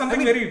this. This is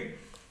something very.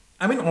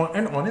 I mean,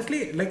 and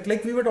honestly,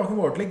 like we were talking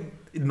about, like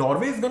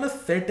Norway is gonna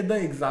set the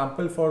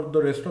example for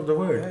the rest of the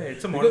world. Yeah,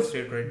 it's a modern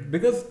state, right?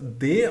 Because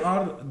they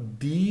are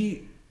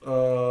the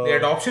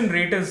adoption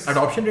rate is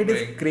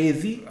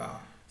crazy.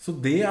 So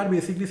they are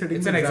basically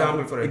setting an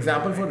example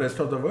for the rest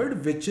of the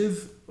world, which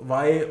is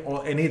why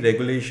any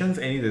regulations,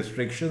 any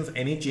restrictions,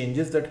 any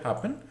changes that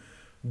happen,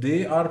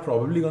 they are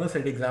probably going to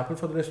set example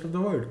for the rest of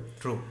the world.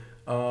 True.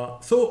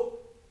 So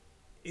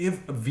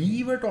if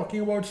we were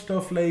talking about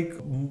stuff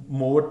like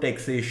more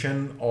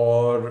taxation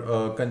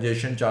or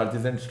congestion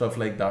charges and stuff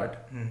like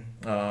that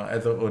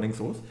as a earning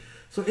source.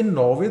 So in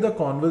Norway, the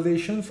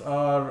conversations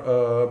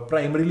are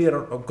primarily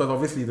around, because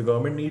obviously the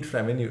government needs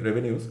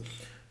revenues.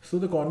 So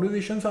the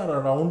conversations are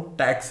around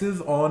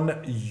taxes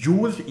on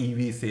used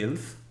EV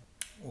sales.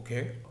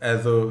 Okay.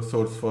 As a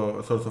source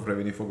of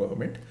revenue for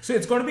government. So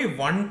it's going to be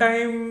one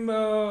time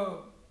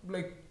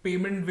like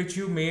payment which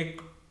you make,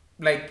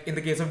 like in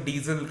the case of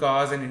diesel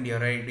cars in India,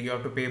 right? You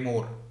have to pay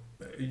more.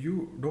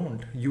 You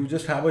don't. You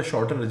just have a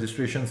shorter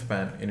registration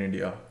span in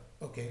India.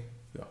 Okay.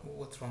 Yeah.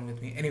 What's wrong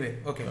with me? Anyway,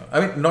 okay.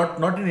 I mean,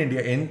 not in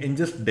India, in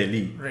just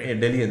Delhi,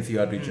 right. Delhi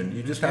NCR region.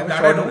 You just have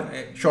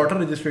a shorter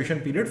registration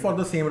period for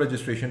the same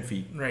registration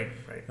fee. Right.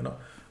 You know,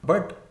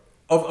 but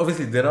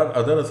obviously there are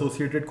other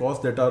associated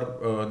costs that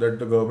are that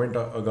the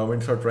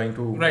governments are trying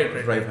to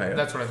drive higher.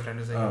 That's what I was trying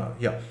to say.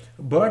 Yeah,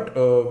 but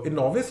in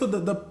Norway, so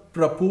the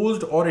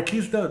proposed, or at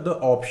least the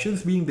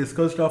options being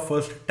discussed are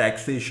first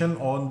taxation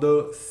on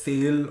the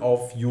sale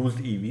of used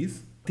EVs.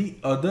 The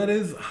other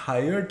is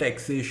higher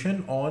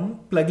taxation on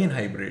plug-in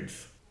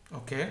hybrids.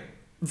 Okay.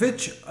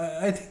 Which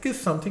I think is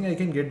something I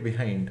can get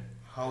behind.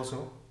 How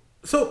so?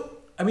 So,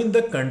 I mean,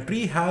 the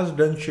country has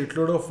done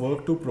shitload of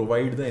work to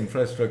provide the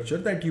infrastructure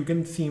that you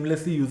can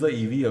seamlessly use a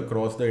EV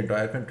across the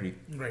entire country.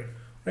 Right.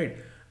 Right.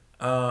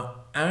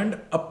 And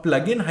a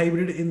plug-in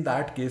hybrid in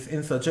that case,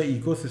 in such a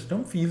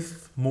ecosystem,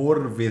 feels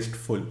more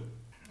wasteful.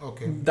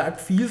 Okay.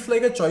 That feels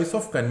like a choice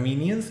of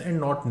convenience and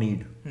not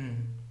need.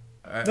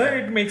 No,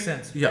 it makes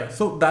sense. Yeah,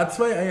 so that's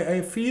why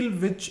I feel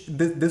which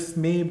this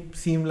may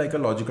seem like a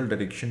logical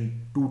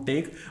direction to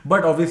take,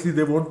 but obviously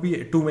there won't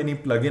be too many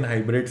plug-in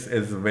hybrids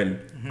as well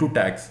to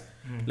tax.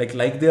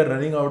 Like they are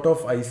running out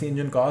of IC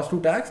engine cars to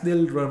tax,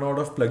 they'll run out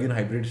of plug-in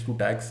hybrids to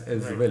tax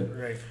as well.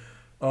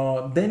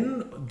 Right.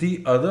 Then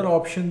the other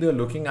option they're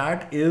looking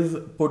at is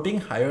putting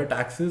higher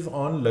taxes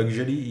on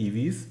luxury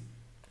EVs.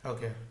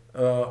 Okay.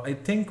 I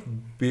think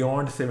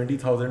beyond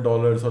 $70,000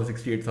 or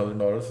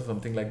 $68,000 or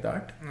something like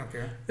that.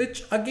 Okay.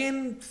 Which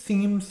again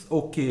seems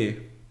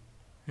okay.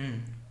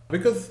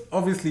 Because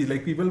obviously,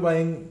 like people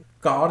buying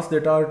cars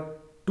that are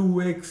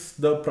 2x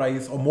the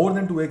price or more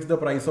than 2x the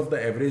price of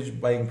the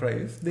average buying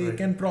price, they Right.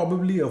 can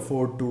probably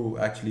afford to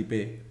actually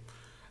pay.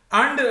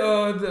 And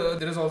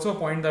there is also a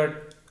point that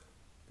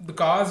the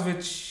cars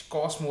which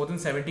cost more than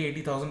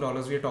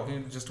 $80,000, we are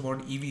talking just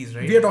about EVs,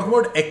 right? We are talking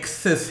about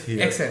excess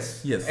here.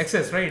 Excess. Yes.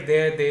 Excess, right?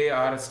 They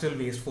are still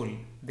wasteful.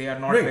 They are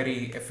not Right.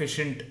 very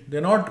efficient.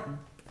 They're not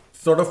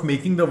sort of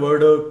making the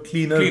world a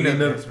cleaner Yes,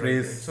 right.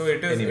 place. So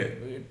it is. Anyway.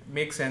 It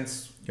makes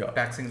sense Yeah.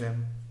 taxing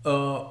them.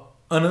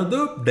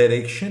 Another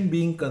direction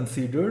being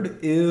considered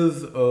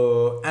is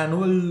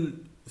annual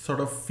sort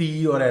of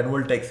fee or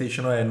annual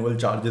taxation or annual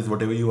charges,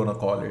 whatever you want to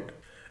call it.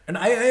 And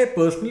I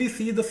personally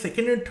see the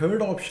second and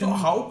third option. So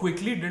how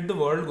quickly did the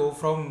world go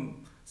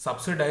from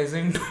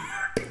subsidizing to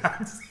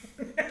taxing?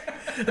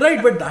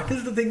 Right, but that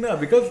is the thing now,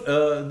 because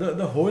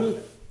the whole.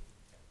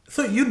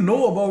 So you know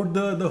about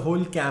the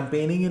whole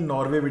campaigning in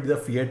Norway with the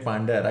Fiat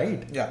Panda,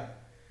 right? Yeah.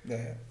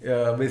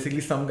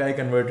 Basically, some guy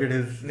converted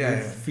his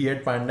Yeah.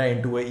 Fiat Panda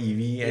into a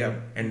EV and, Yeah.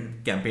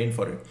 and campaigned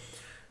for it.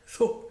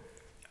 So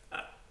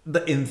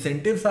the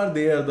incentives are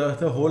there.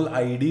 The whole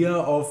idea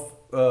of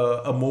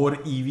a more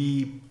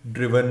EV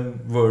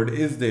driven world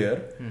is there,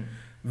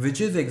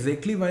 which is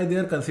exactly why they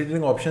are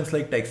considering options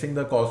like taxing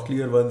the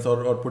costlier ones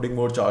or putting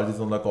more charges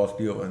on the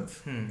costlier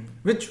ones.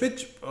 Which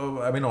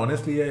I mean,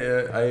 honestly,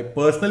 I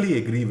personally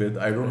agree with.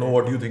 I don't know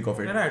what you think of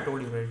it. Yeah, I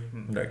told you, right?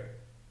 Right.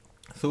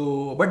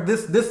 So, but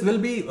this will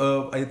be,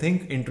 I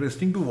think,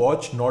 interesting to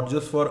watch, not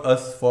just for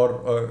us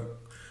for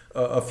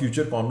a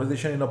future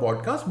conversation in a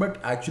podcast, but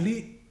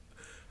actually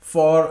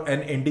for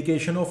an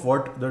indication of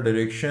what the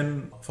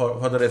direction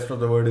for the rest of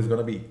the world is going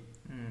to be.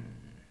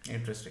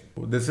 Interesting.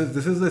 This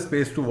is the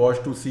space to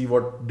watch to see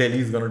what Delhi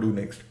is going to do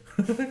next.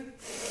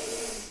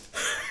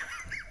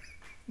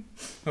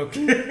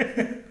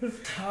 Okay.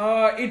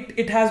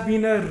 It has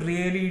been a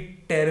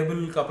really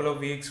terrible couple of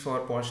weeks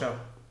for Porsche.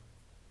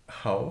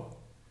 How?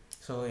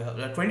 So yeah,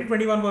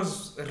 2021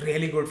 was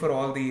really good for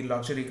all the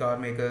luxury car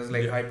makers,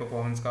 like Yeah. high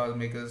performance car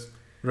makers,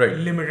 Right.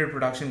 limited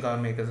production car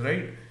makers,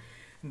 right?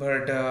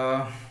 But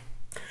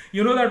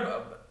you know that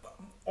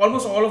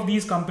almost all of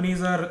these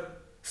companies are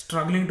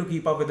struggling to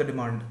keep up with the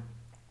demand.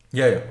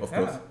 Yeah, of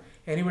course.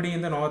 Anybody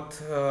in the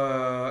North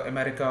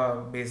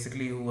America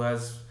basically who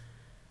has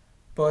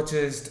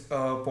purchased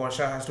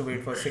Porsche has to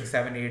wait for 6,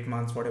 7, 8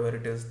 months, whatever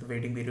it is. The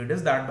waiting period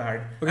is that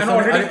bad. Okay, And so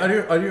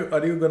already,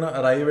 are you gonna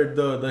arrive at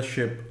the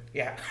ship?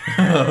 yeah.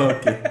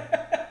 Okay.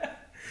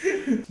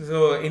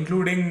 So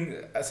including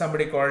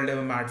somebody called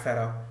Matt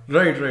Farah.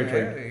 Right.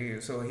 Yeah,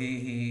 so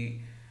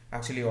he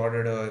actually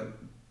ordered a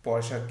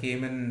Porsche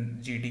Cayman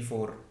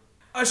GT4.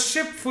 A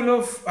ship full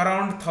of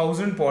around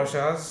 1,000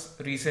 Porsches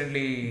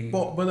recently.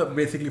 But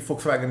basically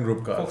Volkswagen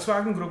Group cars.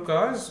 Volkswagen Group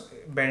cars,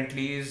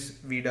 Bentleys,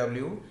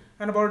 VW,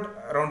 and about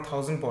around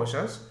 1,000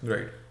 Porsches.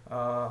 Right.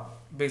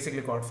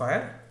 Basically caught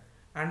fire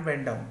and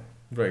went down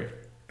Right.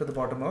 to the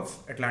bottom of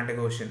Atlantic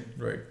Ocean.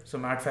 Right. So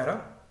Matt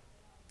Farah,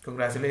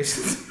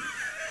 congratulations.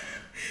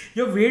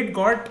 Your wait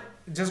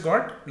just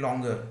got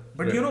longer.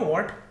 But Right. you know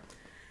what?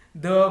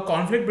 The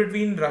conflict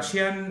between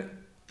Russia and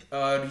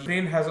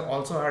Ukraine has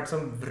also had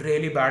some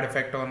really bad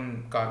effect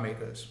on car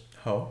makers.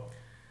 How?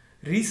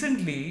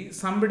 Recently,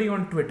 somebody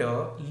on Twitter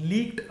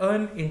leaked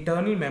an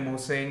internal memo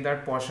saying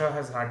that Porsche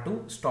has had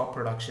to stop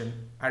production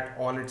at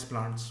all its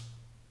plants.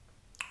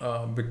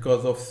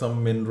 Because of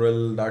some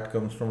mineral that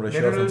comes from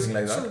Russia or something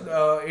like that.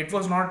 So, it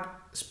was not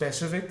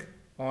specific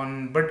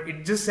on, but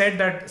it just said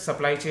that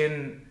supply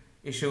chain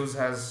issues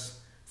has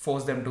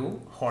forced them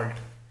to halt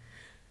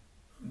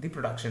the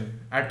production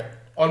at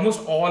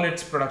almost all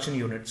its production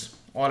units,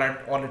 all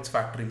its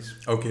factories.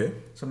 Okay.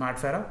 So Matt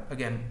Farah,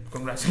 again,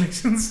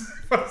 congratulations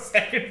for a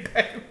second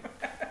time.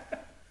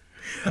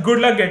 Good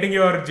luck getting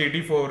your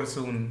GT4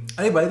 soon.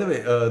 Hey, by the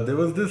way, there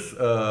was this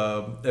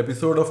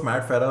episode of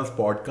Matt Farah's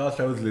podcast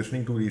I was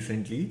listening to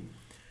recently.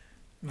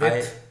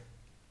 With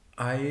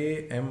I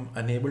am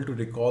unable to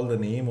recall the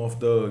name of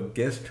the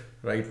guest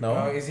right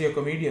now. is he a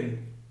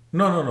comedian?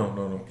 No.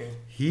 Okay.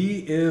 He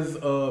is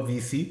a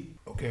VC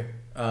Okay.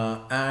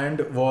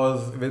 and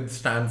was with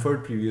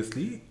Stanford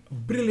previously.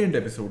 Brilliant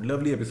episode,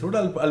 lovely episode.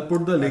 I'll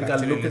put the link. I'll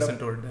actually look it up. listen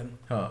to it then.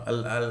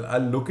 I'll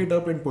look it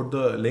up and put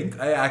the link.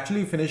 I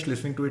actually finished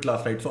listening to it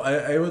last night, so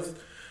I was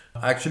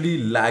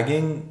actually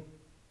lagging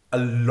a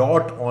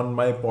lot on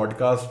my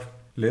podcast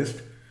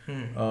list.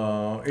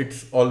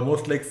 It's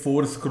almost like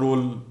 4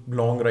 scroll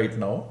long right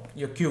now.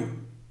 Your queue.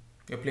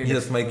 Your playlist.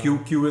 Yes, my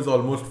queue is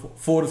almost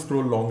 4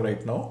 scroll long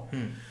right now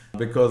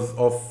because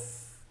of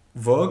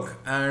work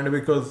and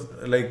because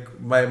like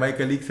my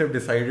colleagues have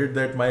decided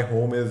that my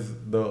home is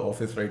the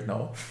office right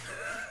now.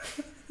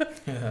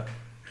 Yeah.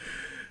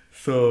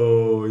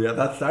 So yeah,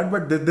 that's that.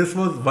 But this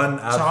was one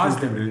Charge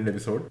absolutely them. brilliant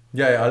episode.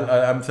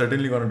 Yeah, I'm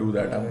certainly gonna do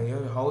that.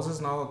 Your house is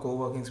now a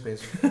co-working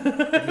space.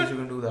 At least you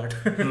can do that.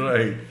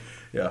 Right.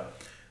 Yeah.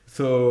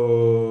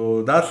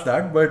 So that's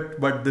that. But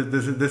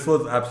this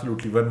was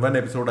absolutely one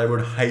episode I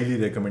would highly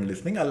recommend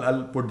listening.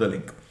 I'll put the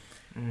link.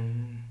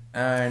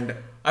 And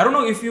I don't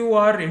know if you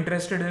are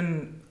interested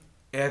in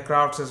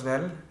aircrafts as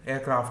well.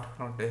 Aircraft,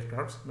 not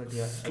aircrafts, but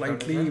yeah.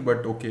 slightly, aircraft as well.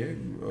 but okay.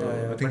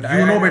 Yeah, I think but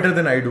you know better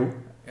than I do.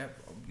 Yeah,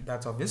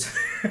 that's obvious.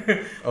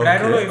 Okay. But I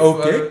don't know if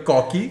okay.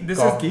 Cocky.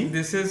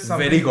 this is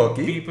something Very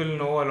cocky. people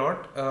know a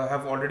lot,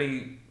 have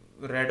already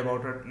read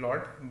about it a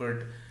lot.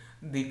 But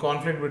the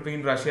conflict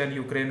between Russia and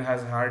Ukraine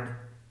has had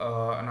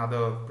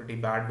another pretty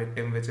bad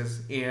victim, which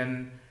is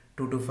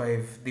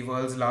AN-225, the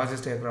world's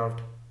largest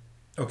aircraft.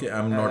 Okay,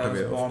 I'm not That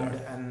was aware of bombed,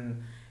 that.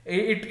 and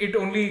it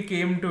only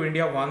came to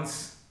India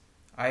once.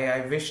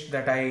 I wished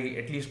that I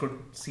at least could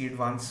see it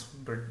once,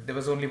 but there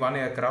was only one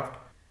aircraft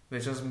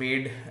which was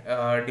made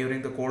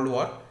during the Cold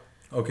War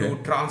Okay. to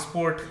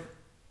transport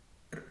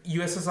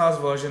USSR's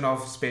version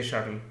of space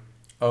shuttle.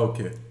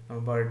 Okay.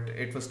 But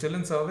it was still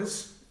in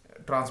service,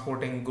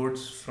 transporting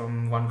goods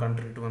from one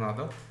country to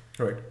another.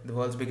 Right. The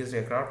world's biggest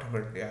aircraft,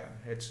 but yeah,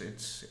 it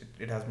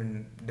has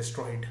been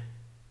destroyed.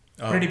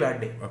 Ah, Pretty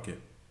bad day. Okay.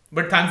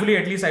 But thankfully,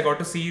 at least I got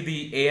to see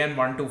the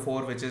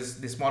AN-124, which is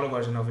the smaller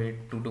version of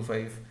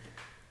A225.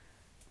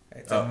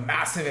 It's a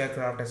massive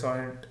aircraft. I saw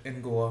it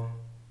in Goa.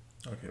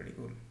 Okay. Pretty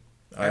cool.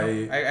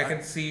 I I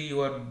can see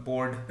you are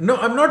bored. No,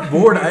 I'm not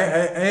bored.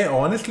 I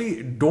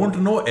honestly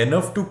don't know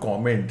enough to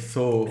comment.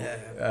 So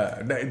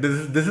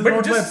this is But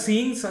not just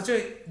seeing such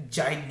a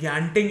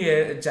gigantic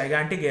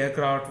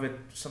aircraft with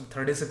some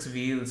 36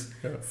 wheels,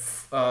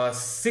 Yeah.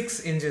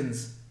 6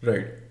 engines,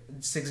 right.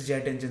 6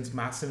 jet engines,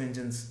 massive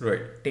engines,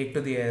 Right. take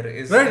to the air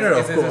is Right. is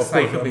Of a course.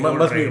 sight to behold,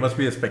 Must right?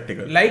 be a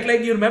spectacle. Like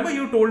you remember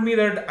you told me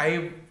that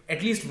I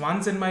at least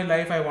once in my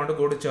life I want to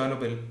go to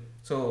Chernobyl.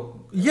 So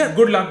Yeah.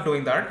 good luck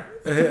doing that.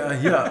 Yeah.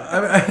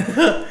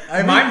 I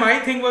mean, My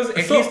thing was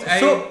at least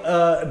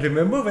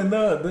remember when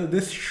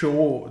this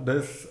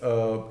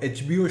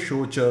HBO show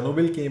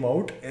Chernobyl came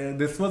out?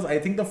 This was, I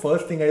think, the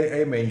first thing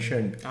I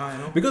mentioned I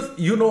know. because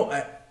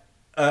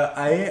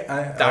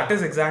That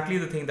is exactly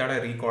the thing that I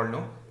recall.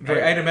 No,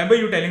 Right. I remember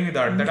you telling me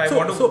that I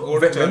want to go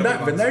to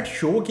Chernobyl. when that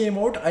show came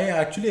out, I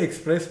actually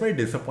expressed my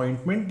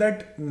disappointment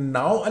that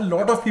now a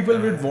lot of people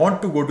would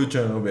want to go to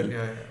Chernobyl.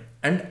 Yeah.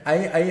 And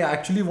I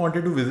actually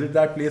wanted to visit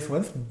that place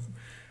once,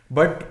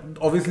 but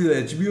obviously the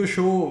HBO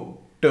show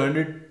turned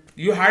it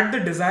You had the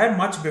desire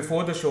much before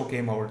the show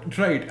came out.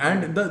 right,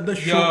 and the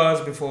show Years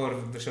before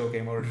the show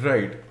came out.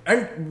 right,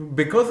 and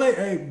because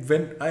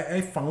when I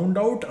found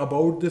out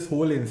about this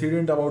whole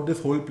incident, about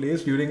this whole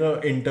place during a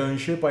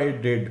internship I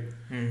did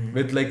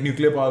with like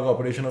Nuclear Power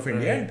Corporation of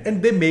India, Right.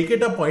 and they make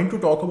it a point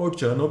to talk about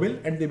Chernobyl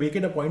and they make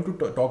it a point to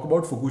talk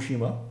about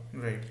Fukushima.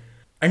 Right.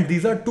 And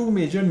these are two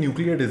major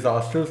nuclear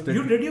disasters that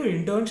You did your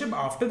internship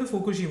after the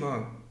Fukushima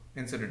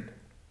incident.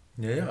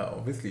 Yeah,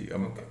 obviously.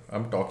 Okay.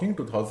 I'm talking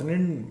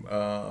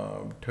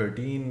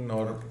 2013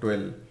 or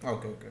 12.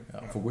 Okay.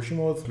 Yeah,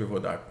 Fukushima was before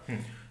that.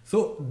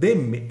 So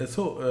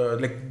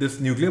like this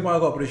Nuclear Power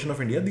Corporation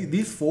of India,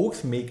 these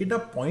folks make it a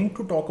point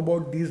to talk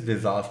about these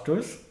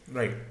disasters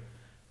Right.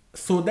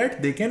 so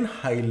that they can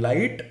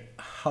highlight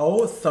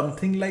how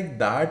something like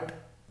that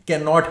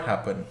cannot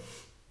happen.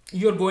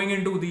 You're going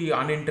into the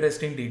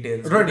uninteresting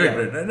details. Right.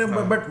 Yeah.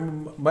 No, but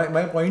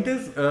my point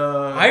is,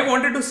 I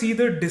wanted to see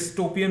the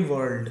dystopian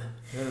world,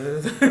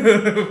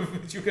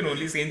 which you can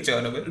only see in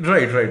Chernobyl.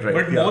 right.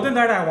 But yeah. more than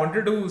that, I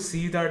wanted to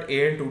see that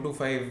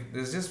AN-225.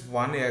 There's just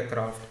one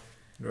aircraft.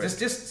 Right.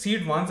 Just see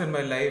it once in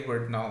my life,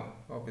 but now,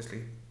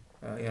 obviously,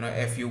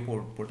 FU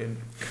put in.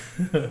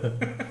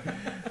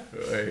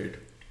 Right.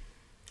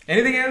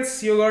 Anything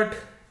else you got?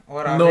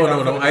 Or are we No.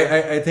 done for the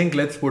day? I think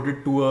let's put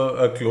it to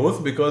a close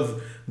because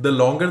the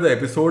longer the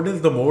episode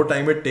is, the more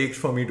time it takes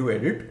for me to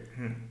edit,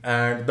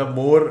 and the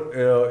more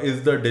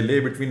is the delay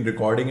between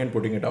recording and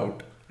putting it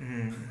out.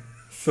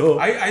 So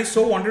I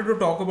so wanted to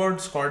talk about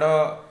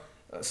Skoda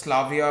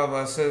Slavia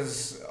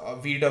versus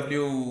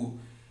VW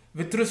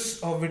Vitrus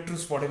or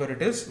Vitrus, whatever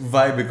it is.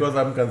 why? Because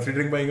I'm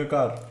considering buying a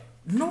car.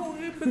 No,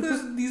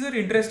 because these are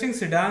interesting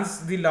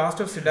sedans, the last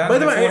of sedans By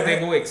the way, before they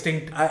go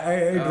extinct.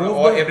 I drove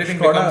or the everything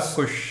Skoda becomes-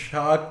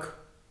 Kushaq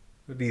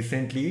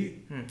recently.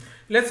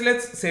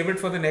 Let's save it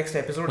for the next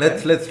episode.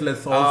 Let's all save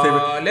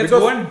it. Let's Because-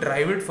 go and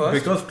drive it first.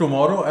 Because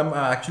tomorrow I'm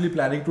actually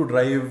planning to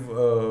drive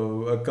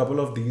a couple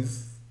of these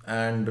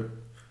and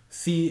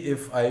see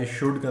if I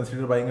should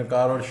consider buying a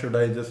car or should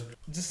I just.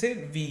 Just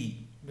say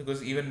we,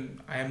 because even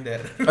I am there.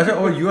 Achha,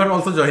 oh, you are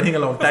also joining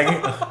along,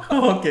 tagging.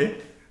 Okay.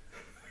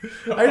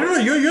 I don't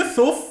know. You're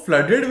so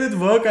flooded with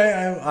work.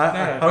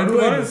 How do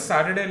tomorrow I? is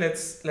Saturday.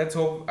 Let's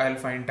hope I'll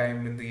find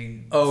time in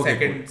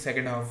the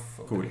second half.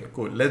 Of Cool, the day.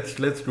 cool. Let's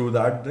do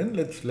that then.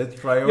 Let's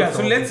try out. Yeah. So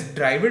some of let's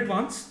drive it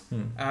once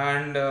Hmm.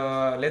 and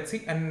let's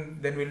see, and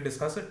then we'll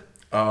discuss it.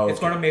 Okay. It's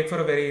going to make for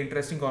a very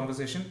interesting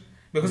conversation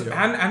because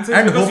Yeah. and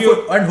since because you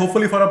and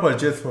hopefully for a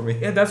purchase for me.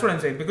 yeah, that's what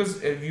I'm saying, because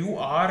you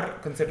are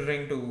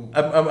considering to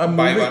I'm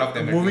buy moving, one of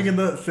them at moving least. in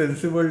the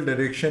sensible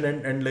direction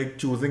and like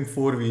choosing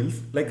 4 wheels,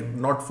 like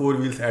not 4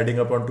 wheels adding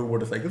up on 2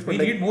 motorcycles, but We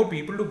like need more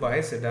people to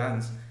buy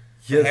sedans.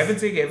 For yes,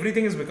 heaven's sake,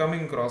 everything is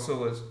becoming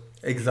crossovers.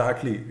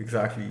 exactly,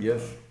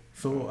 yes.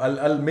 So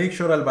I'll make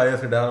sure I'll buy a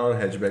sedan or a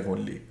hatchback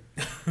only.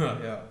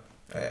 Yeah.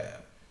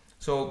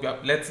 So yeah,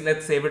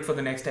 let's save it for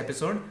the next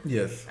episode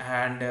Yes,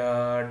 and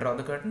draw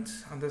the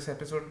curtains on this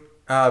episode.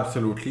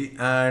 absolutely.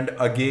 And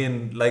again,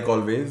 like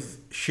always,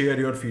 share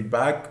your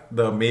feedback.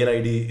 The mail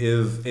ID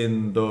is in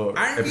the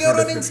And we episode are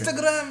on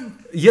description. Instagram.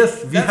 Yes,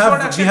 we That's have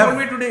what Akshay told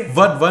me today.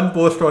 one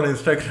post on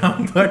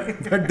Instagram,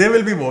 but there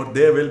will be more.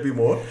 There will be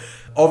more.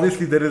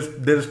 Obviously, there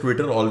is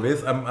Twitter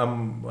always.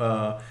 I'm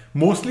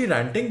mostly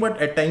ranting,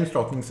 but at times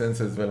talking sense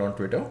as well on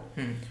Twitter.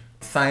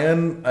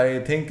 Cyan, I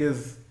think,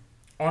 is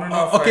On and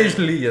off.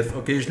 occasionally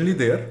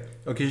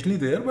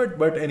there.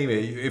 But anyway,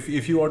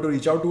 if you want to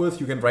reach out to us,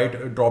 you can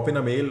drop in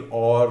a mail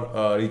or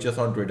reach us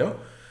on Twitter.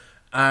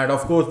 And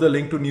of course, the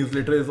link to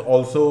newsletter is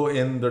also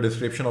in the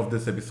description of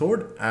this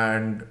episode.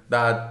 And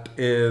that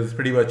is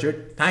pretty much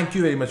it. Thank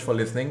you very much for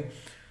listening.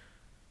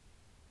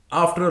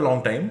 After a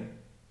long time,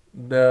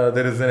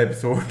 there is an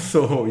episode.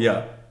 So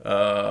yeah,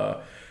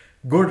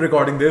 good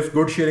recording this.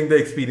 Good sharing the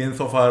experience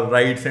of our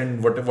rides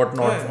and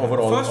whatnot over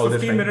all First all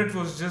this 15 time. minutes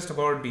was just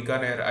about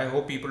Bikaner. I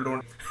hope people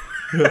don't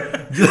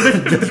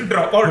just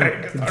drop out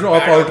right.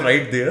 Drop out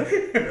right there.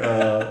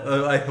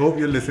 I hope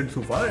you listened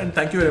so far, and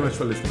thank you very much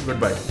for listening.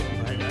 Goodbye.